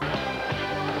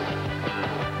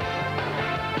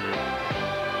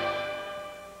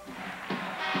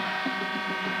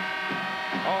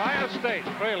 Ohio State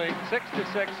trailing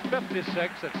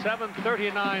 66-56 at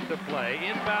 7:39 to play.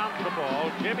 Inbound the ball.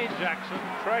 Jimmy Jackson,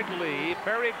 Craig Lee,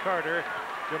 Perry Carter,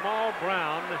 Jamal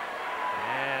Brown,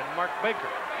 and Mark Baker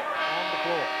on the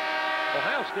floor.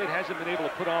 Ohio State hasn't been able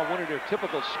to put on one of their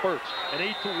typical spurts, an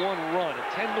 8-to-1 run, a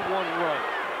 10-to-1 run,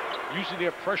 using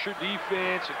their pressure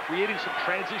defense and creating some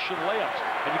transition layups.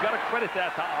 And you got to credit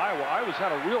that to Iowa. Iowa's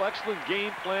had a real excellent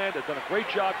game plan. They've done a great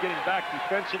job getting back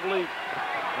defensively,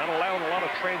 not allowing a lot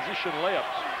of transition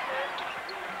layups.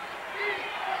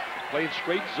 Playing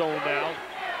straight zone now.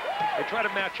 They try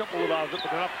to match up a little of it, but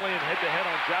they're not playing head-to-head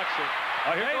on Jackson.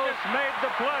 Davis made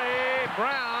the play.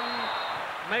 Brown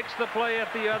makes the play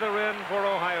at the other end for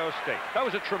Ohio State. That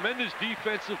was a tremendous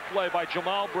defensive play by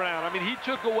Jamal Brown. I mean, he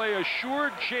took away a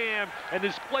sure jam, and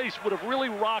this place would have really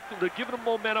rocked him to give him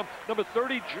momentum. Number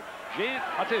 30,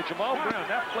 I'll tell you, Jamal Brown,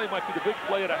 that play might be the big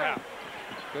play and a half.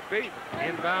 Could be.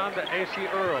 Inbound to Acie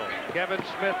Earl. Kevin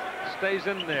Smith stays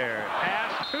in there.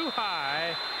 Pass too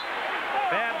high.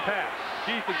 Bad pass.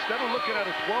 Keith, instead of looking at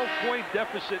a 12-point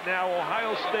deficit now,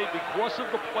 Ohio State, because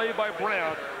of the play by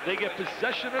Brown, they get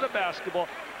possession of the basketball.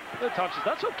 Thompson,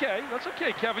 that's okay. That's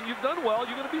okay, Kevin. You've done well.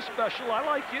 You're going to be special. I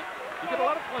like you. You get a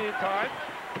lot of playing time.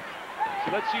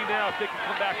 So let's see now if they can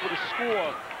come back with a score.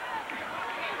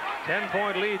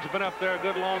 10-point lead's been up there a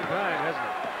good long time, hasn't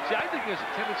it? See, I think there's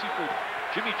a tendency for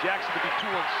Jimmy Jackson to be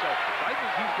too unselfish. I think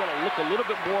he's got to look a little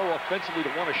bit more offensively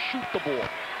to want to shoot the ball.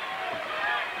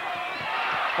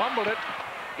 Fumbled it,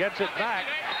 gets it back.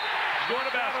 Score the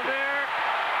basket. There.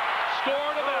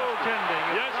 Score the basket. Tending.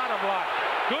 It's yes. not a block.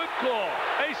 Good call.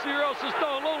 Acie Earl says,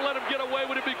 don't let him get away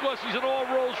with it because he's an all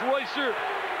Rolls Roycer.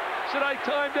 Said I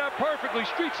timed that perfectly.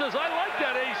 Street says, I like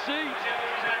that, AC.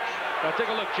 Now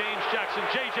take a look, James Jackson.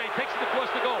 JJ takes it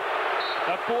across the goal.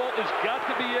 That ball has got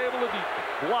to be able to be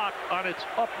blocked on its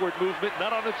upward movement,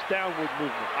 not on its downward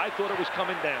movement. I thought it was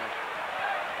coming down.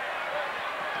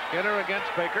 Skinner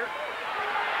against Baker.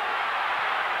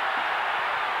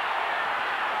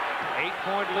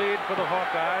 8-point lead for the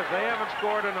Hawkeyes. They haven't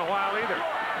scored in a while either.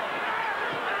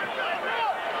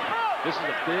 This is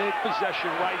a big possession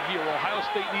right here. Ohio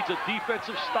State needs a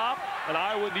defensive stop, and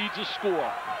Iowa needs a score.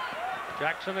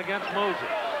 Jackson against Moses.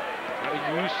 Got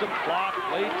to use some clock,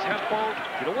 play tempo.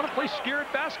 You don't want to play scared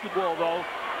basketball, though.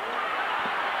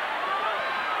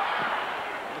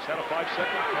 Just had a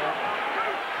 5-second count.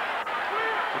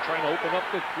 They're trying to open up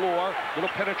the floor.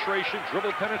 Little penetration,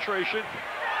 dribble penetration.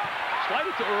 Slide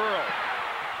it to Earl.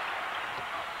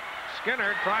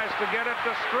 Skinner tries to get it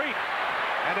to Street.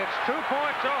 And it's 2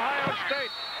 points, Ohio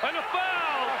State. And a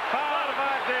foul! A foul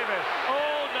by Davis.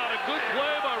 Oh, not a good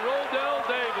play by Rodell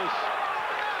Davis.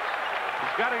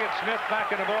 He's got to get Smith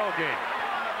back in the ball game.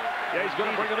 Yeah, he's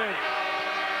going to bring him in.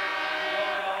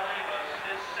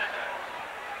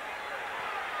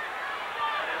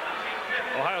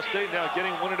 Ohio State now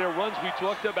getting one of their runs we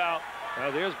talked about. Now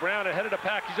there's Brown ahead of the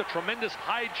pack. He's a tremendous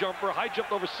high jumper. High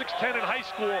jumped over 6'10" in high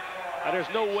school. And there's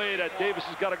no way that Davis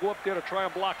has got to go up there to try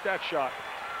and block that shot.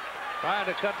 Trying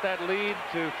to cut that lead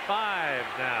to 5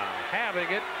 now. Having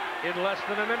it in less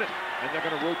than a minute. And they're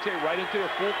going to rotate right into a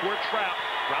full court trap.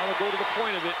 Brown will go to the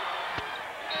point of it.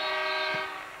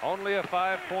 Only a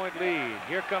 5-point lead.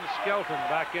 Here comes Skelton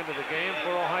back into the game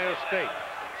for Ohio State.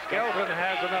 Skelton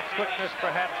has enough quickness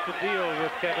perhaps to deal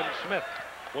with Kevin Smith.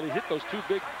 Well, he hit those 2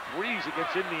 big threes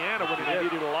against Indiana when they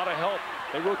needed a lot of help.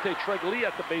 They rotate Treg Lee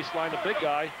at the baseline, the big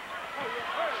guy.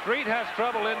 Street has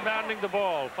trouble inbounding the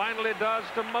ball. Finally does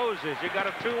to Moses. You got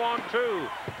a 2-on-2.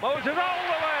 Moses all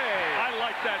the way. I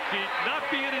like that, Pete. Not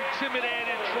being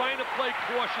intimidated, trying to play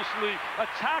cautiously.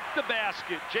 Attack the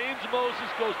basket. James Moses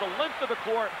goes the length of the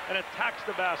court and attacks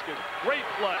the basket. Great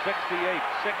play.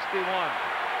 68-61.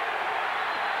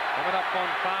 Coming up on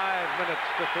 5 minutes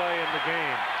to play in the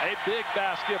game. A big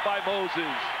basket by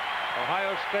Moses.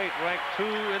 Ohio State ranked 2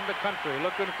 in the country,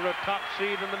 looking for a top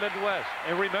seed in the Midwest.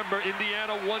 And remember,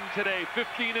 Indiana won today,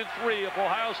 15-3. If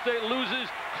Ohio State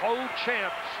loses,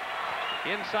 co-champs.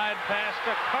 Inside pass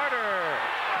to Carter.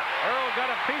 Earl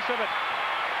got a piece of it.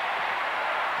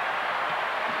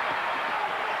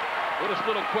 What a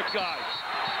little quick guy.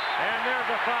 And there's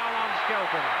a foul on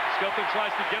Skelton. Skelton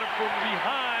tries to get him from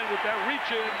behind with that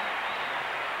reach-in.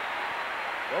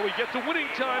 Well, we get to winning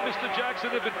time, Mr. Jackson.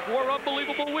 It's been 4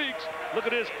 unbelievable weeks. Look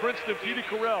at this, Princeton, Petey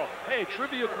Carell. Hey,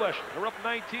 trivia question. They're up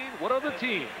 19. What other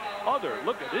team?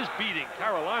 Look at this beating.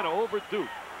 Carolina over Duke.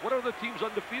 What other teams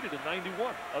undefeated in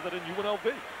 91 other than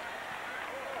UNLV?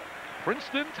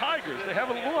 Princeton Tigers. They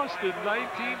haven't lost in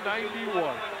 1991.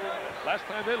 Last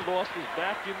time they lost was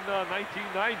back in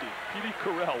 1990. Petey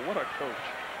Carell, what a coach.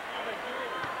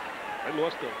 They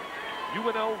lost to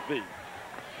UNLV.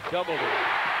 Doubled it.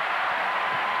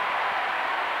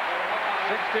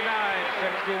 69-61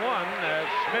 as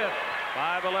Smith,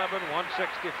 5'11",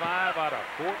 165 out of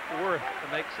Fort Worth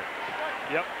makes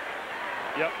it. Yep.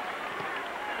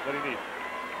 What do you need?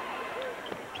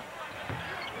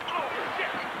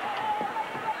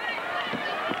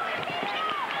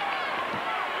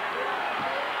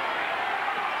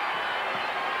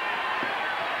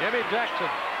 Jimmy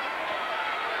Jackson.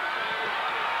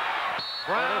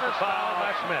 Brown is fouled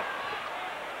by Smith.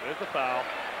 There's the foul.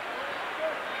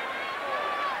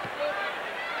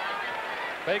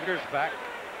 Baker's back.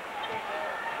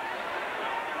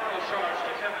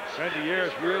 Randy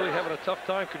Ayers really having a tough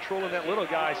time controlling that little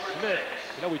guy, Smith.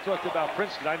 You know, we talked about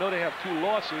Princeton. I know they have 2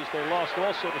 losses. They lost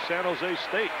also to San Jose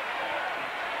State.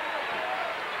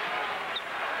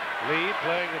 Lee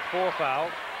playing with 4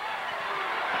 fouls.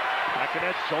 Back in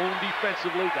that zone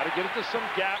defensively. Got to get into some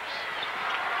gaps.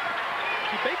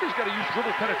 See, Baker's got to use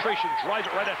dribble penetration, drive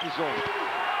it right at the zone.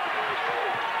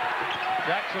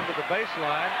 Jackson to the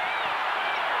baseline.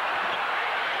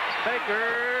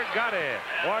 Baker got it.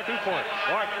 Mark 2 points.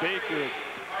 Mark Baker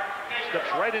steps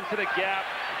right into the gap.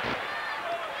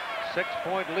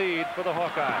 6-point lead for the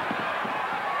Hawkeyes.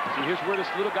 See, here's where this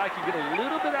little guy can get a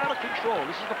little bit out of control.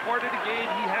 This is the part of the game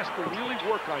he has to really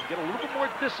work on, get a little bit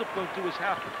more discipline to his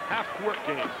half-court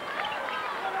game.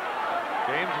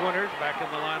 James Winters back in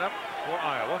the lineup for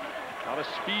Iowa. A lot of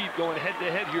speed going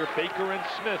head-to-head here, Baker and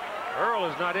Smith.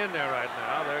 Earl is not in there right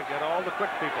now. They get all the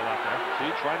quick people out there. See,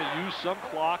 trying to use some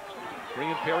clock,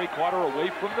 bringing Perry Carter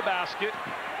away from the basket.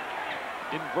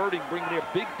 Inverting, bringing their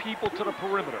big people to the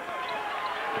perimeter.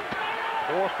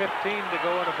 4:15 to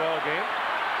go in the ball game.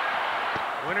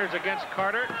 Winters against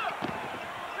Carter.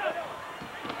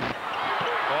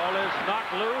 Ball is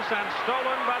knocked loose and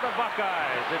stolen by the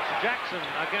Buckeyes. It's Jackson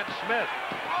against Smith.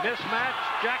 Mismatch.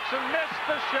 Jackson missed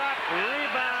the shot.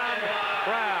 Rebound.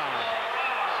 Brown.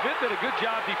 Smith did a good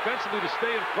job defensively to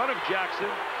stay in front of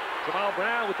Jackson. Jamal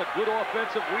Brown with a good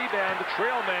offensive rebound, the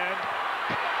trail man.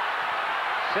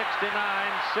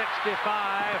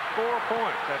 69-65, 4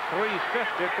 points at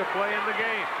 3:50 to play in the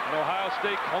game. And Ohio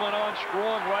State coming on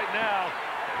strong right now.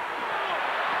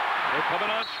 They're coming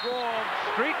on strong.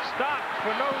 Street stopped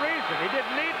for no reason. He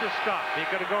didn't need to stop. He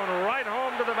could have gone right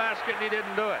home to the basket, and he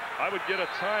didn't do it. I would get a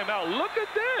timeout. Look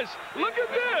at this. Look at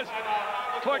this.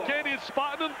 Tarkanian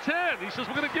spotting him 10. He says,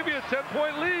 we're going to give you a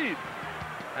 10-point lead.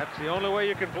 That's the only way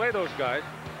you can play those guys.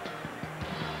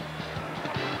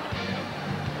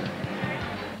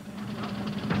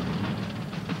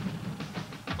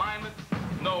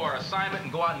 Know our assignment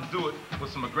and go out and do it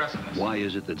with some aggressiveness. Why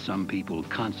is it that some people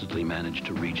constantly manage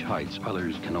to reach heights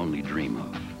others can only dream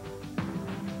of?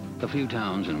 A few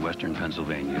towns in western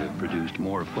Pennsylvania have produced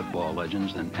more football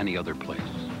legends than any other place.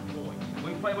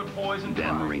 We play with poison.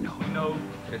 Dan Marino. We know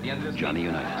at the end of this Johnny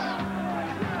Unitas.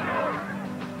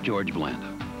 George Blanda.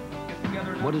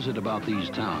 What is it about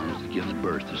these towns that gives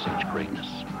birth to such greatness?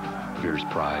 Fierce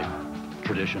pride,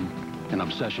 tradition, an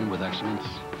obsession with excellence.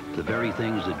 The very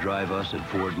things that drive us at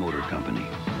Ford Motor Company.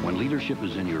 When leadership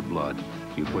is in your blood,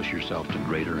 you push yourself to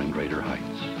greater and greater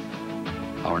heights.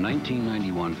 Our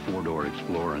 1991 four-door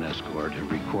Explorer and Escort have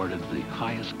recorded the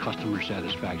highest customer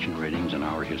satisfaction ratings in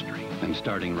our history. And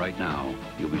starting right now,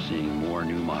 you'll be seeing more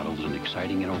new models and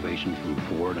exciting innovation from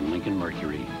Ford and Lincoln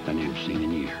Mercury than you've seen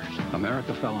in years.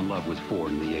 America fell in love with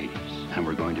Ford in the 80s, and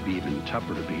we're going to be even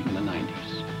tougher to beat in the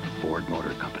 90s. Ford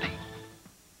Motor Company.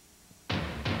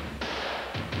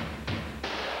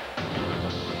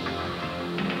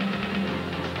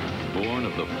 Born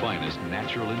of the finest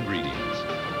natural ingredients,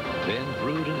 then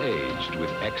brewed and aged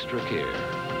with extra care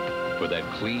for that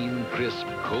clean, crisp,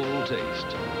 cold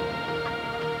taste.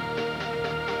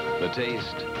 The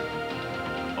taste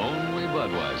only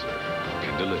Budweiser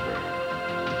can deliver.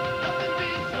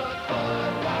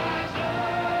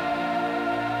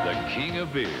 The king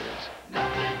of beers.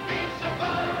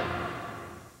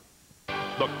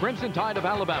 The Crimson Tide of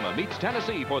Alabama meets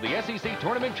Tennessee for the SEC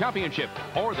Tournament Championship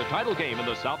or the title game in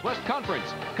the Southwest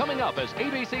Conference. Coming up as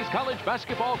ABC's college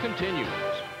basketball continues.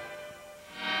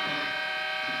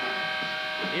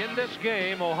 In this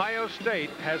game, Ohio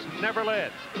State has never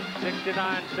led.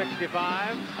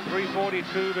 69-65,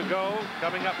 3:42 to go.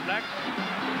 Coming up next,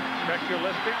 check your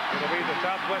listing. It'll be the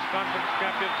Southwest Conference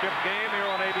Championship game here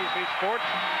on ABC Sports.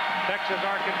 Texas,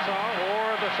 Arkansas,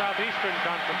 or the Southeastern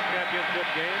Conference Championship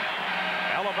game.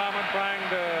 Alabama trying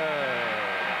to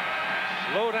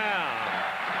slow down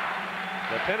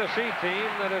the Tennessee team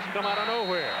that has come out of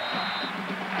nowhere.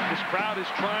 This crowd is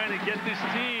trying to get this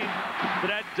team to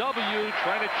that W,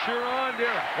 trying to cheer on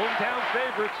their hometown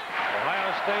favorites.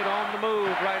 Ohio State on the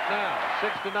move right now.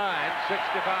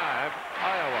 69-65,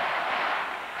 Iowa.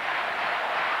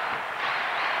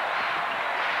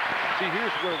 See,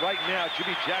 here's where right now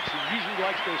Jimmy Jackson usually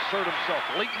likes to assert himself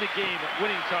late in the game at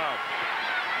winning time.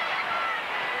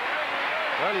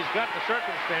 Well, he's got the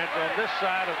circumstance on this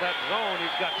side of that zone.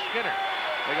 He's got Skinner.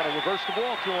 They got to reverse the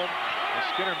ball to him. And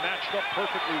Skinner matched up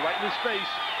perfectly right in his face.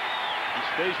 He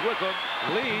stays with him.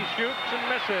 Lee shoots and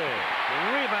misses.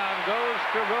 Rebound goes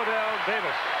to Rodell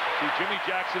Davis. See, Jimmy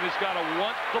Jackson has got to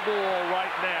want the ball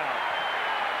right now.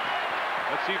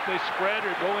 Let's see if they spread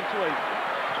or go into a...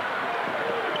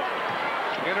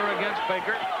 Skinner against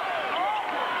Baker.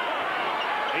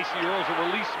 Acie Earl's a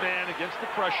release man against the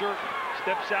pressure.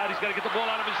 Steps out. He's got to get the ball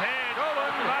out of his hand. Stolen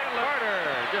by Carter.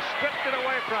 Just stripped it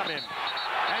away from him.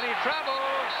 And he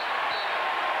travels.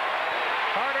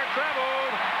 Carter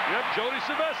traveled. Yep, Jody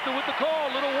Sylvester with the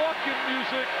call. Little walk-in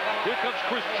music. Here comes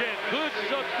Chris Chen. Good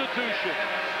substitution.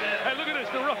 Hey, look at this.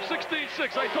 They're up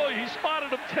 16-6. I told you, he spotted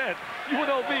them 10.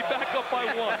 UNLV back up by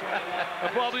 1.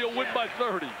 And probably a win by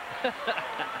 30.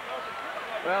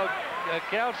 Well,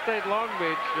 Cal State Long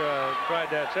Beach tried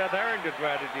that. Seth Harrington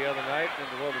tried it the other night. And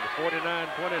what was it,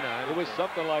 49-29? It was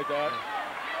something like that.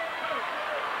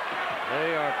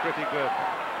 They are pretty good.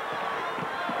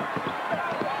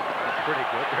 That's pretty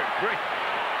good. They're great.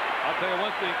 I'll tell you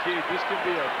one thing, Keith. This can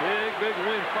be a big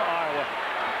win for Iowa.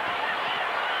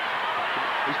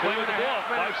 He's playing with the ball.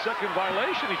 5-second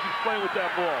violation. He keeps playing with that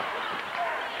ball.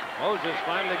 Moses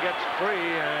finally gets free,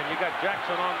 and you got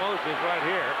Jackson on Moses right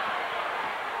here.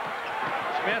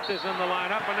 Smith is in the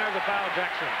lineup, and there's a foul,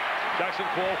 Jackson. Jackson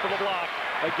called for the block.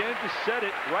 Again, to set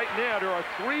it, right now, there are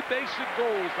 3 basic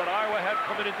goals that Iowa had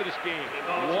coming into this game.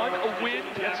 1, a win,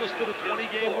 gets us to the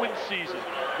 20-game win season.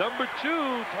 Number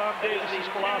 2, Tom Davis's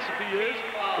philosophy is,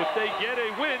 if they get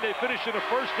a win, they finish in the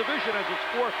first division as it's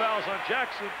 4 fouls on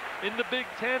Jackson in the Big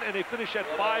Ten, and they finish at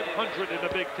 500 in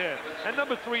the Big Ten. And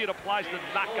number 3, it applies the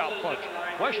knockout punch.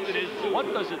 Question is, what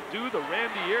does it do the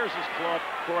Randy Ayers' club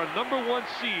for a number 1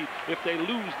 seed if they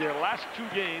lose their last 2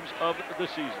 games of the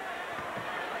season?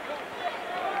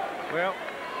 Well,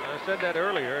 I said that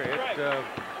earlier.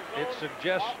 It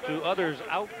suggests to others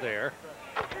out there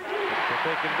that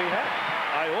they can be had.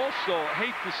 I also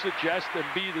hate to suggest and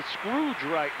be the Scrooge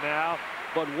right now,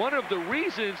 but one of the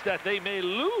reasons that they may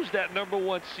lose that number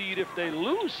 1 seed if they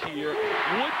lose here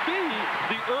would be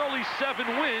the early 7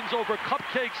 wins over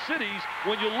cupcake cities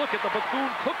when you look at the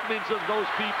Bethune-Cookmans of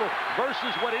those people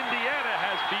versus what Indiana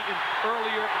has beaten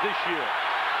earlier this year.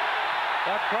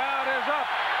 The crowd is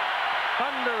up.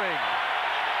 Thundering.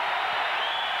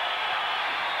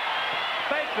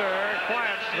 Baker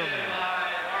quiets them.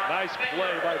 Nice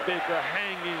play by Baker,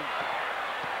 hanging.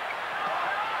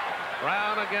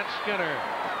 Brown against Skinner.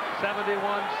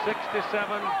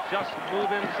 71-67. Just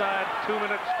move inside. 2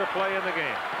 minutes to play in the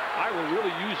game. Iowa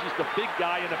really uses the big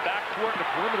guy in the backcourt and the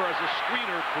perimeter as a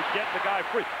screener to get the guy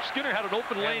free. Skinner had an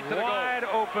open lane to the goal. Wide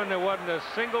open. There wasn't a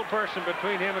single person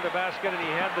between him and the basket, and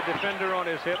he had the defender on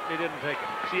his hip, and he didn't take it.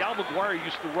 See, Al McGuire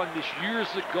used to run this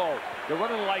years ago. They're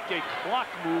running like a clock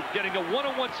move, getting a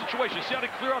one-on-one situation. See how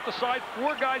they clear out the side?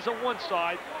 4 guys on one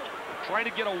side, trying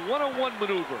to get a one-on-one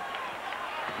maneuver.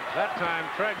 That time,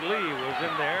 Treg Lee was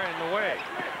in there in the way.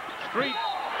 Street.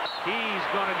 He's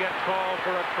going to get called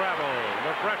for a travel.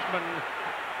 The freshman,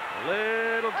 a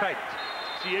little tight.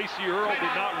 See, Acie Earl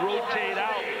did not rotate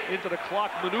out into the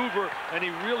clock maneuver, and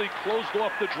he really closed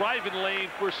off the driving lane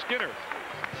for Skinner.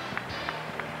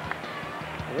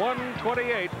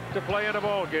 1:28 to play in a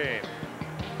ball game.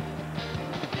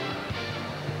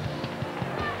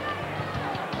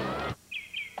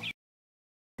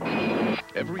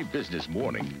 Every business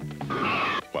morning,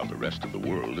 while the rest of the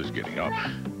world is getting up,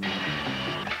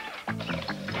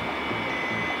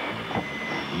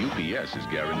 UPS is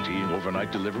guaranteeing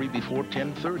overnight delivery before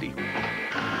 10:30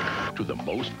 to the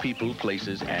most people,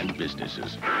 places, and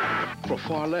businesses for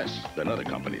far less than other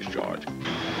companies charge.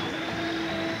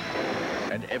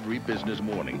 And every business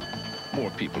morning,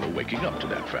 more people are waking up to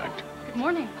that fact. Good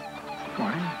morning. Good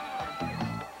morning.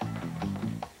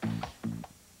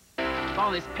 All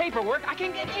this paperwork, I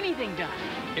can't get anything done.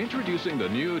 Introducing the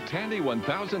new Tandy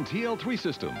 1000 TL3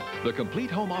 system, the complete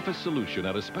home office solution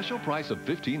at a special price of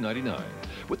 $15.99.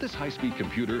 With this high-speed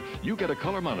computer, you get a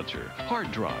color monitor,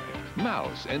 hard drive,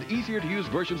 mouse, and easier-to-use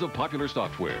versions of popular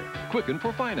software. Quicken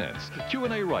for finance,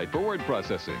 Q&A Write for word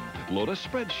processing, load a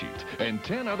spreadsheet, and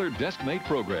 10 other desk-made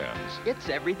programs. It's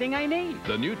everything I need.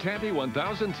 The new Tandy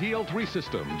 1000 TL3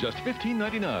 system, just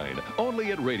 $15.99,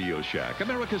 only at Radio Shack,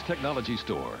 America's technology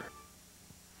store.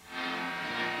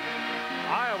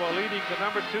 Iowa leading the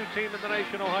number 2 team in the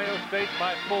nation, Ohio State,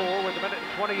 by 4 with a minute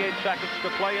and 28 seconds to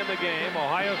play in the game.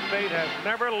 Ohio State has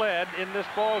never led in this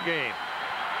ball game.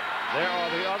 There are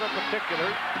the other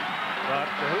particulars,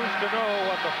 but who's to know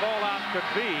what the fallout could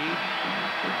be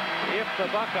if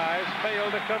the Buckeyes fail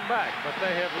to come back. But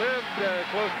they have lived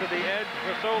close to the edge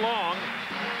for so long,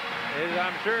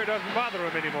 I'm sure it doesn't bother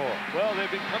them anymore. Well,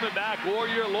 they've been coming back all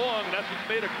year long, and that's what's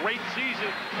made a great season.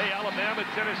 Hey, Alabama,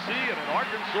 Tennessee, and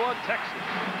Arkansas, Texas.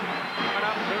 Coming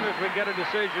up soon as we get a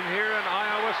decision here in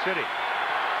Iowa City.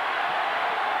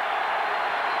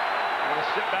 Going to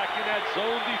sit back in that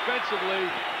zone defensively.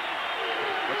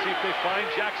 Let's see if they find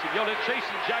Jackson. Yo, they're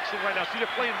chasing Jackson right now. See,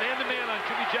 they're playing man-to-man on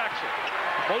Jimmy Jackson.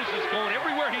 Moses going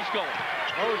everywhere he's going.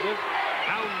 Moses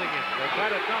pounding it. They try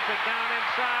to dump it down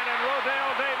inside, and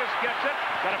Rodell Davis gets it.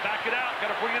 Got to back it out.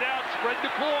 Got to bring it out. Spread the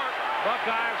floor.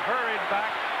 Buckeyes hurried back.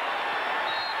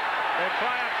 They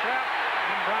try a trap,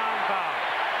 and Brown foul.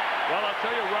 Well, I'll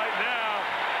tell you right now,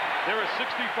 they're a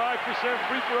 65%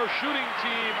 free throw shooting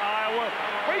team, Iowa.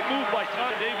 Great move by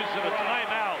Tom Davis in a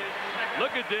timeout.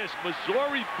 Look at this.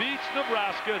 Missouri beats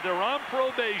Nebraska. They're on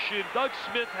probation. Doug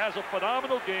Smith has a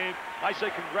phenomenal game. I say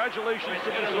congratulations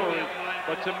to Missouri.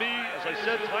 But to me, as I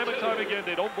said time and time again,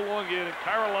 they don't belong in. And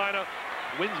Carolina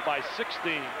wins by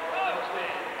 16.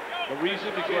 The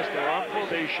reason, because they're on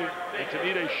probation, and to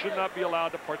me, they should not be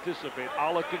allowed to participate,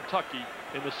 a la Kentucky,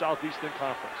 in the Southeastern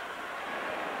Conference.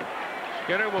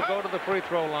 Skinner will go to the free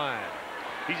throw line.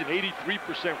 He's an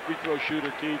 83% free throw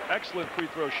shooter, Keith. Excellent free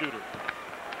throw shooter.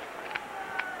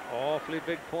 Awfully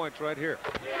big points right here.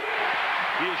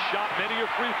 He has shot many a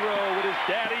free throw with his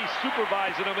daddy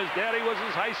supervising him. His daddy was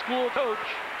his high school coach.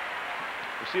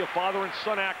 We'll see a father and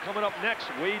son act coming up next.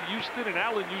 Wade Houston and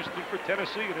Allen Houston for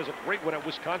Tennessee. And there's a great one at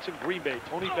Wisconsin Green Bay.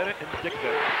 Tony Bennett and Dick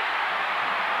Bennett.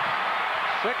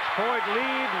 6-point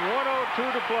lead,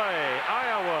 1:02 to play.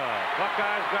 Iowa.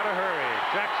 Buckeyes got to hurry.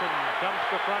 Jackson comes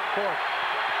to front court.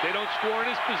 If they don't score in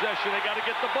his possession, they got to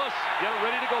get the bus. Get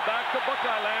ready to go back to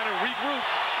Buckeye land and regroup.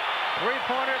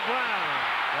 Three-pointer Brown.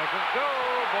 Doesn't go.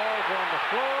 Ball's on the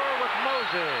floor with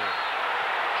Moses.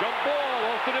 Jump ball.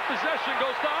 Alternate possession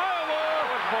goes to Iowa.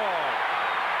 Good ball.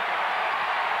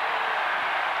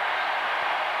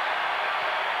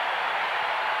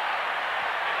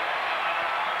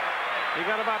 You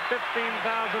got about 15,000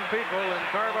 people in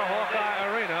Carver-Hawkeye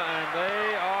Arena, and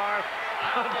they are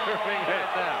thundering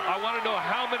right now. I want to know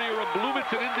how many are in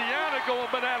Bloomington, Indiana,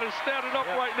 going bananas, standing up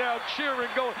right now,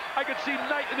 cheering, going. I could see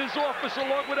Knight in his office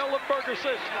along with Ellen Berger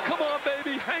say, "Come on,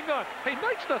 baby, hang on." Hey,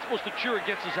 Knight's not supposed to cheer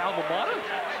against his alma mater.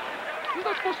 He's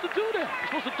not supposed to do that. He's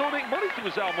supposed to donate money to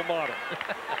his alma mater.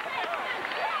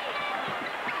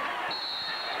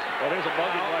 Well, there's a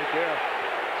bugging right there.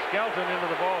 Skelton into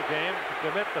the ball game to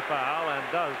commit the foul, and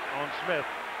does on Smith.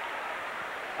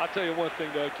 I'll tell you one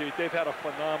thing, though, Keith. They've had a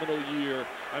phenomenal year.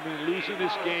 I mean, losing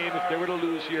this game, if they were to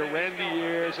lose here, Randy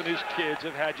Ayers and his kids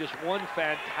have had just one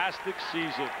fantastic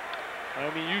season. I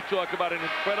mean, you talk about an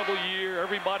incredible year.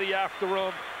 Everybody after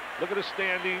them. Look at the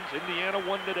standings. Indiana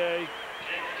won today.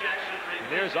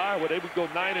 And there's Iowa. They would go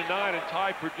 9-9 and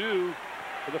tie Purdue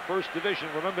for the first division.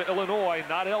 Remember, Illinois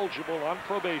not eligible, on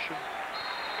probation.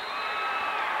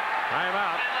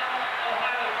 Timeout.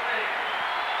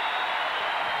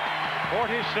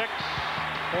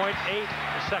 46.8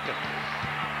 seconds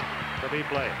to be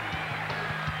played.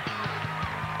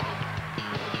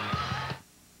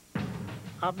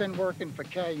 I've been working for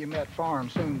Calumet Farm,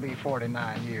 soon be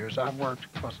 49 years. I've worked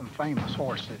for some famous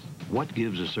horses. What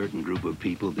gives a certain group of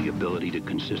people the ability to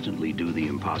consistently do the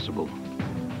impossible?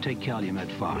 Take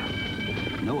Calumet Farm.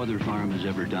 No other farm has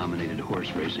ever dominated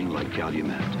horse racing like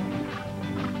Calumet.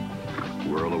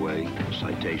 Whirlaway,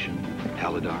 Citation,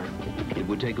 Halidar. It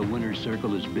would take a winner's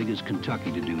circle as big as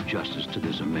Kentucky to do justice to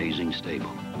this amazing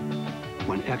stable.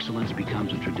 When excellence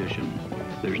becomes a tradition,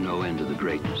 there's no end to the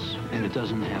greatness, and it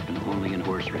doesn't happen only in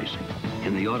horse racing.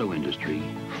 In the auto industry,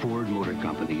 Ford Motor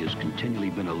Company has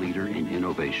continually been a leader in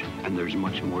innovation, and there's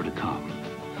much more to come.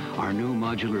 Our new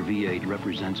modular V8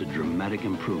 represents a dramatic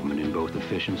improvement in both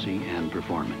efficiency and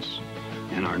performance.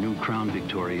 And our new Crown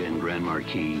Victoria and Grand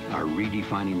Marquis are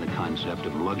redefining the concept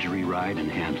of luxury ride and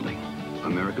handling.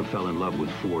 America fell in love with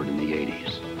Ford in the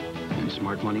 80s. And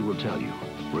smart money will tell you,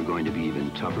 we're going to be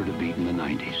even tougher to beat in the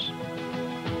 90s.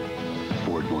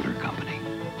 Ford Motor Company.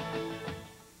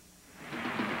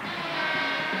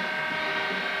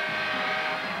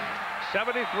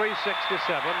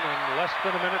 .73-67 and less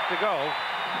than a minute to go.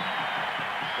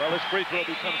 Well, his free throw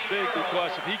becomes big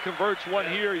because if he converts one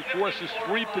here, he forces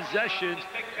 3 possessions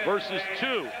versus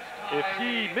 2. If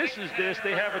he misses this,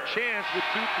 they have a chance with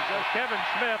 2 possessions. Kevin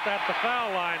Smith at the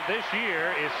foul line this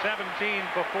year is 17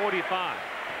 for 45.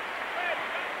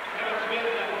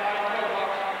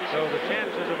 So the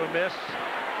chances of a miss,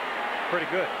 pretty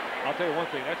good. I'll tell you one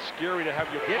thing, that's scary to have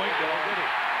your point guard.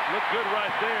 Look good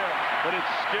right there, but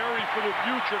it's scary for the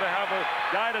future to have a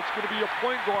guy that's going to be a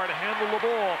point guard to handle the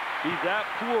ball, be that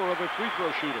poor of a free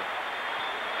throw shooter.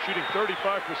 Shooting 35%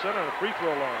 on the free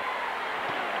throw line.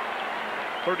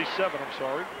 37, I'm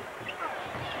sorry.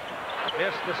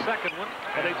 Missed the second one,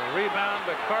 and a rebound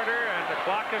to Carter, and the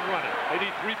clock is running. They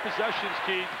need 3 possessions,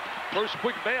 Keith. First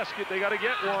quick basket, they got to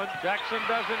get one. Jackson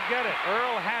doesn't get it.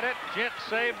 Earl had it. Gent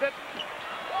saved it.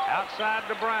 Outside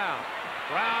to Brown.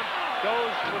 Brown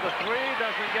goes for the 3,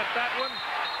 doesn't get that one.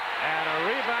 And a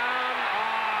rebound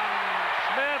on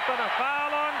Smith and a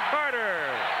foul on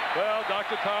Carter. Well,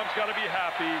 Dr. Tom's got to be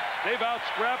happy. They've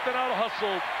out-scrapped and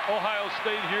out-hustled Ohio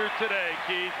State here today,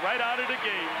 Keith, right out of the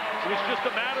gate. So it's just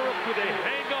a matter of do they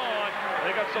hang on.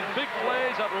 They got some big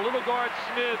plays out of little guard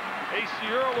Smith, Acie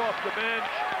Earl off the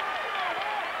bench.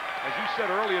 As you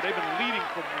said earlier, they've been leading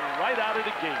from right out of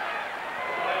the gate.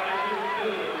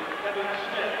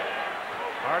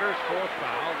 Carter's 4th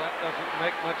foul. That doesn't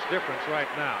make much difference right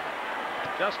now.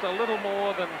 Just a little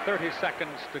more than 30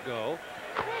 seconds to go.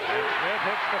 And Smith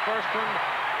hits the first one,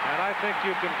 and I think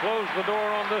you can close the door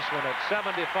on this one at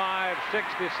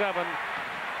 75-67.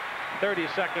 30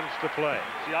 seconds to play.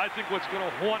 See, I think what's going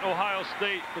to haunt Ohio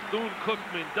State,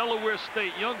 Bethune-Cookman, Delaware State,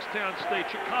 Youngstown State,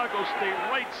 Chicago State,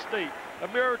 Wright State,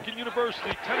 American University,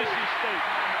 Tennessee State.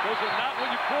 Those are not what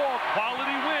you call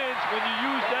quality wins when you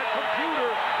use that computer,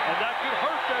 and that could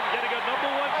hurt them getting a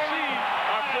 #1 seed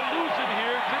after losing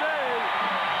here today.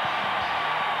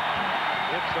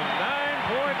 It's a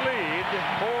 9-point lead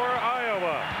for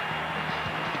Iowa.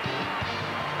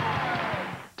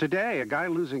 Today, a guy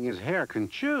losing his hair can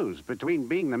choose between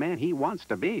being the man he wants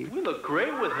to be We look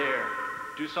great with hair.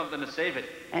 Do something to save it.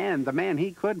 and the man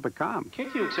he could become.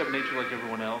 Can't you accept nature like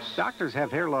everyone else? Doctors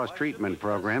have hair loss treatment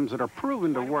programs that are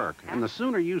proven to work, and the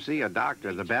sooner you see a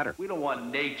doctor, the better. We don't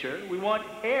want nature. We want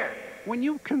hair. When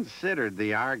you've considered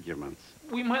the arguments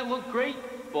We might look great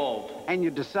bald. and you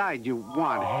decide you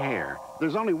want hair,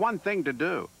 there's only one thing to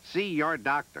do. See your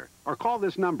doctor or call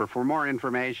this number for more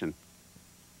information.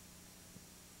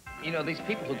 You know, these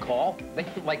people who call,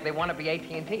 they want to be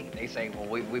AT&T. They say, well,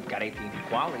 we've got AT&T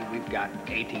quality, we've got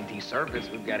AT&T service,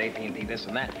 we've got AT&T this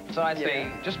and that. So I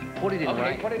say, just put it in Okay,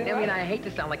 writing. put it in I mean, writing. I hate to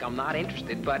sound like I'm not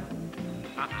interested, but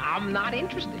I'm not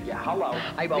interested. Yeah, hello.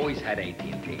 I've always had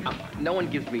AT&T. No one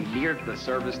gives me near the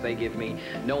service they give me.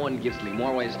 No one gives me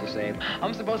more ways to save.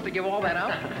 I'm supposed to give all that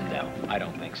up? No, I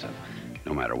don't think so.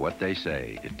 No matter what they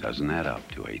say, it doesn't add up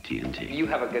to AT&T. You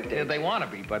have a good day. They want to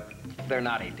be, but they're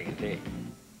not AT&T.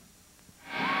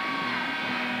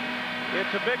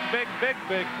 It's a big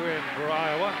win for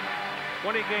Iowa.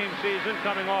 20-game season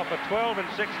coming off a 12-16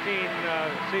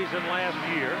 season last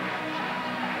year.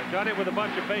 They've done it with a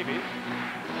bunch of babies.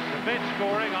 The bench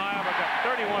scoring, Iowa got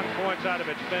 31 points out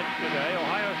of its bench today.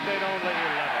 Ohio State only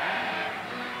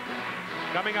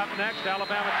 11. Coming up next,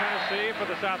 Alabama, Tennessee for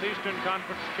the Southeastern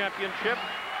Conference Championship.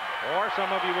 Or some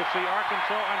of you will see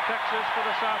Arkansas and Texas for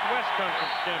the Southwest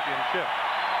Conference Championship.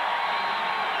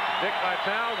 Dick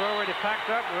Vitale's already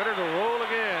packed up, ready to roll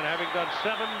again, having done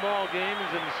 7 ball games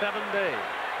in 7 days.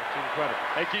 That's incredible.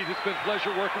 Hey, Keith, it's been a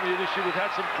pleasure working with you this year. We've had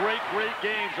some great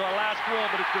games. Our last one,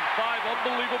 but it's been 5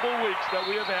 unbelievable weeks that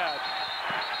we have had.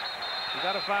 You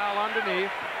got a foul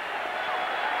underneath.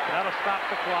 That'll stop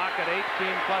the clock at 18+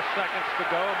 seconds to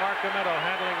go. Mark Gametto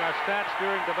handling our stats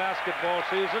during the basketball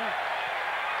season.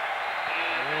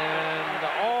 And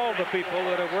all the people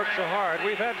that have worked so hard.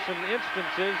 We've had some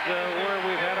instances where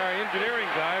we've had our engineering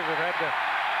guys have had to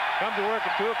come to work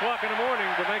at 2 o'clock in the morning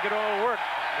to make it all work.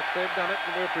 But they've done it,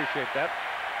 and we appreciate that.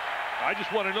 I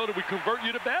just want to know that we convert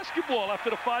you to basketball after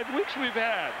the 5 weeks we've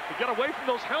had. To get away from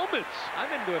those helmets. I've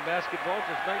been doing basketball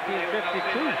since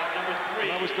 1952.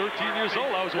 When I was 13 years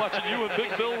old, I was watching you and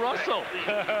Big Bill Russell.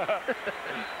 The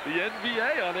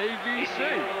NBA on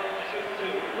ABC.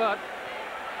 But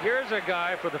here's a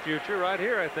guy for the future right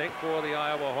here, I think, for the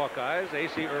Iowa Hawkeyes.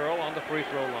 Acie Earl on the free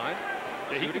throw line.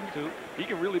 Yeah, he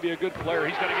can really be a good player.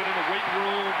 He's got to get in the weight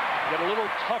room, get a little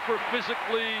tougher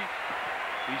physically.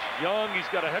 He's young. He's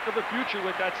got a heck of a future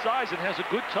with that size and has a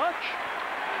good touch.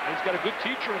 And he's got a good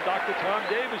teacher in Dr. Tom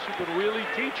Davis who can really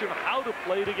teach him how to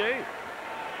play the game.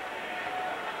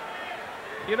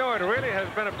 You know, it really has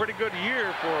been a pretty good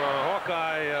year for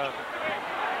Hawkeye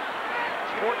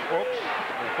sports folks.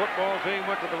 The football team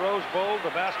went to the Rose Bowl.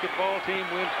 The basketball team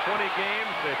wins 20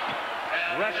 games. The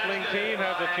wrestling team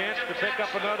has a chance to pick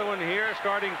up another one here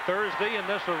starting Thursday in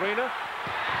this arena.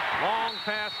 Long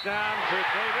pass down to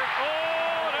Davis.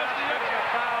 Oh, that's the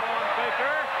foul on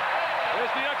Baker.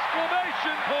 There's the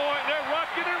exclamation point. They're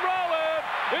rocking and rolling.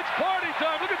 It's party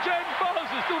time. Look at James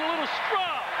Moses doing a little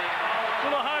strut. A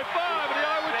little high five, and the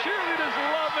Iowa cheerleaders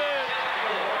love it.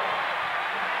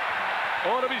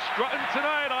 Ought to be strutting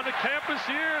tonight on the campus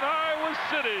here in Iowa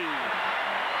City.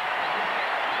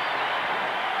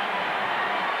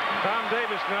 Tom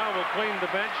Davis now will clean the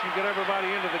bench and get everybody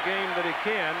into the game that he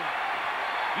can.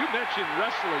 You mentioned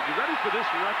wrestling. You ready for this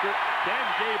record? Dan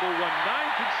Gable won 9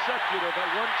 consecutive at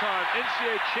one time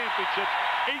NCAA championships,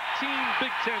 18 Big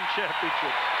Ten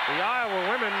championships. The Iowa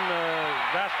women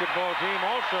basketball team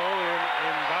also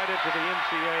invited to the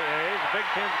NCAA. The Big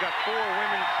Ten's got 4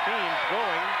 women's teams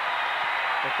going.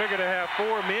 They figure to have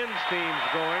 4 men's teams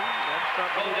going. That's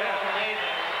not too bad.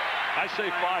 I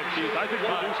say 5, Keith. I think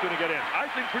Purdue's going to get in. I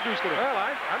think Purdue's going to get in. Well,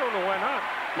 I don't know why not.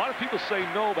 A lot of people say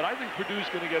no, but I think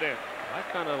Purdue's going to get in. I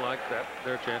kind of like that,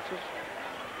 their chances.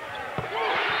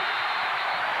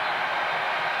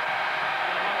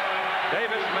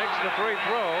 Davis makes the free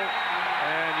throw,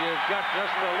 and you've got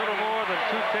just a little more than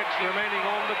 2 ticks remaining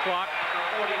on the clock.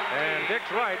 And Dick's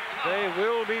right. They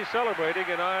will be celebrating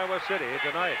in Iowa City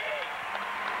tonight.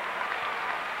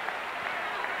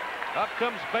 Up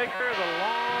comes Baker, the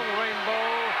long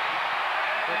rainbow.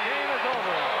 The game is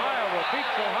over. Iowa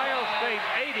beats Ohio State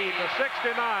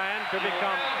to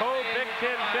become co-Big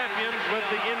Ten champions with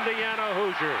the Indiana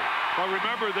Hoosiers. But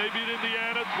remember, they beat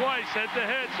Indiana twice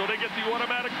head-to-head, so they get the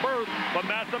automatic berth. But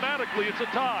mathematically, it's a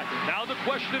tie. Now the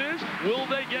question is, will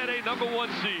they get a #1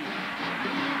 seed?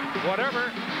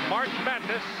 Whatever, March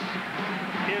Madness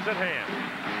is at hand.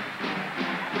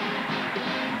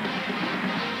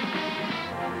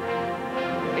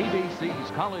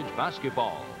 ABC's College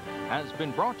Basketball has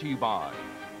been brought to you by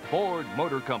Ford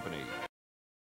Motor Company.